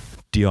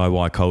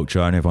DIY culture,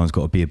 and everyone's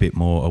got to be a bit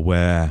more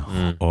aware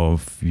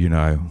of, you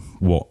know,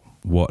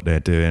 what they're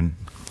doing.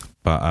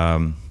 But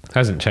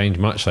hasn't changed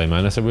much though,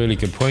 man. That's a really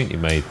good point you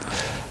made.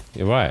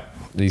 You're right.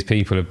 These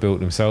people have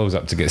built themselves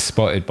up to get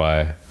spotted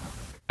by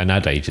an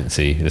ad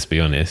agency, let's be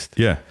honest.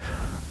 Yeah.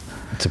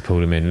 To pull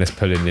them in. Let's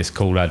pull in this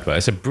cool advert.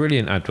 It's a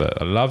brilliant advert.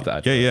 I love that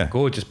advert. Yeah.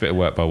 Gorgeous bit of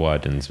work by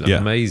Wydens. Yeah.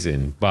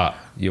 Amazing. But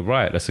you're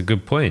right. That's a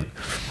good point.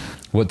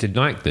 What did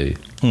Nike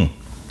do?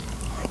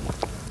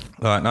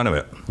 Like, none of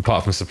it.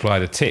 Apart from supply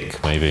the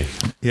tick, maybe.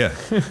 Yeah.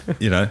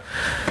 You know,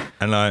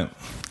 and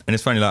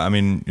it's funny, like, I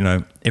mean, you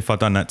know, if I'd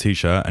done that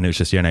t-shirt and it was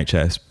just the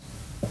NHS,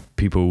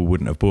 people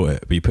wouldn't have bought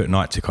it. But you put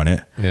Nike tick on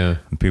it, yeah,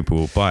 and people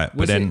will buy it.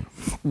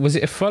 Was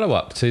it a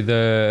follow-up to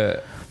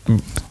the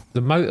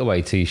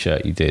motorway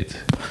t-shirt you did?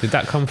 Did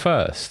that come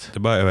first? The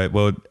motorway,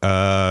 well,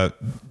 the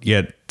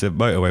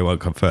motorway won't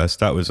come first.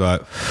 That was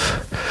the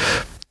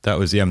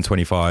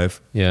M25.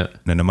 Yeah. And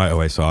then the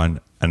motorway sign,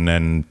 and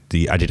then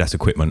the Adidas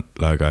equipment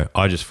logo.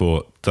 I just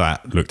thought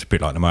that looked a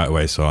bit like the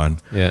motorway sign.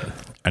 Yeah.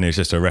 And it was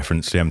just a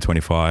reference to the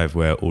M25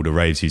 where all the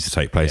raves used to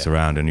take place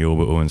around in the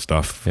orbital and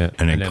stuff. Yeah.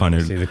 And then kind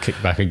of the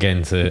kickback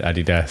again to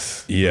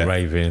Adidas. Yeah.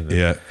 Raving.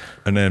 Yeah.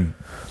 And then,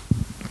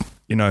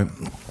 you know,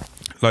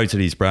 loads of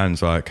these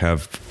brands like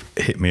have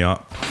hit me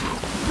up,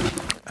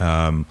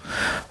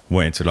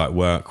 wanting to like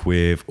work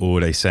with, or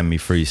they send me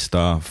free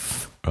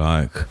stuff.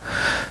 Like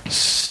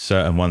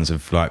certain ones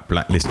have like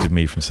blacklisted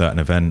me from certain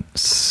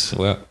events.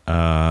 Well,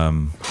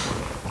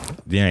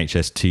 the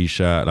NHS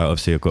t-shirt, like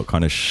obviously I've got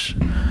kind of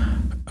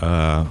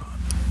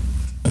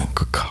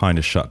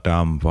shut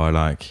down by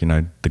like, you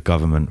know, the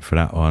government for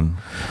that one.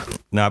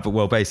 No, but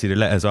well, basically the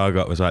letters I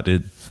got was like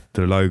the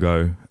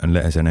logo and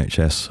letters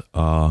NHS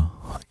are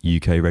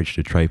UK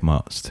registered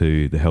trademarks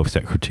to the Health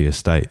Secretary of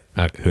State,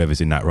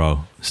 whoever's in that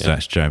role. So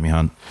that's Jeremy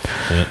Hunt.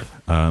 Yeah.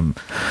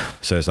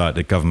 So it's like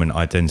the government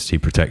identity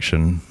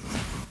protection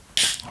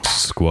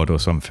squad or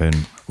something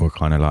were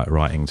kind of like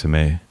writing to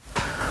me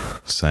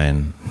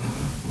saying,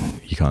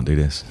 you can't do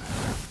this.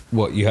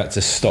 What, you had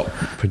to stop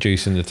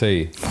producing the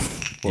tea?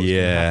 What's going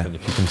to happen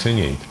if you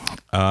continued?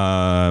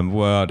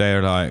 Well, they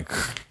were like,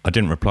 I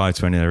didn't reply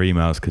to any of their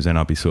emails because then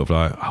I'd be sort of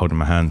like holding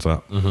my hands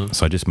up. Mm-hmm.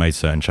 So I just made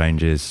certain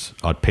changes.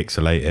 I'd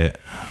pixelate it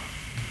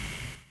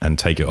and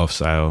take it off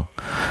sale.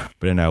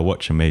 But then they were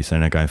watching me, so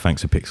they're going,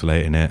 thanks for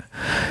pixelating it.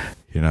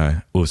 You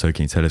know, also,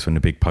 can you tell us when the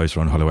big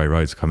poster on Holloway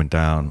Road's coming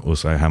down?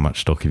 Also, how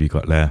much stock have you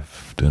got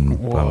left? And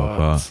blah, blah,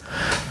 blah.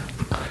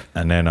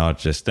 And then I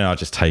just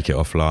take it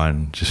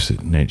offline,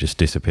 it just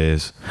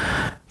disappears.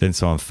 Then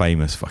someone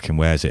famous fucking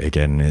wears it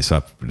again, and it's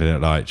up, like, do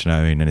you know what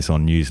I mean? And it's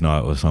on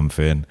Newsnight or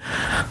something.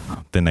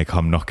 Then they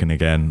come knocking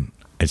again.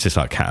 It's just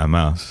like cat and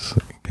mouse,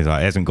 because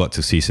like, it hasn't got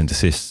to cease and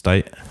desist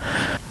state.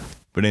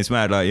 But it's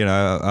mad, like, you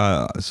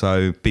know.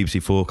 So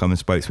BBC4 come and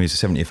spoke to me. It's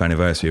the 70th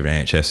anniversary of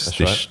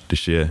NHS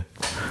this year.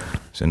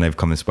 So they've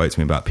come and spoke to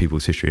me about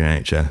people's history in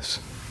NHS,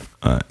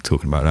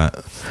 talking about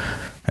that.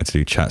 Had to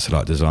do chats at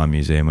like Design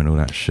Museum and all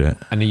that shit.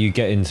 And are you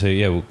getting to,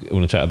 we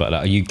want to chat about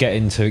that. Are you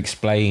getting to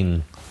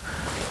explain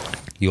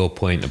your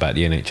point about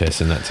the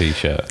NHS and that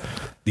t-shirt?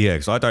 Yeah,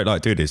 because I don't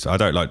like doing this. I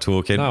don't like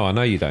talking. No, I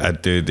know you don't. I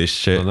do this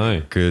shit. I know.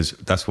 Because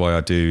that's why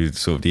I do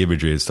sort of the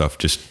imagery and stuff.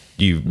 Just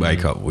you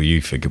make up what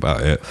you think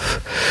about it.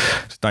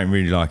 Just don't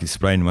really like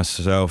explaining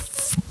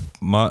myself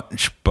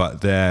much,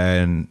 but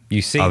then...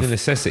 You see the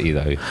necessity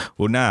though.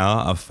 Well,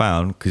 now I've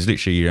found, because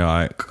literally, you know,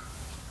 like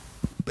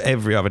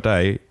every other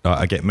day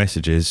I get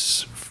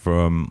messages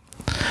from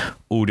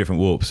all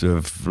different warps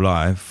of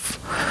life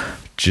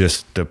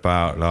just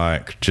about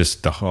like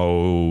just the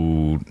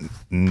whole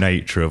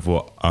nature of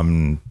what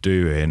I'm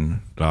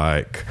doing,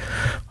 like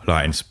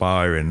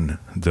inspiring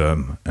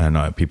them, and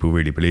like people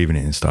really believe in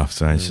it and stuff.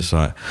 So it's just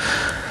like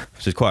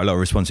there's quite a lot of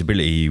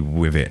responsibility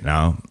with it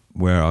now,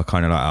 where I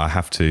kind of like I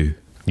have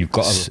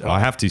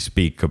to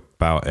speak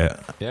about it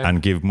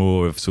and give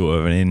more of sort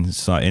of an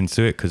insight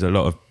into it, because a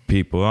lot of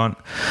people aren't.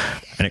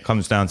 And it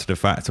comes down to the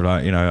fact of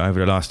like, you know, over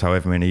the last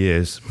however many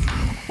years,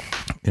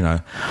 you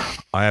know,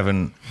 I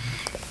haven't,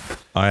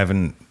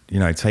 you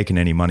know, taken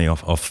any money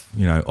off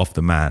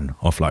the man,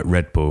 off like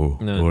Red Bull,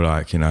 or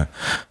like, you know,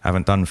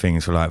 haven't done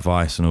things for like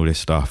Vice and all this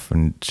stuff.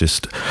 And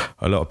just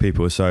a lot of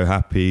people are so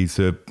happy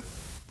to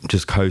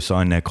just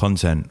co-sign their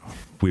content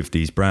with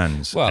these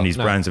brands, and these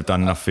brands have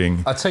done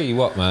nothing. I'll tell you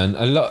what, man,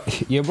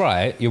 you're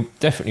right, you're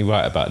definitely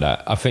right about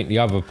that. I think the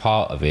other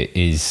part of it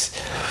is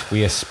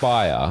we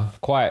aspire,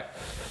 quite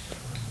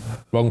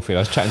wrongfully, I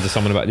was chatting to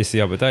someone about this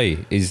the other day,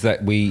 is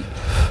that we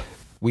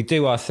we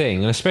do our thing,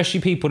 and especially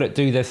people that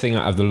do their thing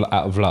out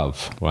of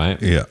love, right?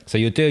 Yeah. So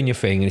you're doing your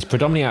thing, and it's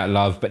predominantly out of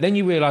love, but then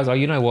you realise, oh,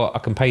 you know what? I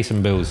can pay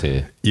some bills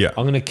here. Yeah.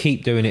 I'm going to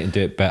keep doing it and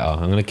do it better.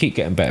 I'm going to keep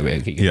getting better at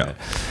it. Keep getting better.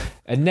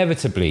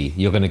 Inevitably,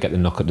 you're going to get the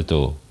knock at the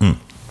door.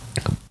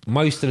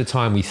 Most of the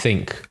time, we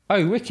think,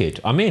 oh, wicked,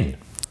 I'm in.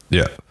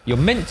 Yeah. You're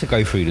meant to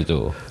go through the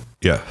door.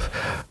 Yeah.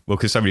 Well,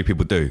 because so many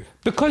people do.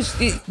 Because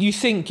you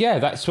think, yeah,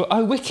 that's what,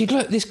 oh, wicked,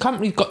 look, this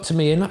company's got to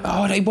me, and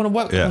oh, they want to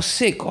work, I'm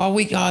sick, oh,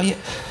 yeah.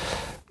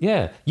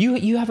 Yeah,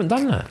 you haven't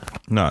done that.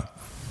 No,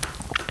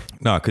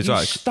 because you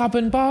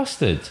stubborn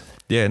bastard.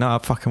 Yeah, no, I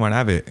fucking won't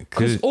have it.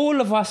 Because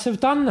all of us have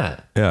done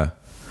that. Yeah.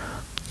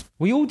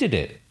 We all did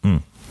it.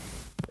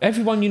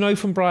 Everyone you know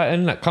from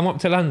Brighton that come up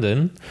to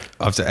London.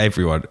 I've said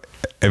everyone,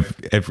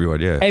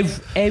 yeah.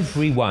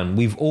 Everyone,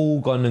 we've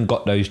all gone and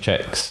got those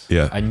checks.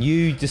 Yeah. And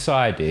you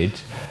decided,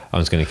 I'm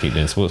just going to keep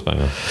doing Sports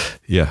Banger.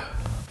 Yeah.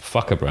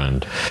 Fuck a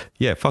brand.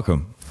 Yeah, fuck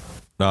them.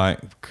 Like,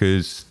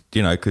 because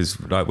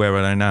like, where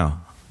are they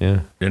now?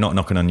 Yeah. They're not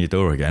knocking on your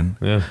door again.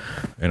 Yeah.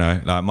 You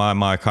know, like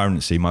my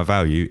currency, my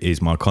value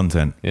is my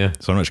content. Yeah.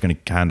 So I'm not just going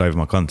to hand over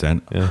my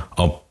content. Yeah.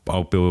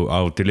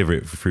 I'll deliver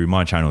it through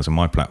my channels and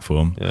my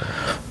platform. Yeah.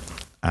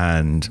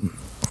 And,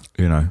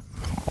 you know,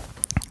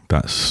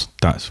 that's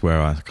where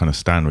I kind of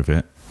stand with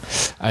it.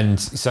 And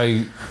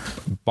so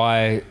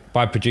by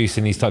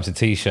producing these types of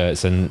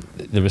T-shirts and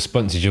the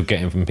responses you're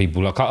getting from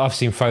people, like I've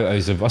seen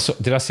photos of,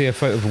 did I see a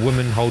photo of a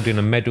woman holding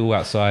a medal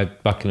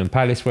outside Buckingham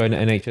Palace wearing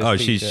an NHS Oh,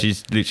 T-shirt?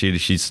 she's literally,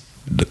 she's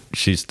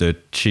the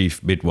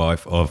chief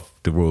midwife of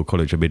the Royal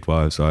College of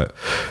Midwives. Like,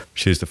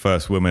 she's the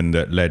first woman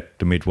that led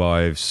the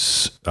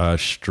midwives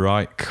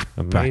strike.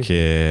 Amazing. Back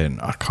in,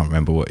 I can't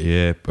remember what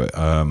year, but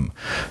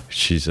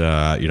she's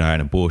in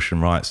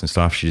abortion rights and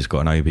stuff. She's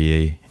got an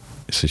OBE.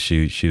 So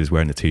she was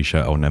wearing a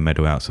T-shirt on her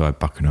medal outside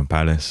Buckingham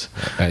Palace.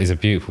 That is a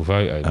beautiful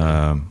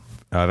photo.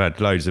 I've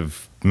had loads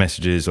of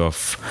messages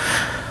off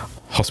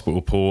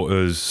hospital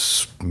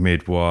porters,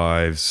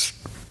 midwives,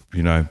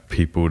 you know,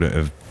 people that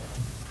have,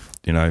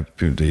 you know,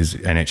 these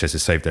NHS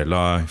has saved their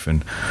life,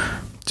 and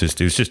it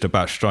was just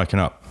about striking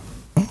up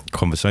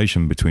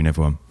conversation between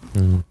everyone.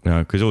 You know,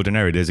 because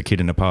ordinarily there's a kid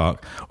in the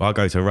park. Well, I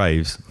go to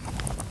raves.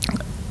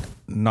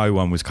 No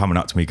one was coming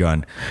up to me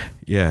going,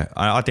 yeah,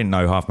 I didn't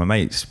know half my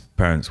mates'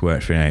 parents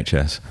worked for the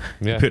NHS.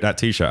 Yeah. You put that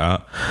T-shirt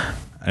out,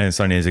 and then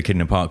suddenly there's a kid in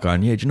the park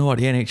going, yeah, do you know what?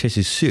 The NHS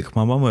is sick.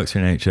 My mum works for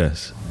the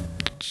NHS.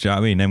 Do you know what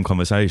I mean? Them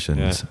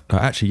conversations. Yeah.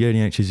 Like, actually, yeah, the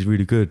NHS is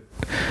really good.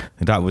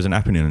 And that wasn't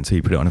happening until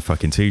you put it on a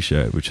fucking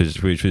T-shirt, which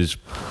was,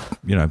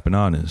 you know,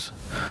 bananas.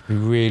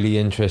 Really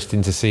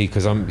interesting to see,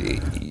 because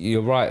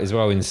you're right as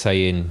well in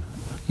saying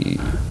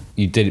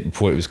you did it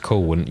before it was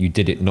cool, and you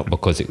did it not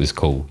because it was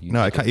cool. You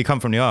come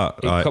from the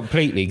art. Like,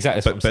 completely, exactly.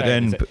 That's what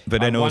I'm saying.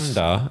 But then I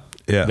also, wonder,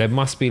 yeah. there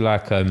must be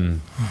like, I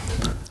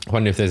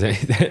wonder if there's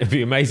it'd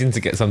be amazing to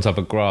get some type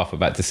of graph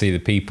about to see the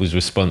people's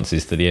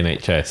responses to the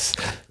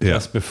NHS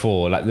just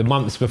before, like the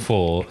months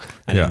before,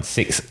 and then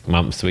 6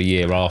 months to a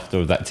year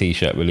after that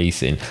T-shirt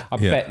releasing. I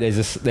bet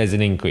there's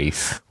an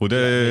increase. Well,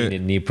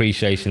 in the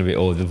appreciation of it,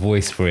 or the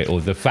voice for it,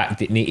 or the fact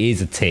that it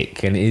is a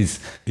tick and it is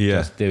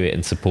just do it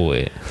and support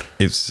it.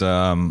 It's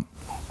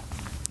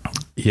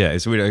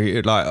it's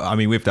really like, I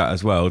mean, with that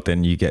as well,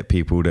 then you get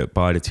people that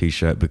buy the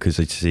T-shirt because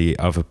they see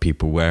other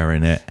people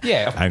wearing it,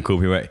 and cool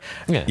people,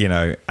 you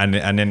know, and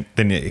then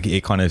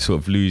it kind of sort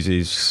of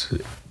loses.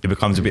 It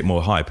becomes a bit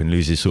more hype and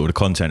loses sort of the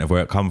content of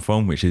where it come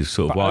from, which is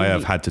sort of why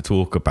I've had to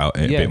talk about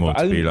it a bit more.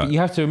 You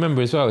have to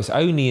remember as well, it's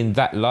only in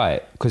that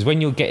light, because when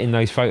you're getting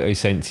those photos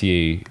sent to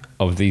you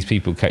of these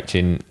people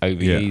catching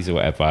OBEs or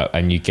whatever,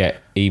 and you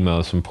get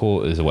emails from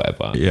porters or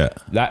whatever,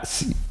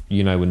 that's,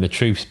 you know, when the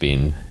truth's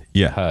being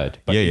heard.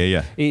 But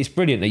it's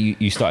brilliant that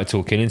you started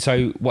talking. And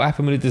so what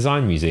happened with the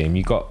design museum?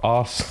 You got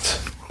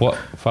asked what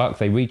fuck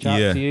they reach out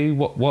to you?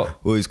 What well,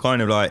 it's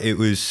kind of like it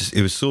was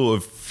sort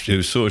of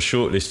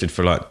shortlisted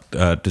for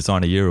like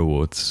Designer Year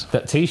Awards.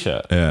 That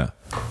T-shirt. Yeah.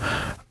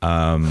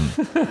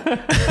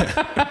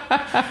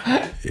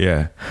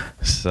 Yeah.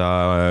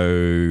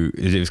 So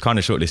it was kind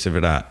of shortlisted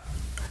for that.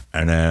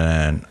 And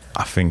then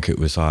I think it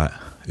was like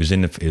it was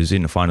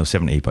in the final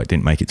 70, but it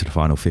didn't make it to the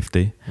final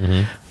 50.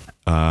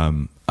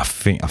 I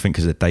think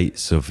because the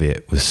dates of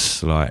it was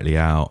slightly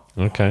out,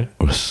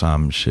 or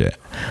some shit.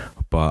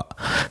 But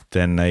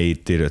then they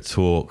did a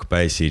talk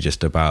basically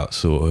just about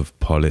sort of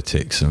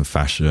politics and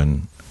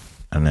fashion,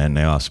 and then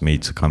they asked me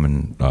to come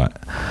and like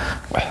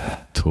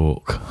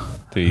talk,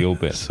 do your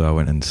bit. So I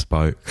went and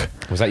spoke.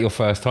 Was that your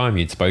first time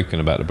you'd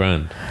spoken about the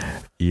brand?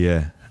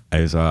 Yeah,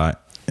 it was like.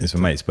 It's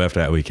my mate's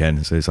birthday that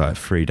weekend, so it's like a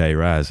 3-day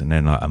Raz, and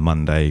then like a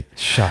Monday,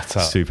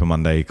 Super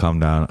Monday, come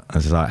down. I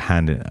was like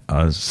I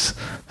was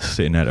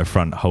sitting at the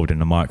front holding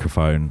the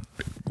microphone,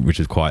 which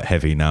is quite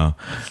heavy now,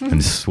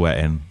 and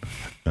sweating,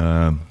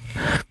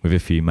 with a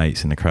few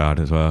mates in the crowd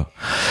as well.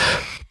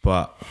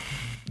 But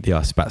yeah,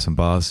 I spat some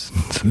bars,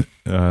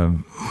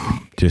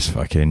 just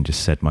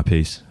said my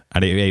piece,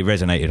 and it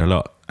resonated a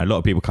lot. A lot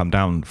of people come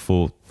down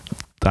for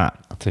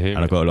that, and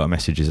I got a lot of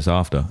messages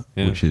after,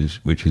 which is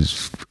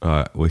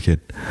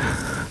wicked.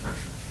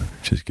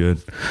 which is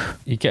good.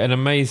 You get an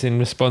amazing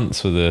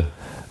response for the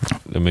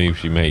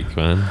moves you make,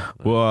 man.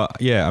 Well,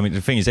 yeah. I mean,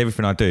 the thing is,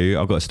 everything I do,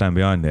 I've got to stand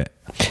behind it.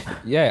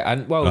 Yeah,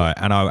 and well, Like,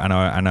 and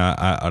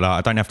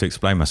I don't have to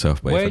explain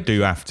myself, but if I do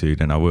have to,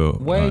 then I will.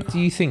 Where like, do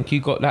you think you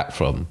got that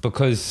from?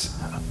 Because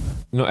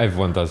not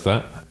everyone does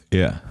that.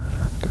 Yeah.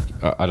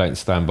 I don't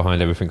stand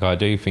behind everything I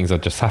do. Things I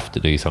just have to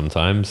do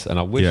sometimes, and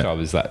I wish I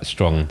was that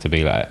strong to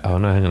be like, oh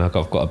no, hang on, I've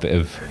got a bit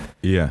of.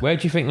 Yeah. Where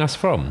do you think that's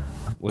from?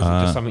 Was it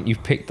just something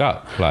you've picked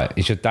up? Like,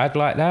 is your dad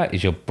like that?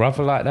 Is your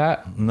brother like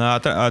that? No,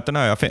 I don't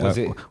know. I think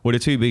well, the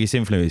two biggest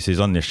influences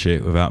on this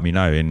shit, without me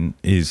knowing,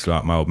 is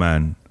like my old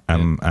man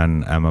and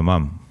my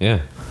mum.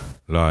 Yeah.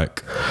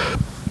 Like,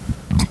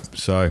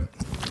 so,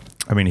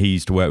 I mean, he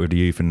used to work with the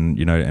youth and,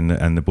 you know,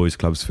 and the boys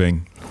clubs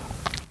thing.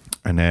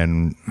 And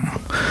then,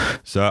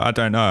 so I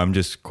don't know, I'm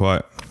just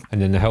quite...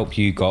 And then the help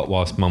you got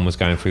whilst mum was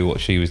going through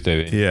what she was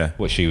doing. Yeah.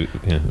 What she was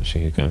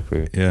going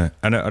through. Yeah.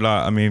 And like,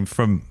 I mean,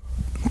 from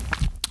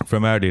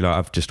early, like,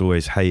 I've just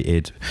always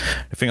hated...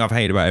 The thing I've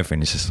hated about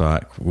everything is just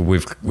like,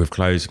 with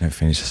clothes and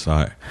everything, it's just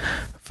like,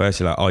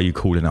 firstly, like, are you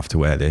cool enough to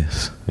wear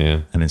this?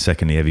 Yeah. And then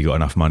secondly, have you got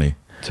enough money?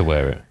 To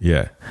wear it.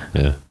 Yeah.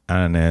 Yeah.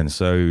 And then,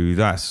 so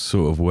that's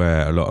sort of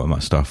where a lot of my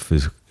stuff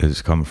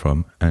has come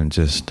from. And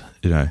just,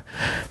 you know,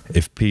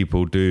 if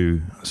people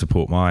do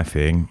support my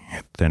thing,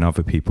 then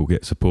other people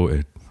get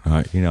supported.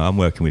 Like, you know, I'm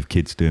working with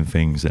kids doing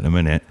things at the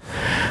minute.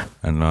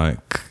 And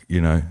like, you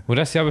know. Well,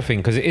 that's the other thing,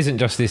 because it isn't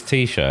just this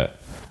T-shirt.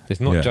 It's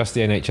not just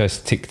the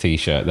NHS tick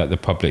T-shirt that the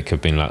public have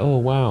been like, oh,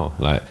 wow.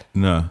 Like,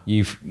 no.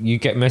 You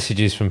get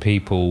messages from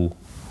people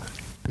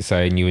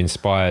saying you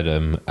inspire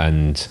them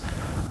and,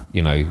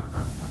 you know,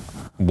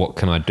 what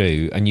can I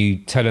do? And you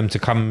tell them to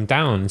come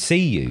down and see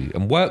you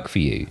and work for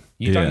you.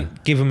 You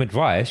don't give them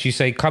advice. You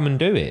say, come and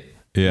do it.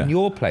 Yeah. In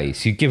your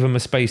place, you give them a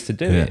space to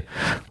do it.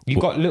 You've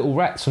got little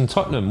rats from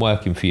Tottenham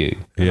working for you.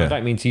 I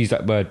don't mean to use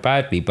that word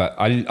badly, but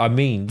I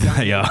mean,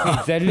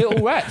 kids, they're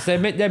little rats.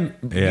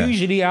 They're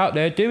usually out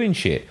there doing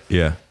shit.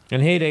 Yeah.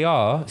 And here they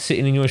are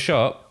sitting in your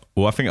shop.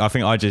 Well, I think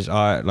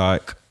I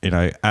like, you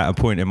know, at a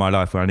point in my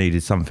life where I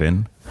needed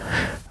something,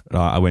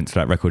 like, I went to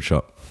that record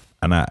shop,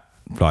 and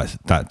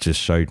that just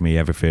showed me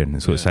everything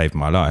and sort of saved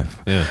my life.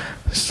 Yeah.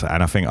 So,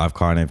 and I think I've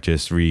kind of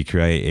just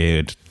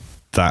recreated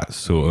that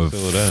sort of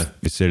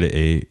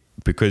facility,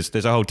 because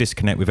there's a whole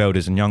disconnect with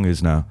elders and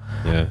youngers now.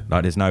 Yeah.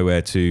 Like, there's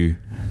nowhere to,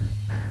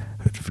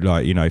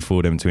 like, you know,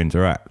 for them to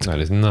interact. No,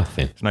 there's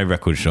nothing. There's no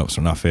record shops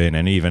or nothing.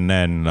 And even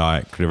then,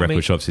 like, the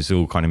record shops, it's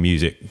all kind of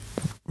music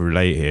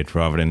related,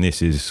 rather than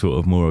this is sort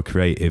of more a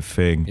creative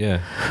thing.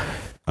 Yeah.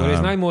 Well, there's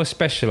no more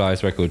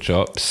specialised record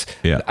shops.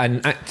 Yeah.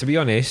 And to be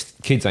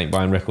honest, kids ain't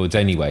buying records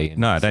anyway.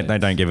 No, they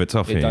don't give a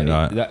toffee.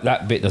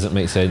 That bit doesn't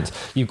make sense.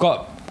 You've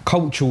got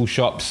cultural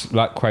shops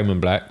like Chrome and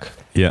Black.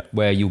 Yeah.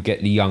 Where you'll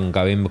get the young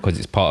going because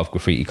it's part of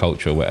graffiti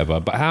culture or whatever.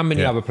 But how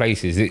many other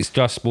places? It's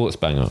just Sports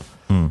Banger.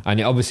 And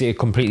it, obviously a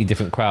completely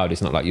different crowd.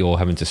 It's not like you're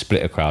having to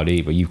split a crowd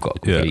either. You've got a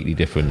completely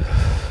different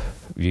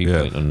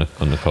viewpoint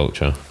on the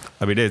culture.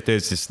 I mean,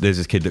 there's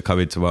this kid that come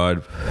into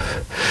mind.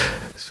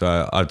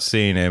 So I'd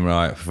seen him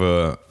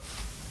for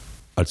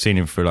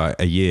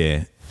like a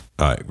year,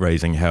 like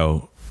raising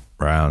hell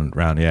around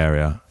the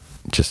area,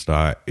 just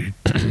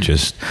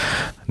just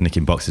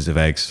nicking boxes of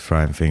eggs,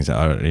 throwing things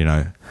at, you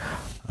know.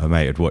 My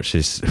mate would watch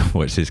this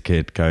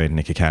kid go in,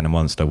 nick a can of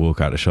Monster,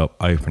 walk out the shop,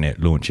 open it,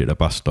 launch it at a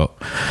bus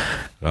stop.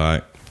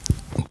 Like,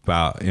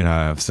 about, you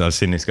know, so I've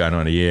seen this going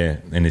on a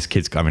year, and this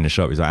kid's come in the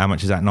shop. He's like, how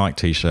much is that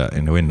Nike t-shirt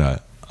in the window?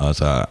 I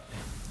was like,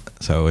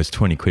 so it's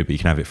 20 quid, but you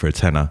can have it for a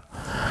tenner.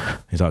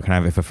 He's like, can I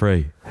have it for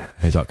free?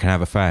 He's like, can I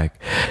have a fag?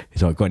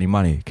 He's like, got any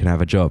money? Can I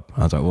have a job?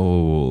 I was like,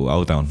 whoa,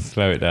 hold on.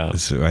 Slow it down.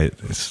 Let's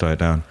slow it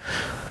down.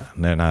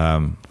 And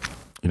then,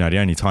 you know, the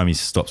only time he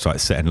stops like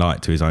setting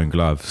light to his own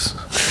gloves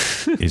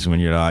is when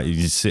you're like, you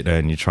just sit there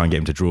and you try and get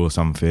him to draw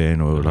something,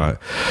 or like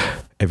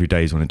every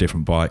day he's on a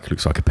different bike,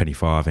 looks like a penny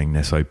farthing.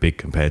 They're so big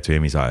compared to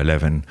him. He's like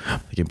 11.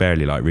 He can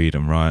barely like read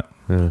them right.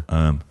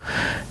 Yeah.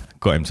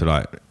 Got him to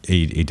like,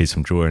 he did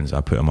some drawings.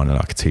 I put him on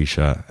like a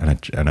t-shirt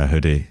and a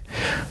hoodie,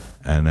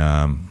 and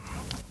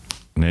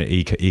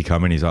he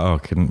come in. He's like, oh,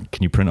 can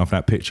you print off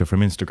that picture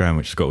from Instagram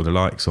which has got all the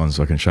likes on,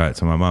 so I can show it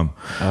to my mum?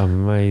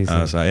 Amazing.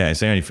 I was like, yeah,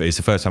 it's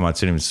the first time I'd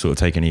seen him sort of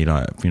take any,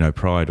 like, you know,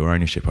 pride or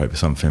ownership over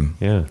something.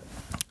 Yeah.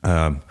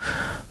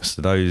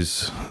 So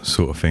those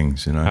sort of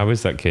things, you know. How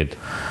is that kid?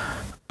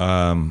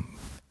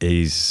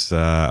 He's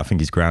I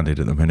think he's grounded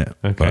at the minute.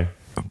 Okay.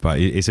 But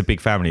it's a big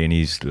family, and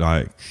he's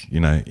like, you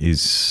know,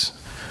 he's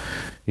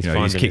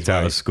kicked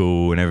out of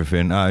school and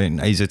everything. I mean,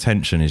 his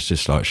attention is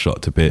just like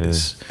shot to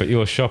bits. Yeah. But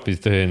your shop is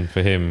doing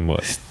for him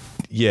what?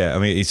 Yeah, I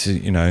mean, it's,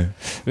 you know.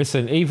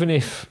 Listen, even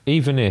if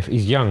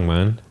he's young,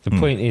 man, the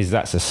point is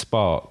that's a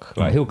spark.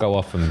 Like, he'll go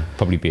off and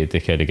probably be a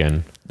dickhead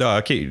again. No,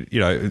 I keep, you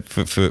know,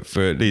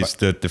 for at least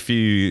the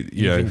few,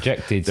 you know,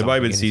 injected the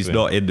moments he's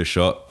not in the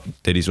shot,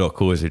 then he's not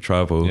causing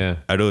trouble. Yeah.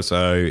 And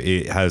also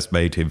it has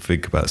made him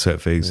think about certain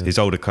things.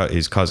 Yeah.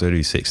 His cousin,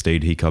 who's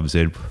 16, he comes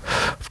in.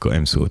 I've got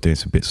him sort of doing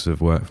some bits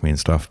of work for me and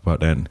stuff. But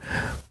then,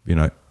 you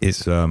know,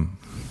 it's a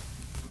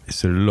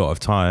lot of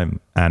time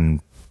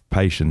and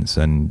patience,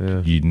 and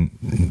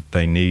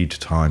they need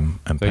time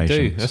and They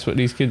patience. do. That's what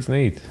these kids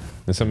need.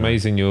 It's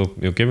amazing you're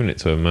giving it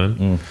to them,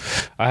 man.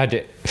 I had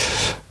it.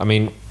 I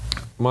mean,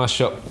 my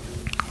shop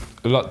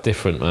a lot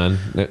different, man.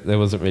 There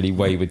wasn't really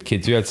wayward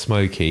kids. You had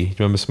Smokey. Do you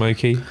remember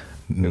Smokey?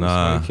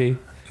 Nah. Smokey.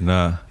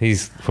 No.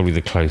 He's probably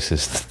the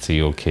closest to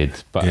your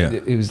kid. But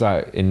it was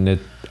like in the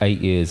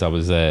 8 years I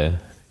was there.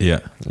 Yeah.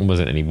 There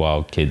wasn't any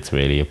wild kids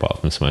really,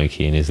 apart from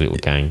Smokey and his little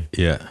gang.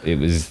 Yeah. It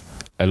was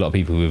a lot of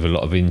people with a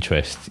lot of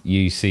interest.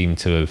 You seem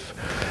to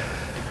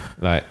have,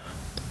 like,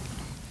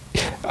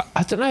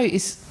 I don't know,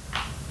 it's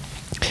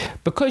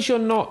because you're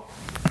not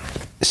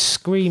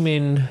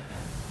screaming,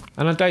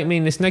 and I don't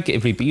mean this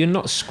negatively, but you're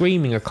not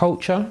screaming a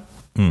culture.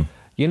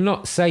 You're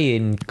not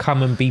saying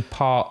come and be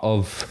part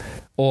of,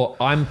 or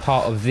I'm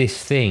part of this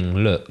thing,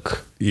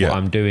 look what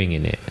I'm doing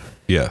in it.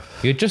 Yeah.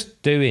 You're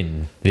just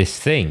doing this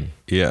thing.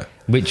 Yeah.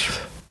 Which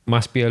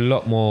must be a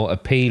lot more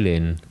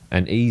appealing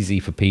and easy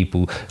for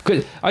people.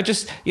 Because I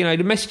just, the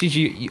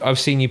messages I've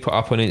seen you put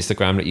up on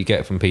Instagram that you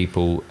get from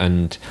people,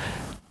 and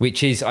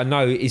which is, I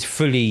know, is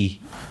fully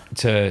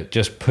to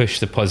just push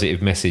the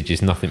positive message,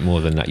 is nothing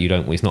more than that.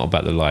 It's not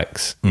about the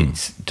likes.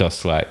 It's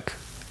just like,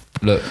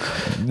 look,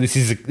 this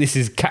is this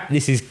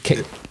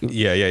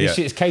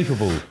shit's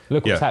capable.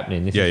 Look what's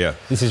happening.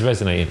 This is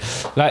resonating.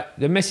 Like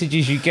the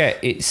messages you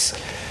get,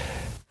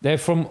 they're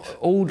from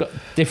all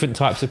different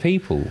types of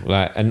people.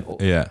 Like, and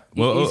it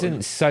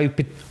isn't so.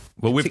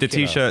 Well, with the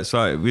t-shirts,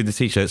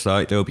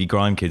 like there'll be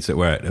grime kids that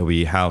wear it. There'll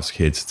be house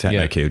kids,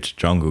 techno kids,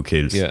 jungle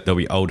kids. Yeah. There'll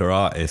be older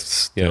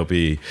artists. Yeah. There'll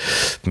be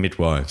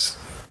midwives.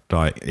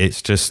 Like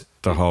it's just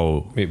the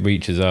whole. It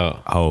reaches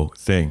out. Whole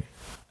thing,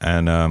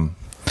 and I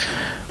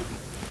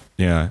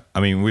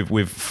mean,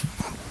 we've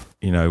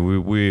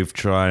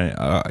tried.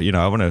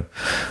 I want to.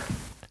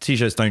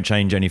 T-shirts don't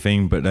change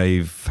anything, but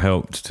they've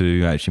helped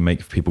to actually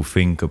make people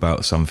think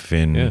about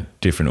something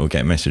different or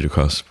get a message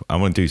across. I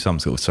want to do some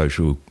sort of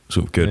social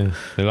sort of good. Yeah.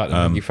 They're like the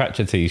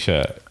manufacturer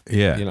T-shirt.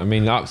 Yeah. You know what I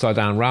mean? The upside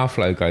down Ralph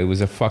logo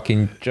was a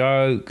fucking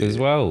joke as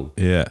well.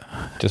 Yeah.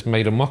 Just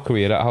made a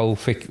mockery of that whole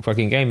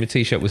fucking game. The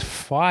T-shirt was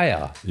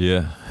fire.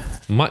 Yeah.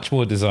 Much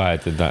more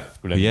desired than that.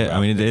 Yeah, I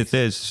mean,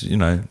 there's,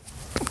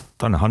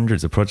 done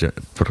hundreds of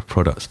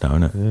products now,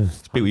 isn't it? Yeah.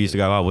 People used to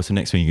go, oh, what's the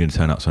next thing you're going to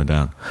turn upside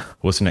down?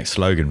 What's the next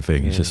slogan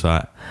thing? It's just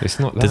like, it's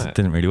not that. It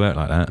didn't really work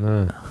like that.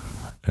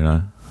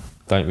 No.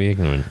 Don't be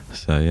ignorant.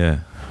 So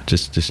yeah,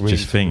 just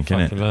think,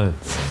 innit?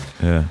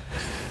 Yeah.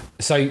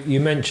 So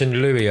you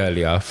mentioned Louis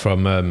earlier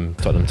from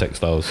Tottenham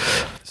Textiles.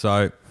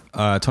 So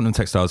Tottenham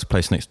Textiles, a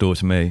place next door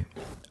to me.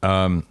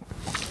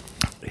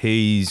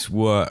 He's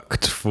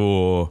worked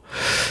for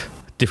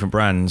different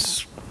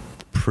brands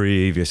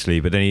previously,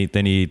 but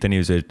then he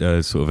was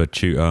a sort of a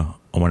tutor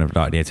on one of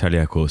like the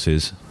Atelier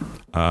courses.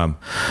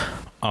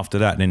 After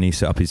that, then he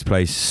set up his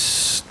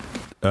place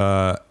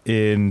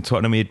in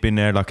Tottenham. He'd been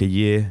there like a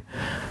year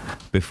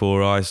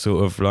before I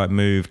sort of like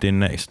moved in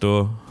next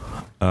door.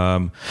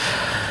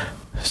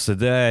 So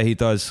there he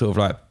does sort of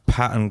like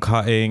pattern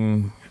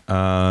cutting,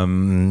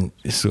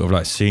 sort of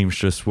like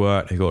seamstress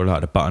work. They got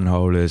like the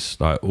buttonholers,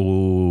 like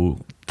all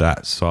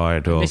that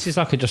side of. This is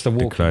like just a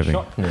walk-in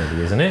shop,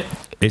 nearly, isn't it?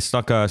 It's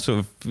like a sort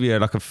of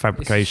like a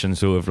fabrication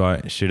sort of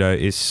like It's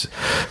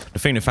the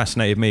thing that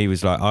fascinated me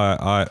was like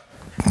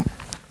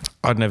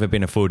I'd never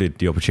been afforded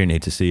the opportunity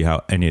to see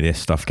how any of this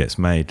stuff gets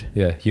made.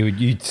 Yeah,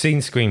 you'd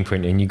seen screen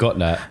printing, you got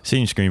that.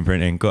 Seen screen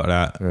printing, got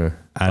that, and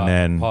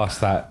then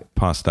past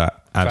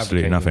that,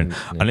 absolutely nothing.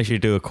 Unless you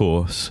do a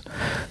course,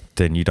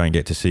 then you don't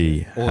get to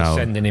see how.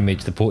 Send an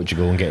image to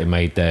Portugal and get it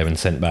made there and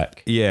sent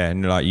back. Yeah,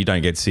 and like you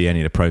don't get to see any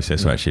of the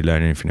process or actually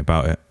learn anything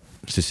about it.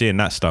 So seeing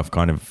that stuff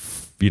kind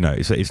of,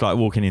 it's like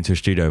walking into a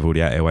studio with all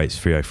the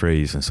 808s,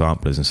 303s and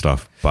samplers and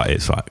stuff, but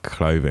it's like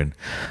clothing.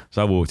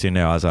 So I walked in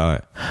there, I was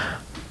like,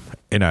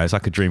 it's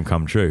like a dream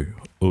come true,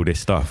 all this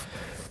stuff.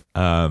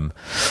 And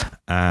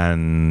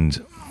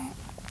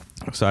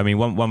so, I mean,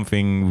 one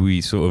thing we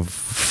sort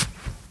of,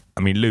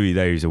 Louis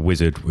there is a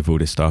wizard with all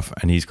this stuff,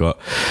 and he's got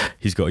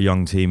a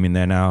young team in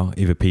there now,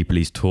 either people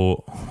he's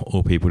taught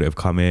or people that have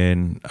come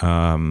in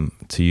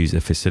to use the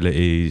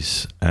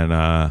facilities,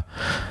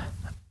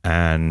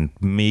 and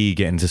me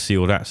getting to see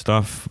all that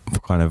stuff.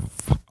 Kind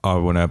of, I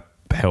want to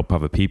help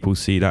other people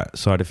see that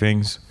side of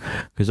things,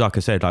 because like I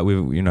said, like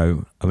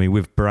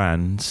with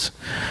brands,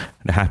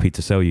 they're happy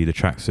to sell you the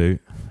tracksuit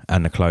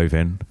and the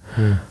clothing,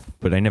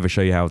 but they never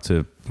show you how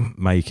to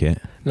make it.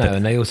 No,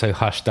 and they also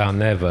hush down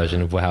their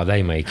version of how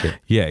they make it.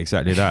 Yeah,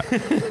 exactly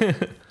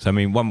that. So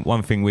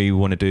one thing we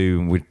want to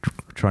do, and we're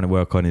trying to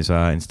work on, is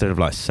instead of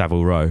like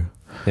Savile Row,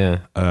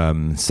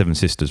 Seven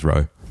Sisters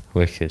Row.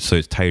 Wicked. So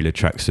it's tailored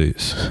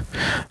tracksuits,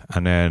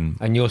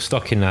 and you're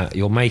stocking that.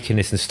 You're making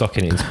this and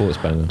stocking it in Sports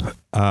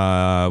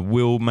Banner.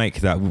 We'll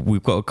make that.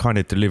 We've got to kind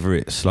of deliver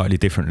it slightly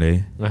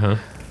differently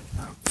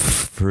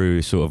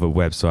through sort of a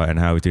website and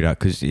how we do that.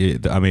 Because so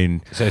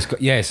it's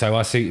got, so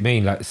I see what you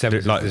mean. Like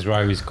Seven Sisters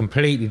Row is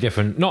completely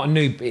different. Not a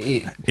new.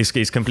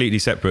 It's completely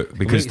separate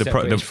because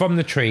it's from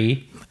the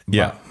tree.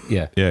 Yeah.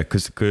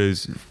 Because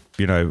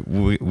we're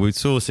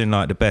sourcing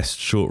like the best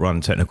short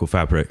run technical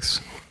fabrics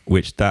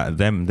which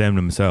them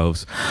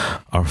themselves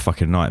are a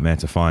fucking nightmare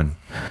to find.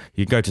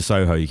 You go to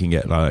Soho, you can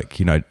get like,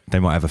 you know, they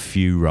might have a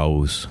few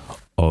rolls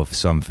of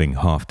something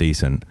half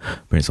decent,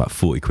 but it's like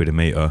 40 quid a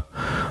meter.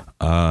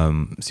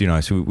 So, you know,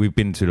 so we've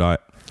been to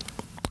like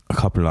a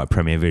couple of like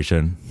Premier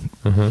Vision,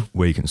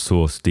 where you can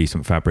source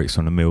decent fabrics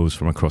on the mills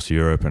from across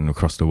Europe and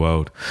across the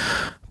world.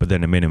 But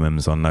then the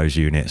minimums on those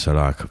units are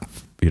like,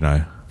 you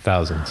know,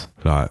 thousands,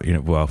 like, you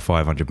know, well,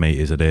 500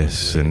 meters of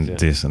this and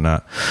this and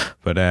that.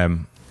 But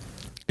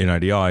you know,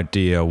 the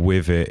idea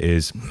with it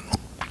is,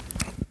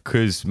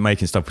 because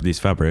making stuff with this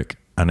fabric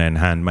and then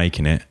hand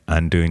making it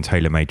and doing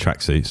tailor-made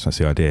tracksuits, that's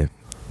the idea,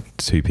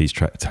 2-piece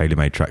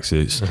tailor-made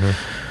tracksuits,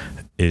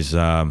 is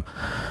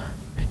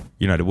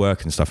you know, the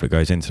work and stuff that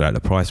goes into that,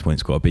 the price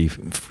point's got to be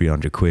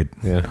 300 quid,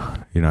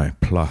 you know,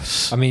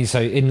 plus. I mean,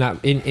 so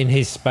in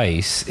his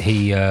space,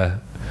 he's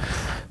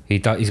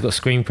got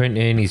screen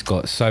printing, he's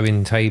got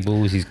sewing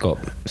tables, he's got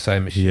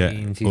sewing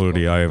machines, he's all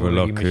the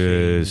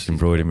overlockers,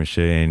 embroidery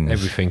machines,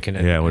 everything.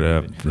 All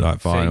the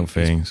like vinyl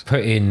things.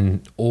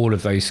 Putting all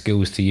of those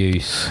skills to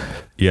use,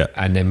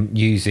 and then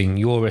using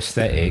your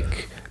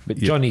aesthetic, but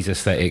Johnny's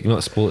aesthetic,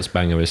 not Sports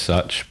Banger as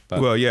such. But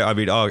well, yeah, I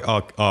mean,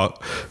 our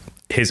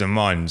his and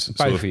mine's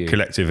sort of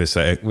collective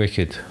aesthetic.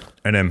 Wicked.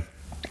 And then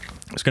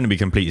it's going to be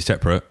completely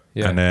separate.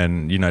 Yeah. And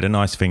then, you know, the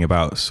nice thing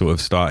about sort of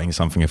starting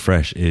something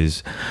afresh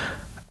is,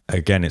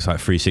 again, it's like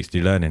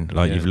 360 learning.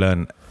 Like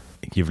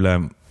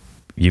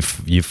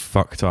you've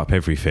fucked up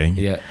everything.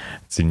 Yeah.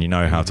 So you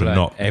know how to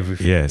not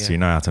everything. Yeah, so you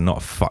know how to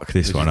not fuck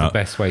this one up. The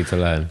best way to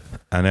learn.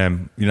 And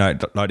then, you know,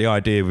 like the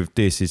idea with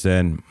this is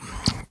then,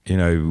 you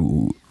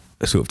know,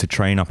 sort of to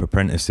train up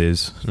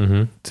apprentices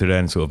to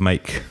then sort of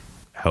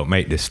help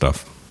make this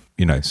stuff.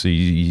 You know, so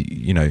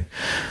you know,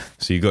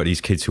 so you got these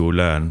kids who will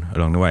learn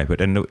along the way, but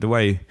then the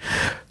way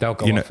they'll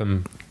go off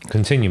and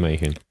continue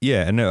making.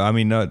 Yeah, and I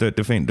mean, the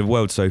thing, the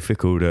world's so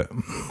fickle that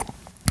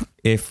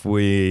if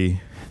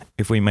we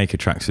make a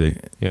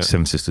tracksuit,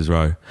 Seven Sisters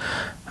Row,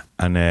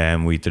 and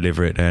then we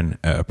deliver it then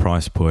at a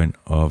price point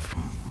of,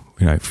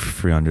 you know,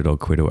 300 odd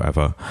quid or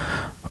whatever,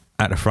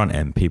 at the front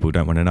end, people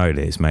don't want to know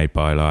that it's made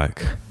by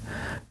like,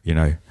 you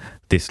know,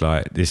 this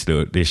shop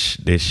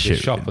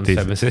on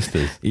Seven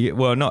Sisters. Yeah,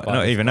 well,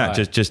 not even that.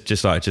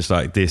 Just like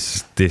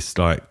this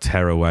like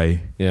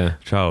tearaway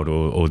child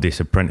or this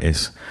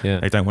apprentice.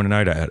 Yeah. They don't want to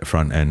know that at the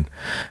front end.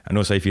 And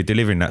also, if you're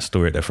delivering that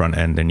story at the front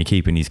end, then you're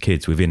keeping these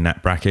kids within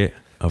that bracket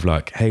of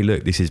like, hey,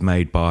 look, this is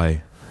made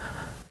by,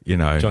 you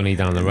know, Johnny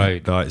down the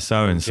road, like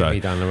so and so. Jimmy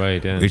down the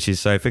road, which is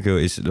so fickle.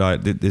 It's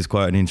like there's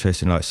quite an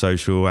interesting like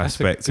social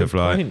aspect of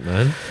like. Point,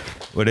 man.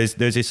 Well,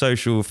 there's a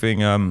social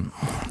thing.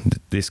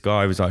 This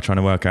guy was like trying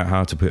to work out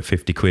how to put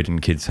 50 quid in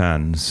kids'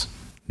 hands,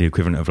 the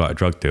equivalent of like a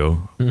drug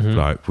deal,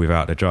 like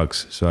without the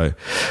drugs. So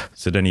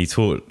then he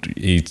taught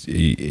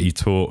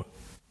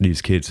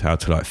these kids how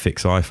to like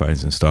fix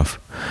iPhones and stuff.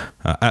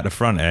 At the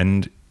front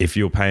end, if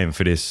you're paying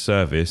for this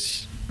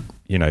service,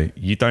 you know,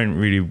 you don't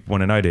really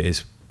want to know that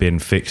it's been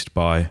fixed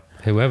by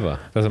whoever.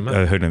 Doesn't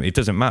matter. It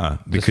doesn't matter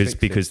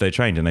because they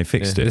trained and they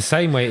fixed it. The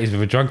same way it is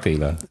with a drug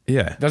dealer.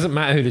 Yeah. It doesn't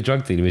matter who the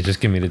drug dealer is, just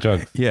give me the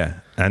drug. Yeah.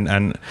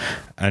 And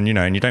you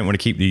know, and you don't want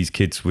to keep these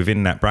kids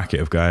within that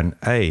bracket of going,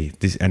 hey,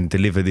 this, and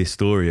deliver this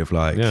story of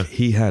like,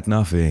 he had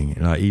nothing,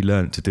 like he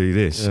learned to do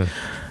this. Yeah.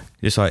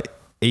 Just like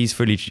he's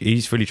fully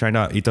trained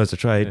up, he does the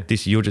trade. Yeah.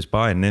 This, you're just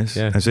buying this.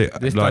 Yeah. That's it.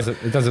 This like,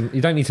 it doesn't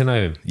you don't need to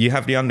know him. You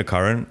have the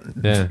undercurrent.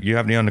 Yeah. You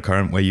have the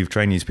undercurrent where you've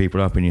trained these people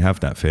up and you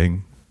have that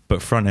thing.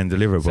 But front end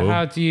deliverable. So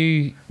how do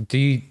you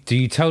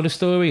tell the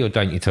story or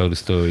don't you tell the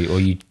story, or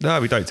you?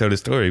 No, we don't tell the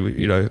story. We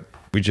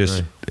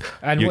just. No.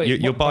 And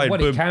you're buying.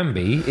 What it can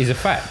be is a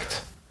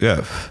fact.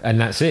 Yeah.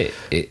 And that's it.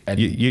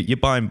 You're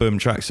buying boom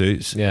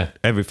tracksuits. Yeah.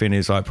 Everything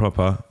is like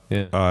proper.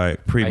 Yeah.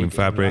 Like premium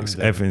fabrics.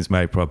 Everything's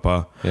made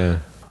proper. Yeah.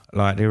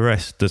 Like the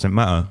rest doesn't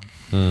matter.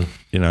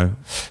 You know.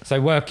 So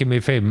working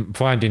with him,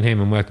 finding him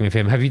and working with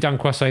him, have you done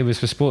crossovers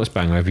for Sports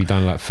Banger? Have you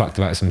done like fucked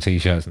about some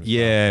t-shirts and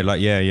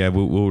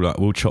stuff?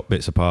 We'll chop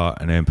bits apart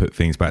and then put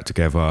things back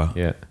together.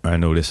 Yeah.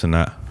 And all this and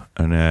that.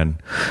 And then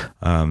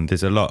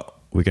there's a lot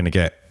we're going to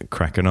get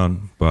cracking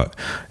on, but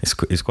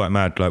it's quite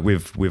mad. Like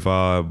with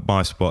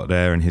my spot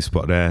there and his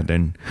spot there,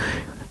 then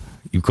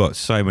you've got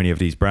so many of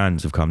these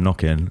brands have come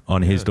knocking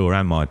on his door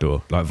and my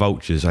door, like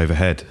vultures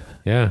overhead.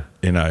 Yeah.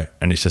 You know,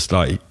 and it's just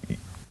like,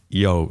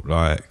 yo,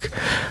 like,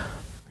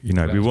 you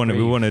know, we want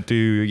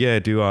to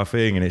do our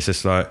thing, and it's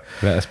just like,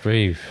 let us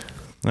breathe.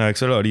 No,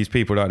 because a lot of these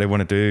people, like, they want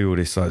to do all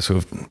this, like,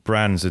 sort of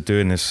brands are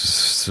doing this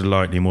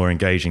slightly more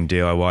engaging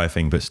DIY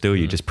thing, but still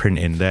you're just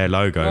printing their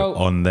logo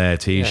on their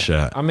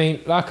t-shirt. Yeah. I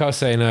mean, like I was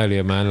saying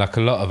earlier, man, like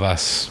a lot of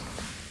us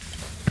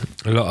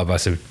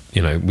have,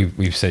 you know,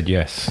 we've said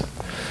yes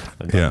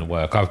and done the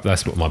work.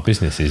 That's what my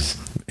business is.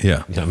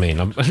 Yeah. You know what I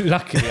mean? I'm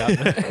luckily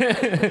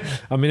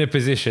I'm in a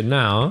position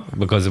now,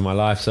 because of my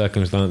life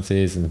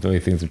circumstances and the way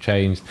things have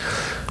changed,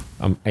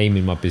 I'm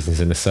aiming my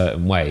business in a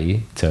certain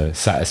way to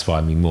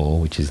satisfy me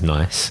more, which is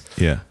nice.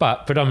 Yeah.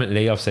 But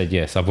predominantly I've said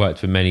yes. I've worked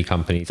for many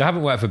companies. I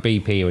haven't worked for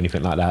BP or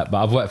anything like that,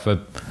 but I've worked for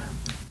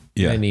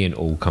Many and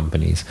all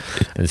companies,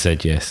 and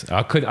said yes.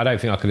 I don't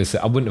think I could have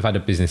said. I wouldn't have had a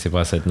business if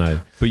I said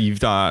no. But you've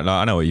done.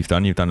 Like, I know what you've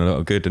done. You've done a lot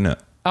of good, isn't it?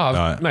 Oh,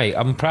 like, mate,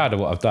 I'm proud of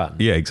what I've done.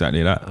 Yeah,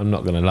 exactly that. I'm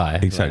not going to lie.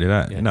 Exactly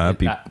that. Yeah, No,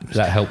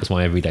 that helps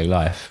my everyday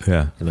life.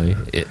 Yeah. You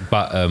know.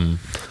 But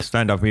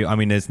stand up. I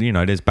mean,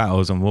 there's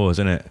battles and wars,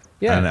 isn't it?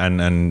 Yeah.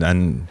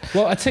 And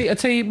well, I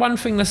tell you one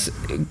thing that's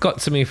got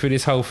to me through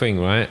this whole thing,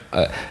 right?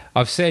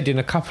 I've said in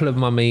a couple of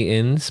my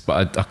meetings,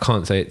 but I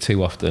can't say it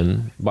too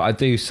often. But I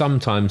do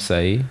sometimes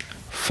say,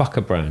 fuck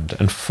a brand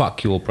and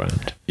fuck your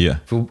brand. Yeah.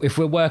 If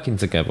we're working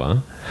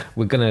together,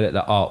 we're going to let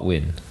the art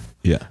win.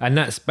 Yeah. And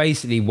that's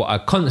basically what I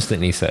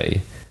constantly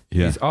say.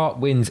 Yeah. Is art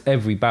wins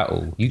every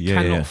battle. You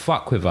cannot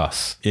fuck with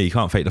us. Yeah, you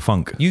can't fake the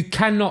funk. You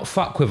cannot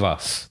fuck with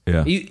us.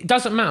 Yeah. It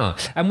doesn't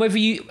matter. And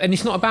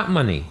it's not about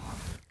money.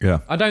 Yeah.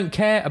 I don't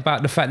care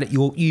about the fact that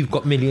you've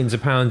got millions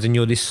of pounds and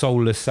you're this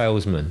soulless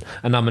salesman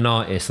and I'm an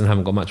artist and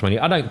haven't got much money.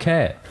 I don't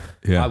care.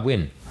 Yeah. I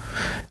win.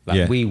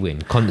 We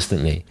win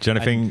constantly. Do you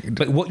know anything?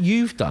 But what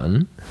you've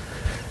done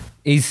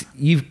is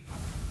you've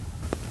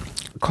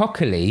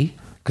cockily,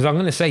 because I'm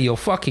going to say you're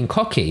fucking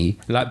cocky,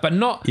 but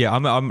not. Yeah,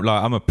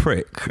 I'm a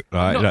prick.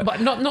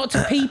 But not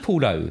to people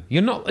though.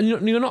 You're not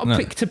a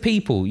prick to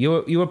people.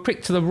 You're a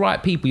prick to the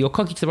right people. You're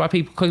cocky to the right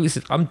people. Because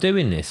listen, I'm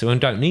doing this, so I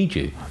don't need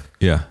you.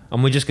 Yeah.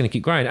 And we're just going to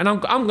keep growing. And I'm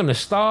going to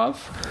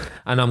starve,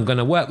 and I'm going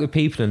to work with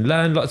people and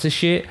learn lots of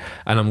shit,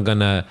 and I'm going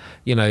to,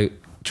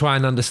 try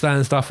and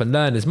understand stuff and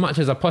learn as much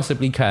as I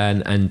possibly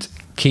can and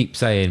keep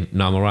saying,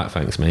 no, I'm all right,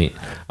 thanks, mate.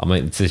 I'll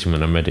make the decision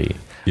when I'm ready.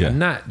 Yeah.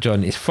 And that,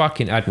 John, is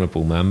fucking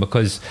admirable, man,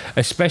 because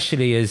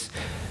especially as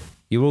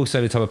you're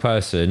also the type of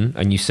person,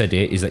 and you said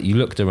it, is that you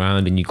looked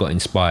around and you got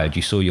inspired.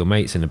 You saw your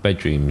mates in the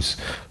bedrooms,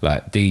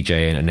 like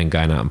DJing and then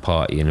going out and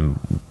partying and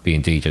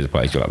being DJs at the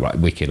parties. You're like, right,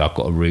 wicked, I've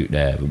got a route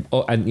there.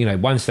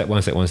 And, one step.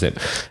 And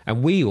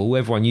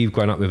everyone you've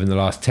grown up with in the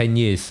last 10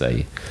 years,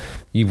 say,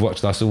 you've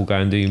watched us all go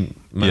and do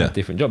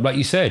different jobs. Like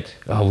you said,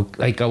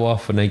 they go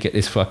off and they get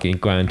this fucking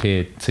grand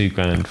here,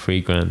 $2,000,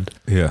 $3,000.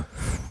 Yeah.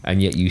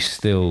 And yet you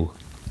still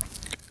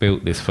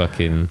built this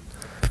fucking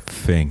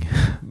thing.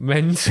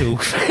 Mental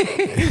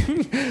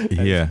thing.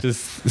 Yeah.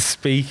 Just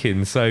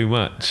speaking so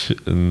much.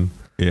 And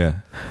yeah.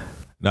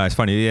 No, it's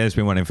funny. Yeah, it's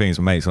been one of them things.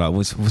 My mates are like,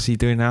 what's he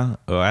doing now?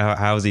 Or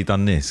how's he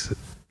done this?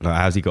 Like,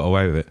 how's he got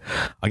away with it?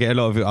 I get a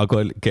lot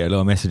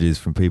of messages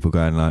from people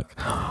going like,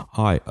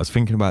 hi, I was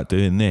thinking about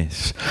doing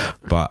this,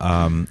 but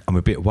I'm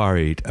a bit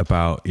worried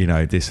about,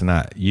 this and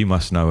that. You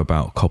must know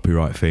about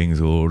copyright things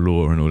or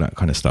law and all that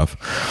kind of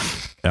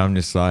stuff. And I'm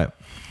just like,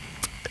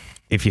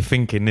 if you're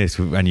thinking this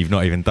and you've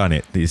not even done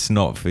it, it's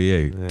not for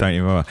you. Yeah. Don't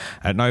even worry.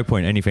 At no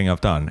point anything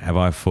I've done have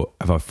I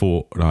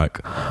thought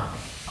like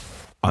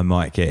I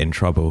might get in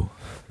trouble.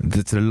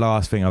 That's the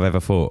last thing I've ever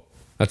thought.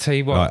 I'll tell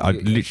you what, like, I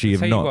literally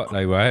have not. What,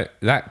 though, right?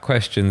 That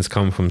question's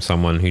come from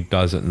someone who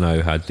doesn't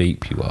know how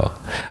deep you are.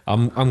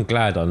 I'm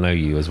glad I know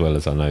you as well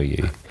as I know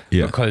you.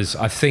 Yeah. Because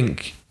I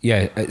think,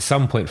 at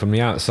some point from the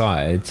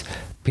outside,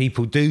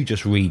 people do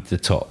just read the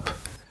top.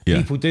 Yeah.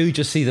 People do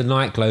just see the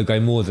Nike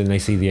logo more than they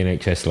see the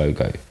NHS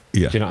logo.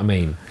 Yeah. Do you know what I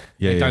mean?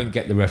 Yeah, they don't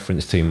get the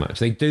reference too much.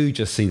 They do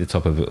just see the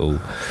top of it all.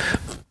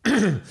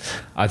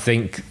 I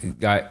think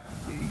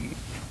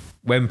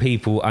when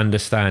people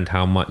understand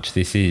how much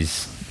this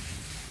is,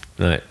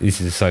 this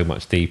is so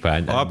much deeper.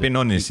 And I've been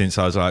on this since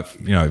I was like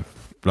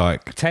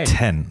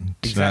 10.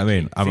 Do you know what I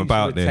mean? I'm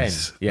about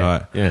this. 10.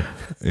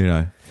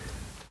 Yeah.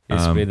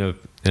 It's been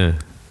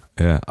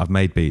Yeah, I've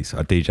made beats.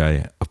 I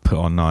DJ. I've put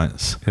on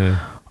nights.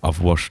 Yeah. I've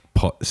washed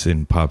pots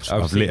in pubs.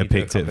 I've lit a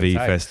picked at V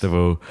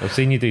Festival. I've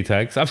seen you do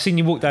tags. I've seen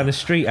you walk down the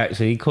street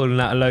actually calling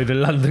out a load of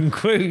London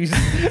crews.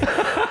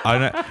 I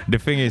know. The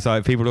thing is,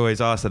 like, people always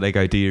ask that, they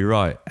go, do you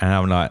write? And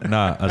I'm like,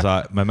 no. I was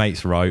like, my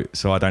mates wrote,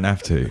 so I don't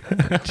have to. Do you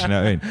know what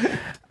I mean?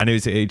 And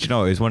it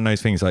was one of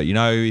those things, like,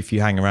 if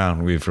you hang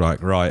around with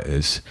like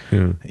writers,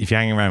 if you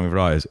hang around with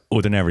writers,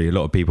 ordinarily a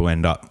lot of people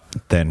end up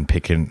then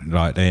picking,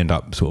 like, they end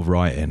up sort of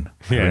writing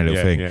a little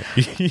thing. Yeah.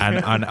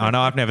 And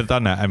I've never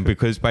done that. And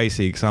because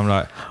basically, I'm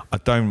like, I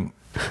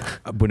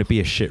want to be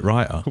a shit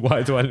writer.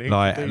 Why do I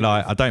like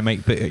I don't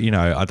make,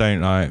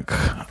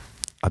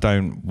 I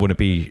don't want to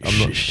be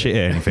shit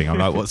at anything. I'm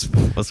like,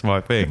 what's my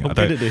thing? I'm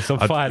good at this. I'm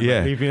fine.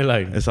 Yeah. Leave me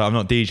alone. It's like, I'm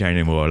not DJing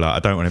anymore. Like, I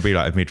don't want to be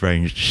like a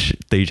mid-range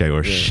DJ or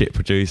a shit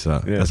producer.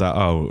 Yeah. It's like,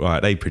 oh, right,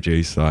 they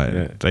produce.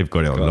 Like, they've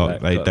got it on lock.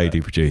 They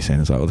do producing.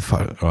 It's like, what the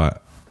fuck? All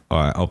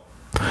right,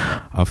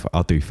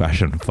 I'll do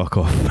fashion. Fuck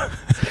off,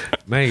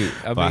 mate.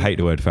 I hate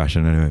the word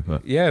fashion anyway.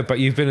 But yeah, but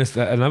you've been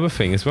another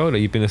thing as well. That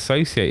you've been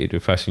associated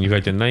with fashion. You've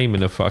had your name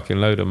in a fucking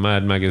load of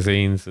mad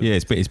magazines. Yeah,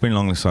 it's been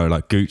long so,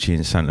 like Gucci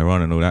and Saint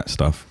Laurent and all that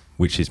stuff.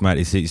 Which is mad.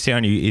 It's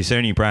the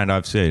only brand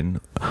I've seen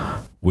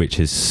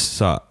which is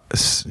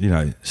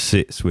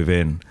sits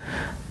within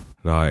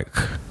like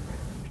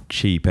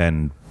cheap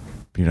end,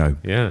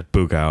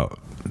 bug out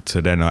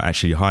to then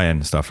actually high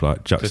end stuff,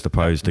 like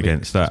juxtaposed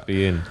against that.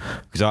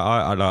 Because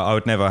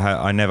I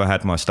never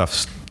had my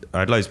stuff. I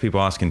had loads of people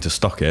asking to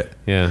stock it.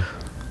 Yeah.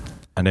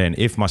 And then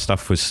if my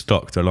stuff was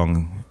stocked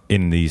along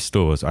in these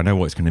stores, I know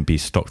what it's going to be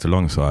stocked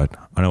alongside.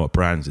 I know what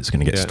brands it's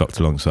going to get stocked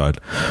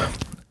alongside.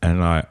 And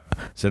like,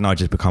 so then I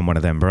just become one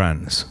of them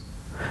brands.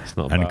 It's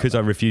not And about because I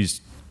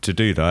refused to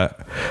do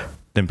that,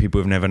 then people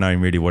have never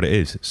known really what it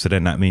is. So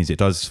then that means it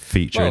does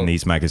feature in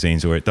these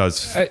magazines, or it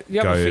does the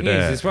other go thing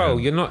there. is as well,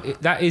 you're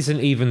not. That isn't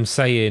even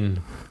saying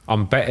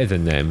I'm better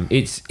than them.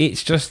 It's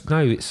just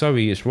no.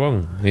 Sorry, it's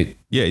wrong.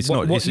 It's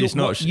not. It's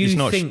not. What you it's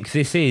not. think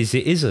this is,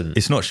 it isn't.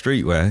 It's not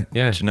streetwear.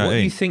 Yeah. Do you know what what I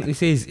mean? you think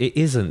this is, it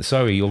isn't.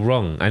 Sorry, you're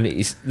wrong. And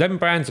it's them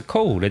brands are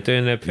cool. They're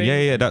doing their thing.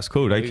 Yeah, that's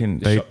cool. They can.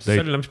 The They. shops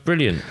selling them's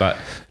brilliant. But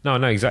no, I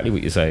know exactly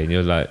what you're saying.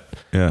 You're like,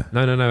 Yeah.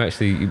 no.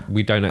 Actually,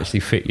 we don't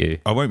actually fit you.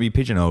 I won't be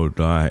pigeonholed.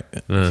 Like,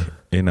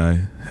 you know.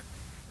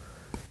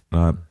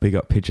 Big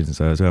up pigeons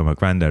though as well. My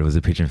granddad was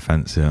a pigeon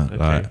fancier. Okay.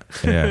 Like,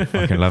 yeah, I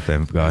fucking love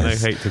them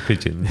guys. No hate to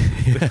pigeons.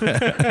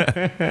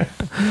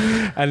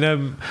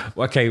 And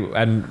okay,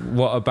 and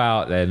what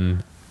about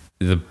then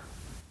the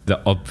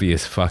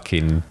obvious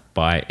fucking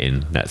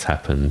biting that's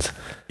happened?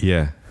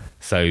 Yeah.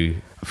 So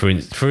for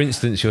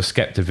instance, your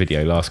Skepta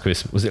video last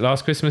Christmas, was it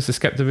last Christmas the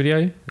Skepta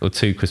video or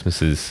 2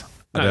 Christmases?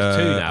 No, it's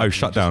 2 now.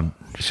 Shutdown.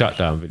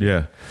 Shutdown video.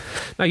 Yeah.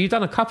 No, you've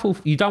done a couple.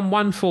 You done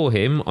one for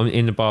him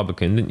in the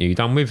Barbican, didn't you? You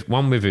done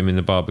one with him in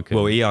the Barbican.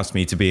 Well, he asked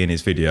me to be in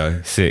his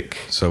video, Sick.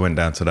 so I went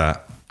down to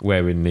that.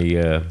 Wearing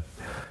the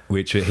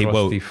Which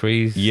Frosty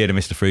Freeze. Yeah, the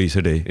Mr. Freeze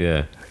hoodie.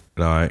 Yeah.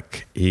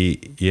 Like he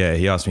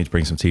asked me to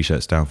bring some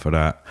t-shirts down for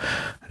that,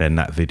 and then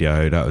that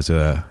video that was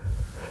a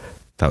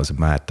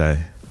mad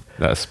day.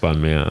 That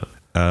spun me out.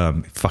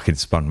 It fucking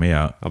spun me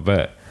out. I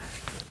bet.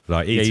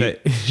 Like do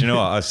you know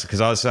what?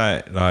 Because I was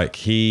saying like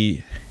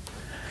he'd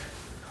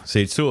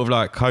sort of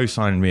like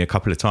co-signed me a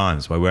couple of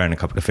times by wearing a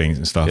couple of things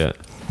and stuff. Yeah.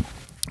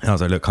 And I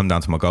was like, look, come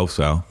down to my golf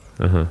sale.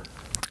 Uh-huh.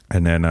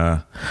 And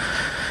then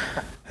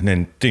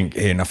didn't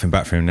hear nothing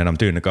back from him. Then I'm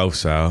doing the golf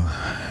sale,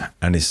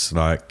 and it's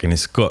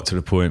got to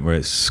the point where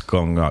it's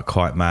gone like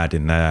quite mad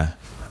in there,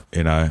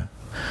 you know.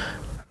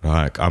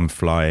 Like I'm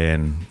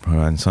flying,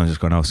 and someone's just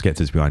gone, "Oh,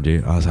 Skepta's behind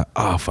you." I was like,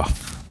 "Oh, for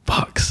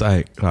fuck's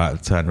sake!" Like I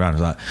turned around, I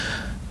was like,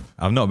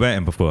 "I've not met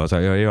him before." I was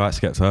like, "Yo, you alright,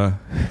 Skepta?"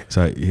 He's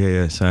like,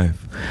 "Yeah." So I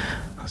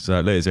was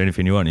like, "Look, is there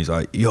anything you want?" He's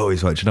like, "Yo,"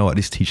 he's like, "Do you know what?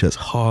 This t-shirt's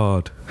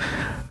hard."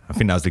 I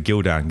think that was the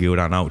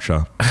Gildan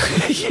Ultra.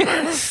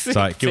 Yes. It's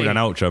like Gildan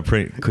Ultra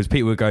print, because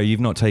people would go,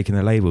 "You've not taken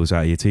the labels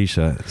out of your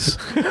t-shirts."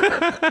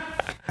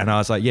 And I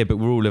was like, yeah, but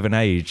we're all of an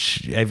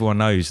age. Everyone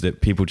knows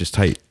that people just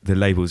take the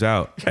labels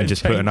out and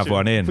just put another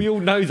one in. We all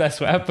know that's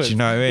what happens. Do you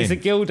know what I mean? It's a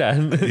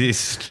Gildan.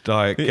 It's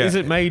like It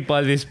isn't made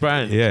by this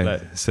brand. Yeah.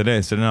 Like, So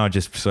then I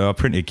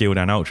printed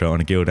Gildan Ultra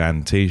on a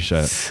Gildan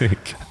t-shirt.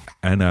 sick.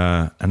 And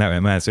that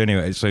went mad. So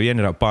anyway, so he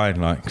ended up buying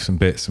like some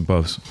bits and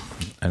bobs,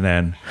 and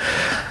then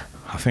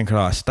I think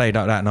I stayed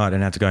up that night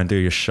and had to go and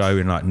do a show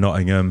in like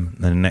Nottingham,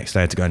 and then the next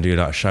day I had to go and do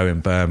like a show in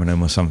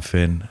Birmingham or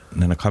something,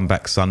 and then I come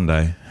back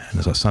Sunday, and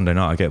it's like Sunday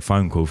night I get a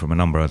phone call from a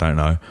number I don't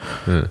know.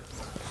 Yeah.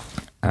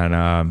 And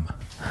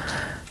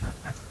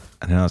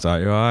then I was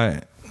like, "You all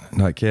right?"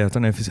 Like, yeah, I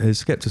don't know if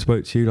Skepta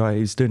spoke to you. Like,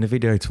 he's doing a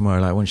video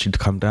tomorrow. Like, I want you to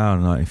come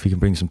down. Like, if you can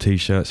bring some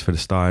t-shirts for the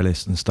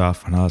stylist and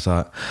stuff. And I was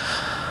like,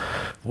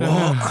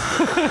 "What?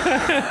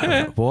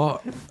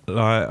 What?"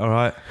 Like, all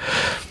right.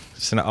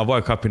 So I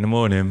woke up in the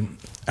morning.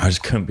 I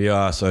just couldn't be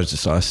arsed. So I was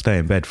just like, stay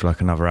in bed for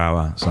like another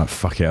hour. So I was like,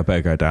 fuck it, I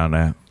better go down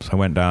there. So I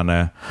went down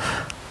there.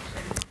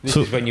 This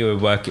is when you were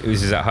working.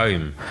 This is at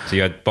home, so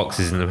you had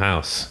boxes in the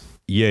house.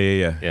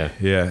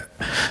 Yeah.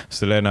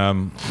 So then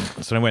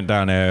I went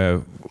down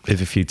there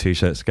with a few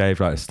t-shirts, gave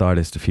like the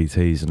stylist a few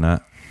tees and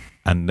that,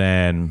 and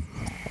then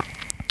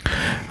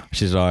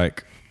she's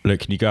like,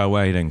 "Look, can you go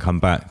away then come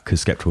back,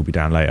 because Skepta will be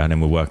down later, and then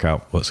we'll work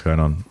out what's going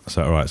on."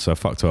 So all right, so I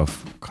fucked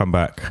off, come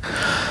back.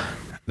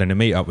 Then the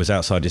meetup was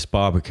outside this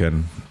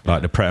Barbican,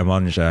 like the Pret a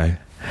Manger.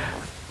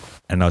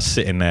 And I was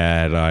sitting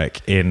there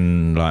like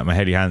in like my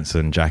Helly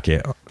Hansen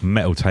jacket,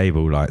 metal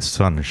table, like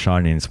sun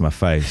shining into my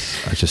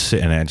face. I was just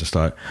sitting there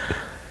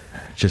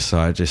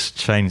just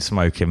chain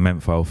smoking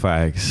menthol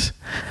fags.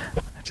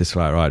 Just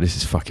like, right, this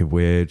is fucking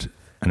weird.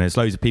 And there's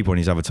loads of people on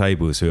these other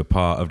tables who are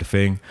part of the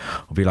thing.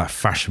 I'll be like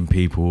fashion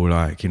people,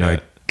 like, you know,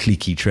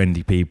 cliquey,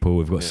 trendy people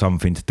who've got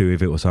something to do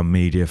with it or some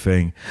media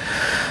thing.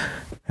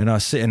 And I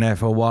was sitting there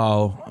for a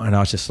while, and I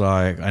was just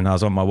like, and I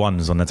was on my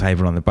ones on the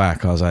table on the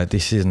back. I was like,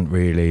 this isn't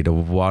really the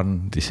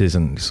one. This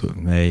isn't sort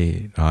of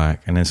me. Like,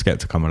 and then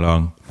Skepta come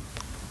along,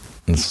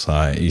 and it's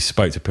like he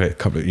spoke to a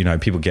couple of, you know,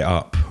 people get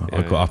up. Yeah,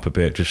 I got up a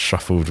bit, just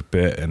shuffled a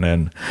bit, and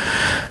then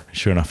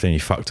sure enough, then he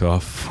fucked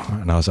off.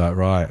 And I was like,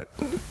 right,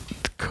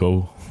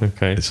 cool.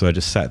 Okay. So I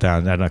just sat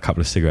down, had a couple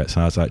of cigarettes,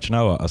 and I was like, do you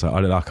know what? I was like, I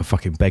look like a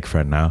fucking beg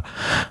friend now.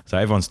 So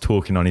everyone's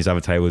talking on these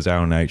other tables,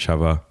 down at each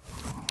other.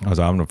 I was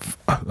like,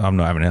 I'm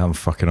not having it, I'm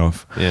fucking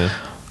off. Yeah.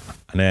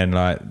 And then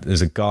like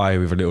there's a guy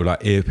with a little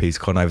like earpiece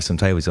gone over some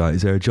tables, like,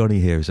 "Is there a Johnny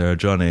here? Is there a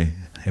Johnny?"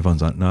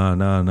 Everyone's like, no.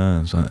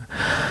 It's like,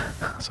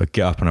 so I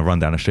get up and I run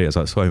down the street. I was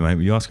like, "Sorry mate,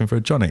 were you asking for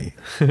a Johnny?"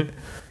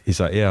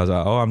 He's like, "Yeah." I was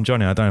like, "Oh, I'm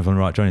Johnny. I don't know if I'm the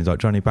right Johnny." He's like,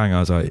 "Johnny Bang." I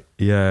was like,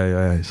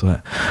 yeah. He's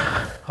like,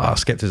 "Oh,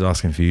 Skepta's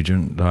asking for you,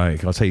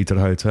 like, I'll take you to the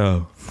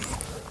hotel."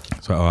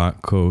 So all right,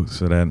 cool.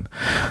 So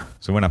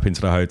I went up into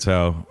the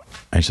hotel,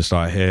 And it's just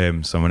like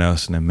him, someone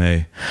else, and then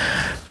me.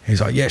 He's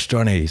like, yes,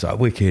 Johnny. He's like,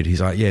 wicked. He's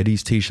like, yeah,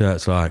 these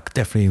t-shirts, like,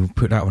 definitely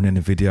put that one in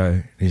the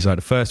video. He's like,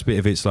 the first bit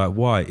of it's like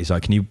white. He's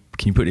like, can you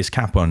put this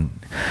cap on?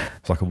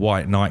 It's like a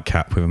white Nike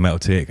cap with a metal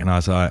tick. And I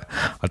was like,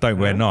 I don't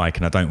wear Nike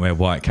and I don't wear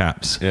white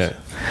caps. Yeah.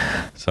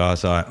 So I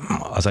was like,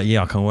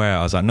 yeah, I can wear it.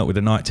 I was like, not with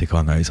the Nike tick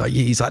on though. He's like,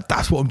 yeah. He's like,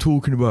 that's what I'm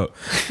talking about.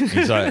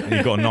 He's like,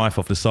 he got a knife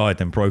off the side,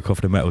 then broke off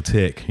the metal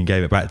tick and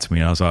gave it back to me.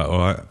 And I was like, all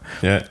right.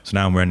 Yeah. So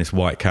now I'm wearing this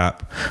white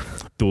cap.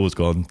 Door's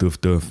gone, doof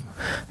doof.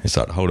 It's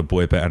like, the older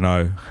boy better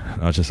know.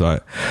 And I was just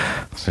like,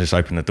 so I just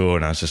opened the door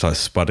and I was just like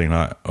spudding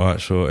like, all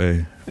right,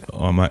 shorty,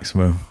 on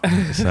maximum.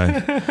 So,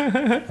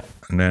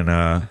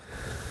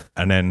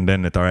 and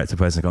then the director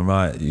person gone,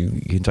 right, you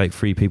can take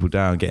 3 people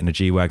down, get in the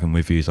G-Wagon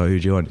with you. He's like, who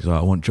do you want? He's like,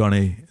 I want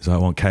Johnny. He's like, I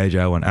want KJ,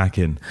 I want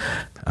Akin.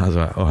 I was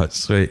like, all right,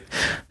 sweet.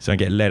 So I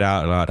get led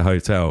out of like the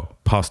hotel,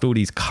 past all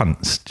these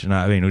cunts, do you know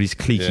what I mean? All these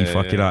cliquey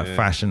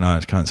fashion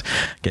nights cunts.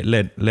 Get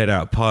led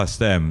out past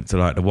them to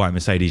like the white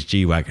Mercedes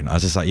G-Wagon. I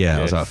was just like, yeah.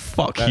 I was like,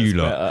 fuck you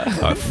lot.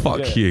 Like,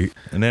 fuck you.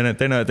 And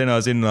then I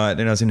was in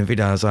the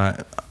video, I was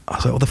like,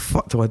 what the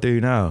fuck do I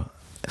do now?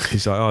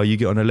 He's like, oh, you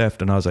get on the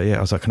left. And I was like, yeah.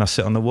 I was like, can I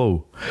sit on the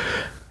wall?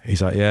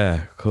 He's like,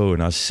 yeah, cool.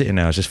 And I was sitting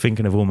there, I was just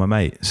thinking of all my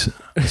mates.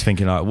 I was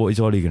thinking like, what is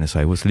Ollie going to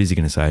say? What's Lizzie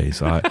going to say? It's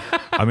like,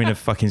 I'm in a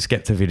fucking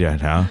Skepta video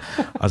now.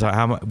 I was like,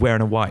 how am I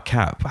wearing a white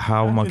cap?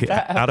 How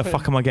the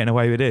fuck am I getting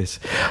away with this?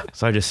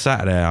 So I just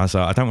sat there. I was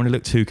like, I don't want to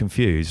look too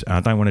confused. And I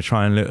don't want to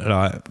try and look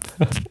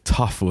like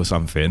tough or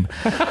something.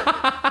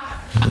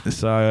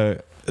 So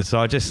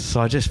I just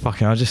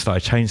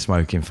started chain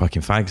smoking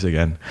fucking fags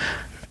again.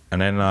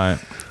 And then like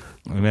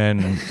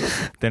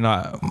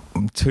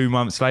 2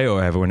 months later or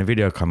whatever, when the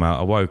video come out,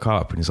 I woke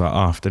up and it's like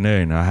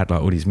afternoon and I had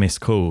like all these missed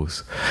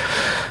calls.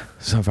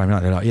 Something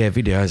like they're like, yeah,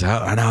 video's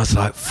out. And I was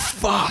like,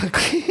 fuck.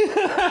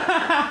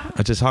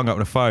 I just hung up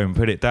the phone,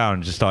 put it down,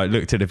 and just like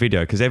looked at the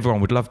video because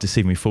everyone would love to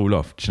see me fall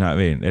off. Do you know what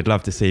I mean? They'd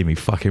love to see me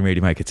fucking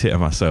really make a tit of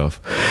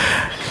myself.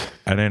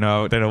 And then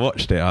I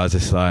watched it. I was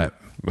just like,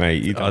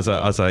 mate, I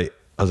was like,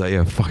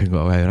 yeah, I fucking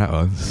got away with that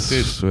one.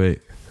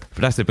 Sweet.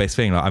 But that's the best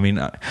thing. Like, I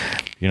mean,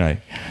 you know,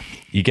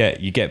 you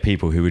get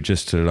people who would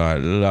just like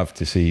love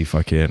to see you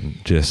fucking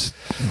just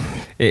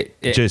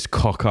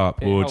cock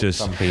up, or just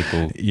some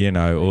people, you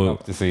know, or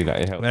love to see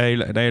that. It helps.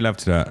 They love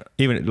to that.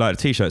 Even like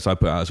the t-shirts I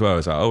put out as well.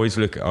 Is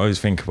like, I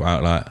always think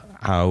about like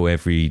how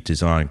every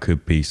design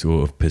could be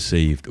sort of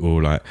perceived,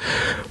 or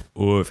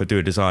if I do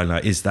a design,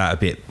 like, is that a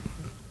bit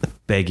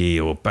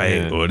beggy or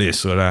bait or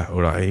this or that,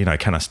 or like, you know,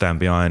 can I stand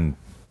behind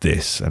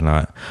this? And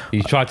like,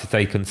 you try to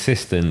stay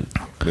consistent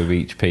with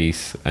each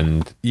piece,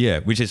 and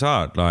yeah, which is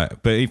hard.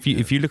 Like, but if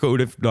you look at all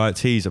the like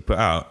tees I put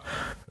out,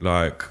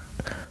 like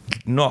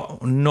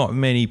not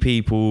many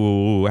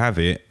people have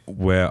it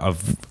where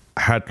I've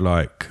had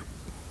like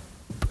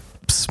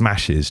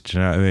smashes. Do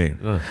you know what I mean?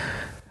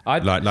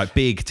 Like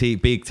big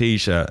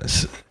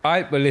t-shirts.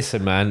 Well,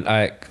 listen, man.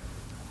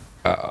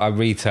 I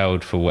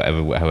retailed for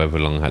however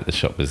long I had the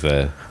shop was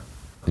there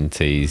in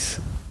tees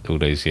all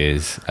those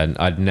years, and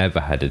I'd never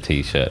had a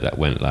t-shirt that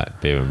went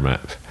like beer and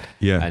rap.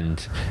 Yeah. And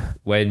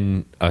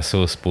when I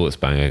saw Sports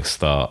Banger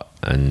start,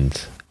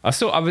 and I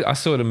saw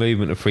the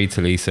movement of Free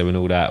Talisa and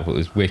all that, but it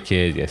was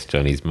wicked. Yes,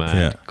 Johnny's mad.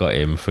 Yeah. Got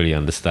him. Fully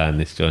understand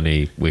this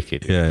Johnny.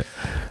 Wicked. Yeah.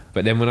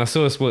 But then when I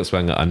saw Sports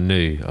Banger, I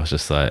knew. I was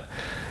just like,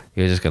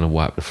 you're just gonna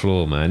wipe the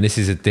floor, man. This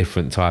is a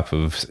different type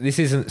of. This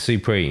isn't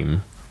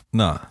Supreme.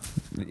 No.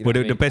 Well,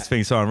 the best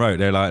thing someone wrote,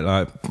 they're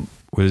like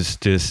was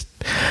just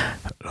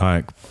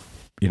like,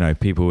 you know,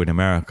 people in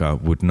America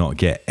would not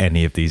get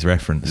any of these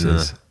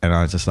references. And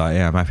I was just like,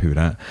 yeah, I'm happy with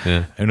that.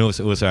 Yeah. And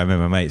also I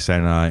remember my mate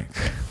saying like,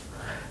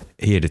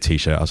 he had a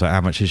t-shirt. I was like,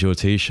 how much is your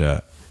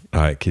t-shirt?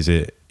 Like, is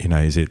it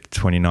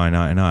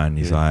 $29.99?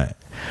 He's like,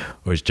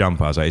 or his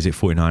jumper, I was like, is it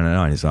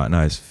 $49.99? He's like,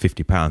 no, it's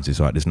 £50. He's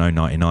like, there's no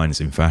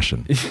 99s in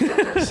fashion.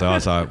 So I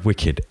was like,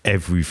 wicked,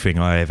 everything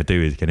I ever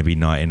do is going to be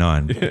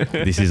 99.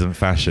 This isn't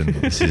fashion.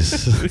 This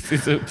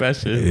isn't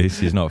fashion.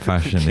 This is not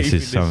fashion. This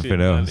is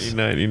something else.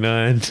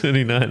 99,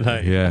 29.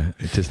 Like, yeah,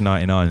 it's just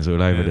 99s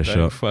all over the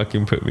shop.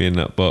 Fucking put me in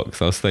that box.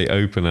 I'll stay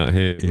open out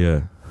here.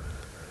 Yeah.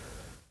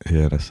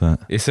 Yeah, that's that.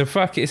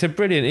 It's a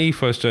brilliant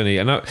ethos, Johnny.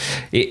 I know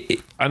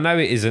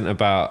it isn't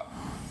about.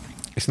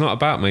 It's not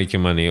about making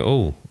money at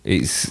all.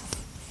 It's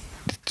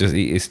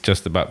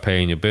just about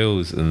paying your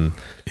bills and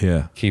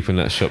keeping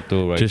that shop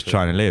door open. Just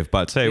trying to live. But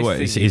I'll tell you what,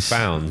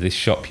 this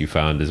shop you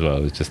found as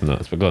well is just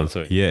nuts. But go on,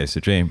 sorry. Yeah, it's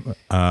a dream.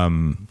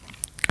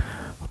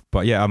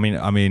 But yeah, I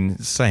mean,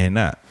 saying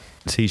that,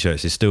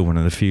 t-shirts is still one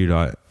of the few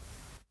like,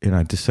 you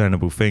know,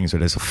 discernible things where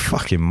there's a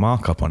fucking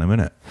markup on them,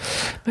 innit?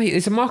 Mate,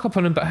 there's a markup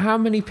on them, but how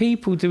many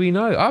people do we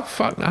know?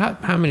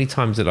 How many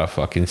times did I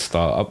fucking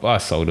start? I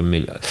sold 1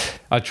 million.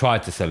 I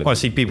tried to sell it. Well, I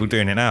see people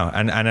doing it now,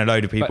 and a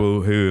load of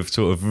people who have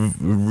sort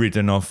of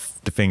ridden off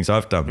the things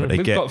I've done. But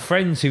we've got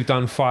friends who've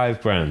done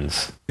 5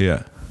 brands.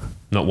 Yeah.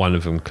 Not one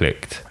of them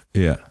clicked.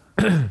 Yeah.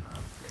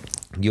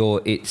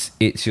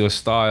 It's your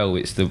style.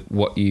 It's as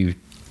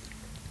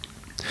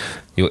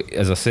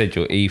I said,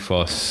 your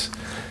ethos.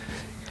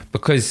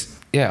 Because.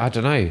 Yeah, I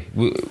don't know.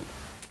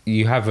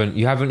 you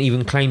haven't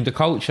even claimed the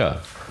culture.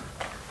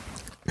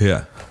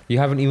 Yeah. You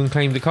haven't even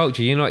claimed the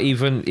culture. You're not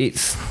even.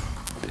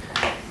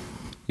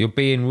 You're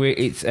being.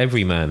 It's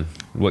every man.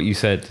 What you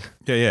said.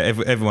 Yeah.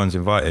 Everyone's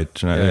invited.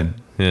 Do you know what I mean?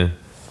 Yeah.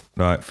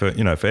 Like for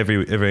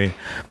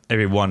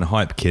every one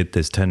hype kid,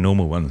 there's 10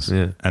 normal ones.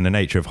 Yeah. And the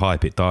nature of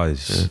hype, it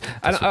dies. Yeah.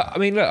 And I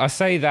mean, look, I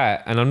say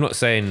that, and I'm not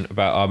saying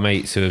about our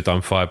mates who have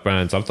done 5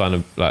 brands. I've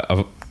done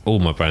all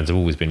my brands have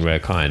always been Rare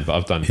Kind, but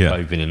I've done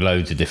clothing in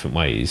loads of different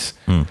ways.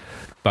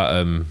 But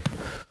and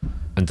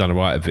done a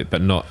right of it,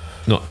 but not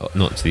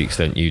to the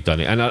extent you've done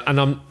it. And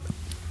I'm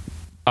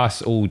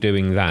us all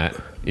doing that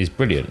is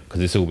brilliant because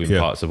it's all been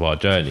parts of our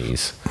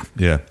journeys.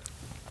 Yeah.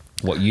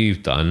 What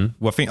you've done.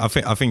 Well, I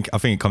think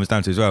it comes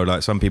down to as well.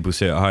 Like some people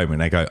sit at home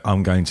and they go,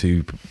 "I'm going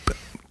to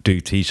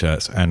do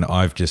t-shirts, and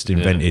I've just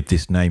invented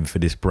this name for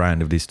this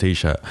brand of this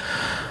t-shirt."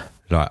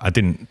 Like I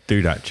didn't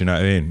do that. Do you know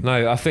what I mean?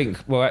 No, I think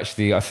what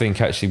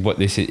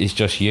this is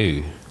just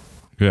you.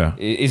 Yeah.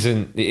 It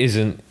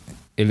isn't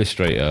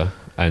Illustrator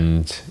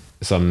and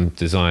some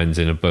designs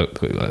in a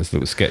book, like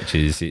little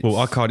sketches. Well,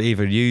 I can't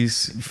even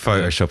use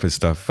Photoshop and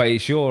stuff. But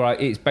it's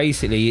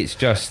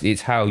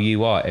how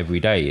you are every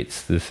day.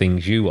 It's the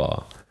things you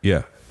are.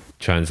 Yeah.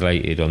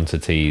 Translated onto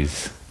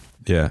tees.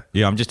 Yeah.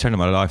 I'm just telling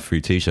my life through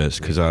t-shirts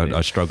because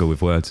I struggle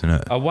with words in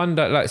it. I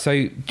wonder,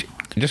 so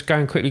just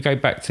go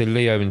back to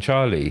Leo and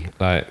Charlie,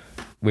 like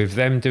with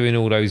them doing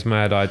all those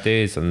mad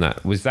ideas and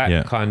that, was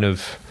that kind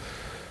of,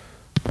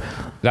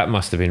 that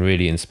must have been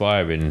really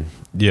inspiring.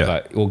 Yeah.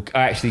 Like, or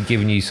actually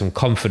giving you some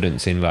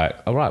confidence in like,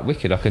 all right,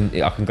 wicked, I can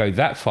go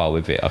that far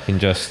with it. I can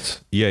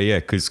just... Yeah,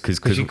 because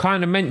you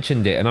kind of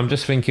mentioned it, and I'm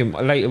just thinking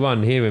later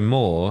on, hearing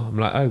more, I'm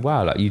like, oh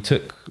wow, like you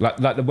took like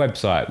the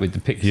website with the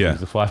pixels,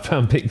 the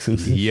 £5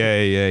 pixels.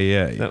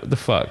 Yeah. What the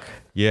fuck?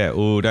 Yeah,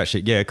 all that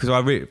shit. Yeah, because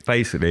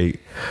basically,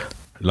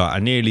 like, I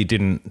nearly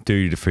didn't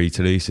do the Free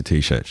Toulouse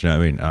t-shirt. You know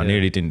what I mean? I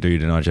nearly didn't do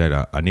the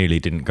Nigella. I nearly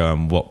didn't go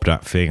and whop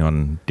that thing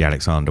on the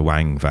Alexander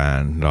Wang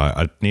van. Like,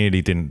 I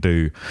nearly didn't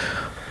do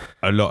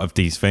a lot of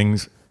these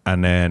things, or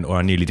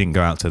I nearly didn't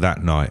go out to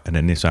that night, and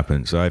then this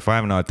happened. So if I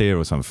have an idea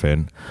or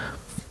something,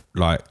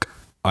 like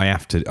I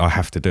have to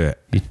do it.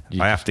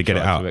 I have to get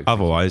it out.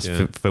 Otherwise,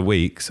 for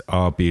weeks,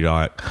 I'll be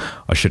like,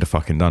 I should have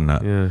fucking done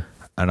that,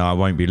 and I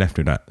won't be left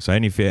with that. So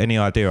any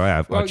idea I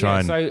have, I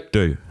try and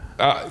do.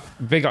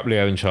 Big up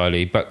Leo and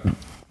Charlie, but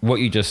what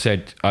you just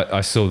said,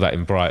 I saw that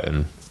in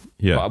Brighton.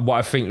 Yeah. But what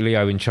I think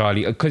Leo and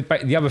Charlie, because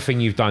the other thing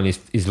you've done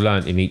is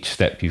learnt in each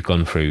step you've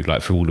gone through,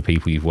 like through all the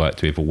people you've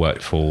worked with or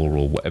worked for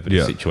or whatever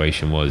the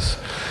situation was.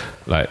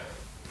 Like,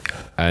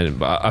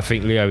 but I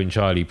think Leo and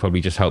Charlie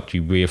probably just helped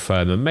you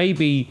reaffirm and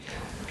maybe,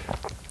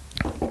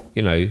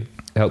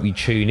 help you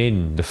tune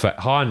in,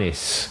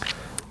 harness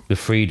the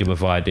freedom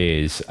of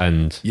ideas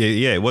and...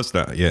 Yeah, it was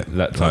that,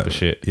 that type of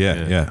shit.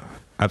 Yeah,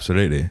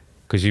 absolutely.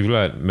 Because you've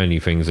learnt many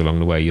things along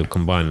the way. You're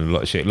combining a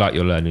lot of shit, like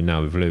you're learning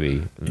now with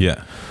Louis.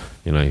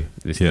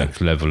 This next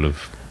level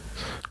of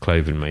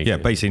clothing making. Yeah,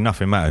 basically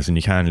nothing matters, and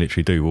you can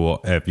literally do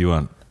whatever you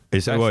want.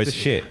 It's the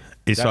shit.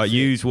 It's like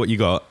use what you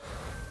got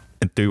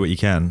and do what you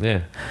can.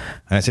 Yeah.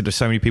 And I said, there's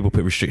so many people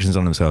put restrictions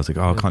on themselves. Like,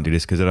 I can't do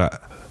this because of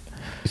that.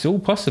 It's all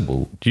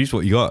possible. Use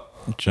what you got.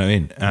 Do you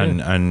know what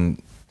I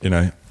mean?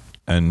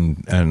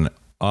 And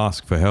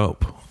ask for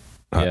help.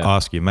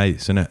 Ask your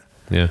mates, innit?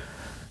 Yeah.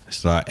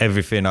 It's like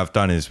everything I've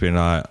done has been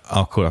like,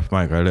 I'll call up a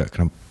mate, go, look,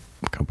 can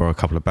I borrow a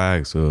couple of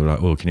bags, or like,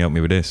 can you help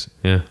me with this?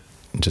 Yeah.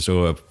 Just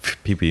all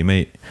people you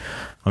meet.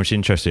 I'm just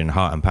interested in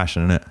heart and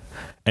passion, innit?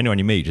 Anyone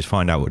you meet, just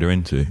find out what they're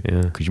into.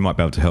 Yeah. Because you might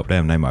be able to help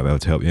them, they might be able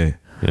to help you.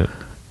 Yeah.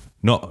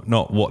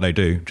 Not what they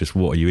do, just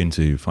what are you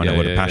into? Find out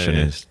what the passion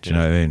is. Do you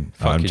know what I mean?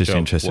 I'm just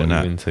interested in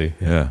that. Into.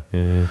 Yeah.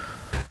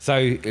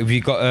 So have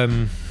you got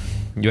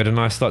you had a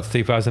nice start to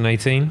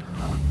 2018?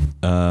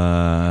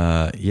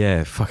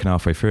 Yeah, fucking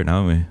halfway through it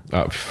now, aren't we?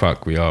 Oh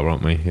fuck, we are,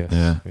 aren't we? Yes.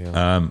 Yeah.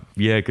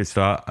 We are. Good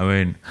start. I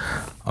mean,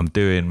 I'm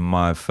doing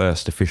my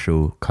first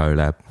official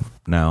collab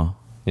now.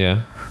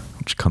 Yeah.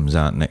 Which comes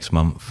out next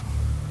month.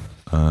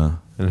 And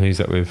who's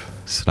that with?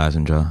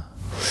 Slazenger.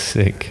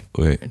 Sick.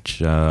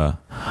 Which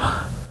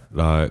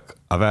like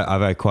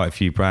I've had quite a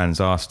few brands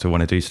asked to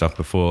want to do stuff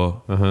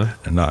before,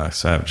 and I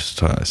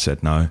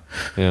said no.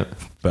 Yeah.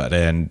 But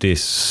then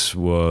this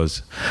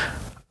was,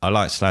 I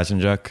like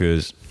Slazenger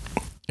because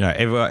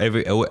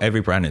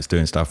every brand that's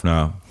doing stuff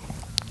now,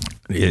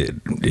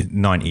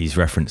 90s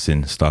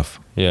referencing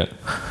stuff. Yeah.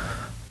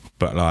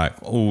 But like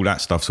all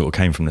that stuff sort of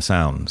came from the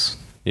sounds.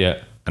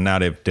 Yeah. And now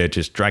they're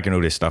just dragging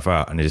all this stuff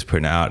out and they're just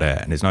putting it out there,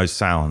 and there's no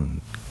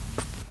sound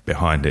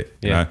behind it.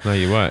 Yeah, no,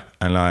 you're right.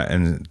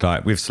 And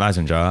like with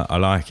Slazenger, I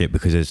like it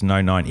because there's no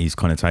 90s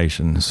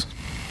connotations.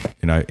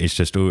 It's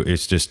just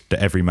the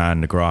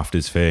everyman, the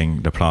grafters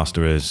thing, the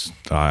plasterers,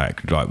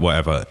 like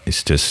whatever.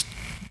 It's just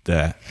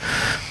there.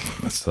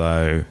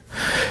 So,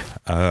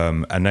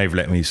 and they've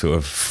let me sort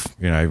of,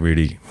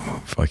 really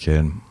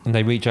fucking. And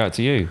they reach out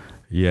to you.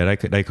 Yeah,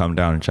 they come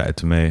down and chatted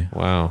to me.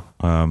 Wow.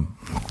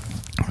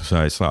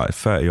 So it's like a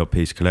 30 odd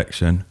piece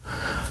collection.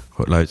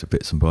 Got loads of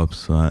bits and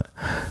bobs. Like,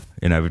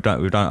 I've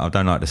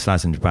done like the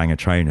Slazenger Banger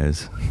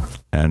trainers,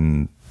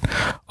 and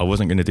I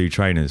wasn't going to do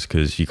trainers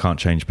because you can't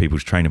change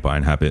people's trainer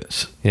buying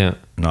habits. Yeah.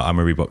 No, I'm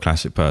a Reebok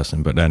Classic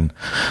person, but then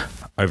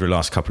over the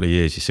last couple of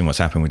years, you've seen what's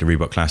happened with the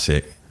Reebok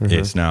Classic.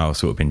 It's now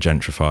sort of been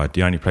gentrified.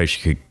 The only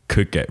place you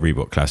could get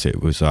Reebok Classic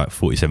was like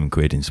 47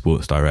 quid in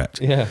Sports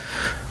Direct. Yeah.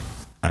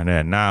 And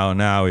then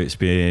now it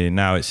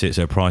sits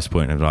at a price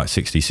point of like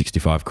 60,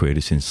 65 quid.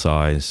 It's in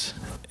size.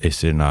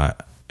 It's in like,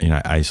 you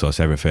know, ASOS,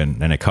 everything.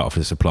 Then they cut off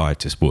the supply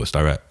to Sports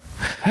Direct.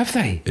 Have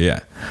they? Yeah.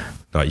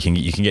 Like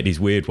you can get these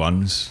weird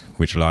ones,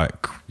 which are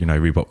like, you know,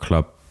 Reebok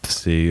Club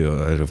C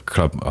or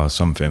Club or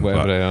something.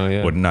 Whatever they are,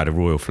 yeah. Or no, the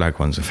Royal Flag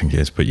ones, I think it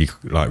is. But you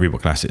like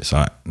Reebok Classics,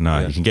 like,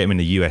 no, you can get them in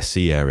the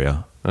USC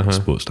area,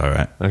 Sports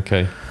Direct.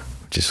 Okay.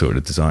 Which is sort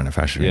of designer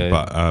fashion.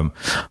 Yeah,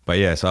 but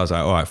yeah, so I was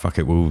like, all right, fuck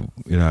it. Well,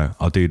 you know,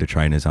 I'll do the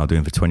trainers. I'll do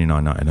them for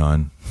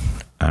 $29.99.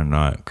 And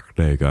like,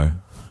 there you go.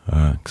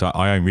 Because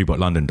I own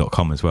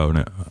ReebokLondon.com as well,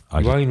 innit?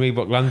 You own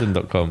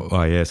ReebokLondon.com?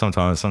 Oh yeah,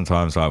 sometimes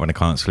like when I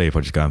can't sleep, I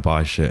just go and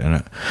buy shit,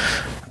 innit?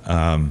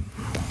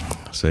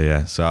 So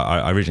yeah, so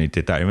I originally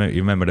did that.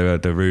 You remember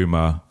the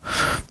rumour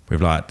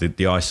with like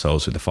the ice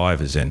soles with the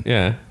fivers in?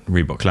 Yeah.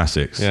 Reebok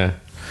Classics. Yeah.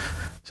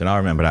 So I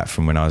remember that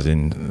from when I was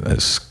in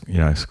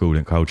school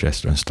in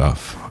Colchester and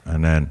stuff.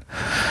 And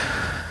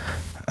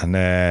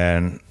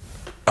then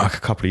like a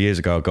couple of years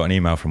ago, I got an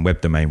email from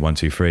Webdomain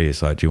 123.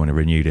 It's like, do you want to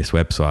renew this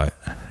website?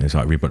 It's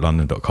like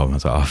ReebokLondon.com. I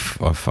was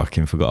like, I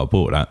fucking forgot I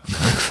bought that.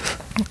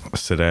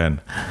 so then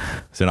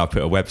I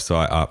put a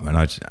website up and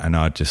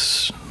I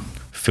just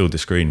filled the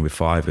screen with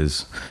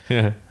fivers.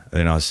 Yeah. And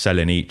then I was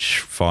selling each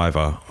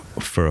fiver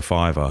for a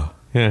fiver.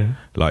 Yeah.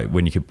 Like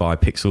when you could buy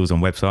pixels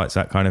on websites,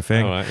 that kind of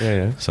thing. All right,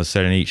 yeah. So I was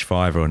selling each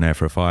fiver on there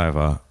for a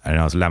fiver, and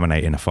I was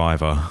laminating a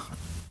fiver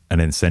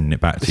and then sending it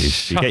back to you.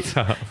 You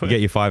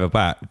get your fiver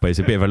back, but it's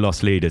a bit of a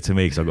lost leader to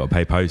me because I've got to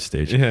pay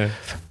postage. Yeah.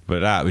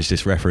 But that was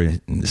just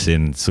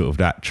referencing sort of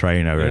that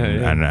trainer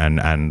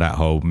and that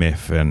whole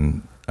myth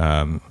and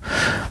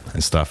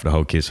stuff, the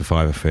whole kids for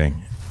fiver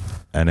thing.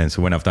 And then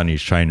so when I've done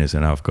these trainers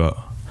and I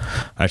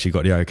actually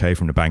got the okay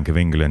from the Bank of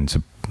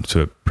England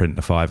to print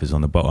the fivers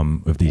on the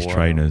bottom of these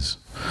trainers.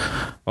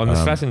 On the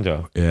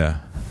Slazenger? Yeah.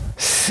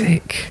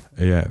 Sick.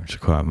 Yeah, which is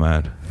quite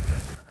mad.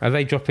 Are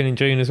they dropping in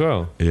June as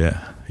well?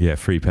 Yeah,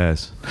 3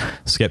 pairs.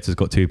 Skepta's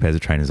got 2 pairs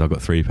of trainers. I've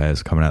got 3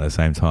 pairs coming out at the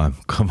same time.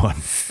 Come on.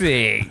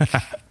 Sick.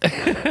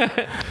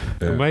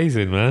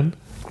 Amazing, man.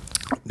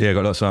 Yeah,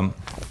 got lots of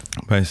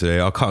basically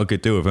I'll cut a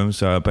good deal with them,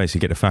 so I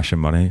basically get the fashion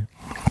money.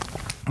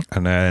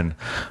 And then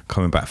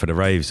coming back for the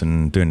raves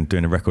and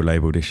doing a record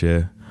label this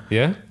year.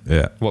 Yeah?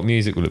 Yeah. What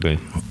music will it be?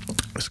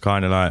 It's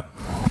kind of like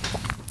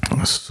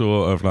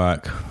sort of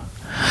like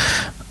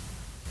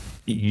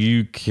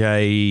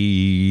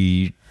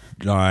UK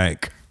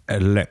like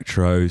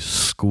electro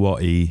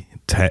squatty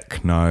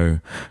techno.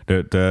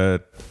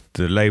 The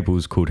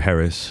label's called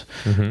Harris,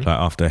 like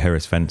after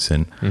Harris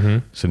Fencing.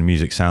 So the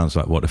music sounds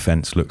like what the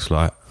fence looks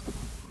like.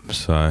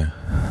 So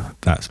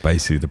that's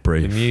basically the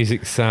brief. The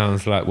music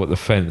sounds like what the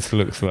fence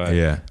looks like.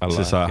 Yeah, it's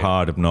just like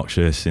hard,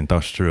 obnoxious,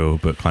 industrial,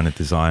 but kind of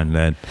design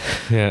led.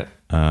 Yeah.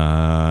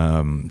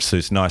 So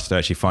it's nice to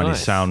actually find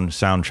these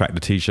soundtrack the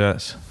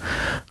t-shirts,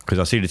 because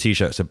I see the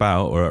t-shirts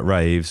about or at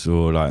raves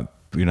or like,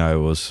 you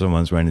know, or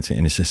someone's wearing it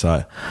and it's just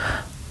like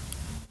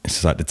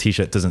the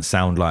t-shirt doesn't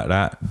sound like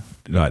that.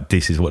 Like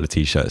this is what the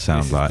t-shirt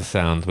sounds like. The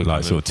sound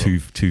like sort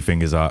of two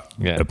fingers up,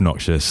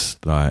 obnoxious,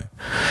 like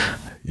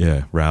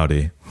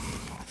rowdy.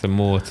 So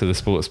more to the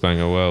sports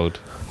banger world.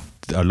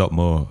 A lot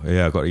more.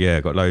 Yeah, I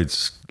got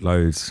loads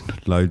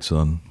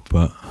on,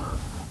 but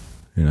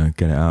you know,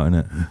 get it out,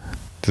 innit?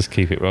 Just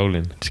keep it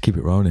rolling. Just keep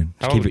it rolling.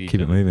 Just keep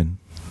it moving.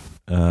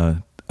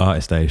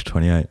 Artist age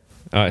 28.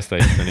 Artist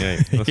age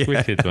 28. That's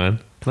wicked, man.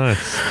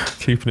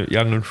 Nice. Keeping it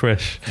young and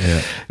fresh.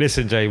 Yeah.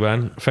 Listen,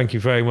 J-Man, thank you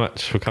very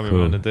much for coming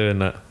on and doing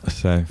that.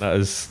 So that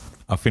is.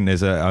 I think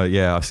there's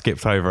I've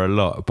skipped over a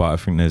lot, but I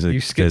think there's a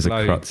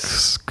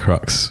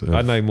crux.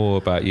 I know more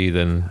about you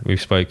than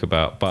we've spoke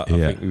about, but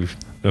I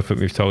think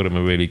we've told them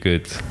a really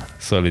good,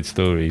 solid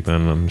story,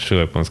 man. I'm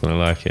sure everyone's going to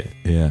like it.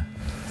 Yeah.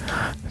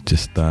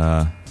 Just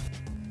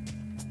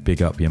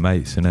big up your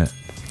mates, innit?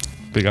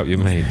 Big up your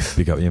mates.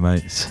 Big up your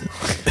mates.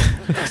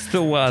 That's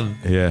the one.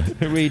 Yeah.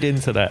 Read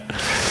into that.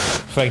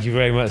 Thank you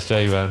very much,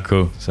 J-Man.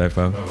 Cool. Safe,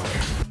 fam.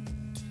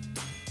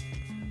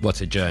 What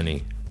a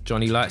journey.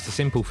 Johnny likes the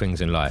simple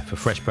things in life, a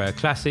fresh pair of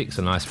classics,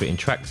 a nice fitting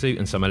tracksuit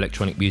and some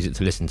electronic music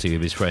to listen to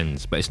with his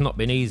friends. But it's not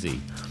been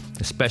easy,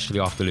 especially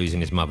after losing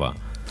his mother.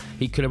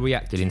 He could have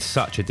reacted in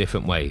such a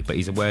different way, but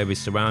he's aware of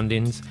his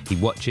surroundings, he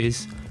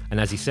watches, and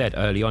as he said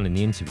early on in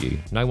the interview,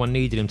 no one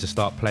needed him to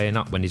start playing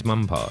up when his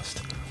mum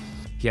passed.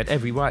 He had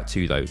every right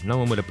to though, no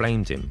one would have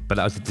blamed him, but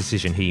that was the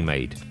decision he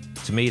made.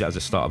 To me, that was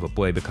the start of a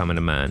boy becoming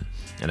a man,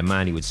 and a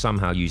man who would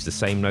somehow use the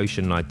same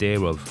notion and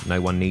idea of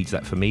no one needs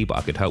that for me, but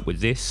I could help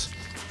with this,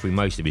 through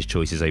most of his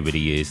choices over the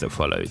years that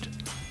followed.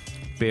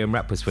 Being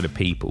Rap was for the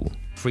people.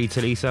 Free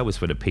Talisa was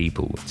for the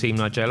people. Team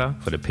Nigella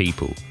for the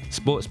people.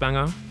 Sports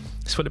Banger,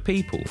 it's for the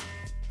people.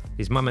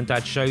 His mum and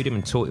dad showed him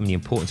and taught him the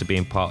importance of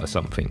being part of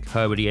something.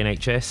 Her with the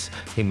NHS,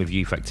 him with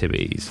youth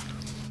activities.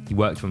 He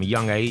worked from a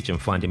young age,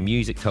 and finding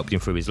music helped him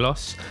through his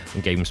loss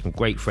and gave him some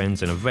great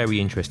friends and a very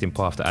interesting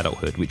path to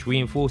adulthood, which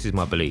reinforces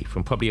my belief,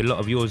 and probably a lot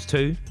of yours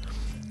too.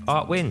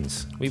 Art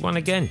wins. We won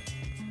again.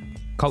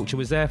 Culture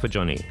was there for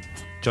Johnny.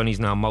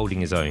 Johnny's now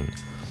moulding his own.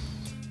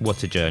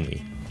 What a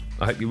journey.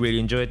 I hope you really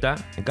enjoyed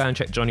that, and go and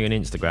check Johnny on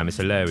Instagram. It's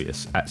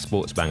hilarious, at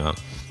Sportsbanger,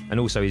 and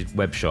also his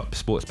web shop,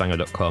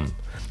 sportsbanger.com.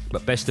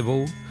 But best of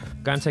all,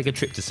 go and take a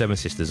trip to Seven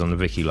Sisters on the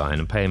Vicky Line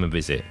and pay him a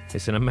visit.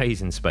 It's an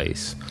amazing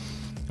space.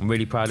 I'm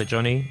really proud of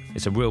Johnny.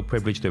 It's a real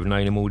privilege to have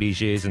known him all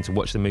these years and to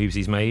watch the moves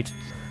he's made.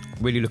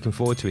 Really looking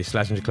forward to his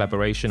Slazenger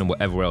collaboration and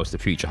whatever else the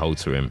future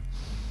holds for him.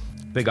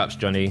 Big ups,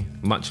 Johnny.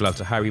 Much love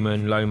to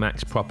Harryman,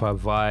 Lomax, Proper,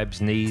 Vibes,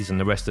 Knees and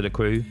the rest of the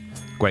crew.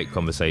 Great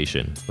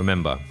conversation.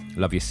 Remember,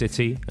 love your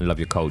city and love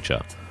your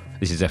culture.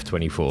 This is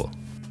F24.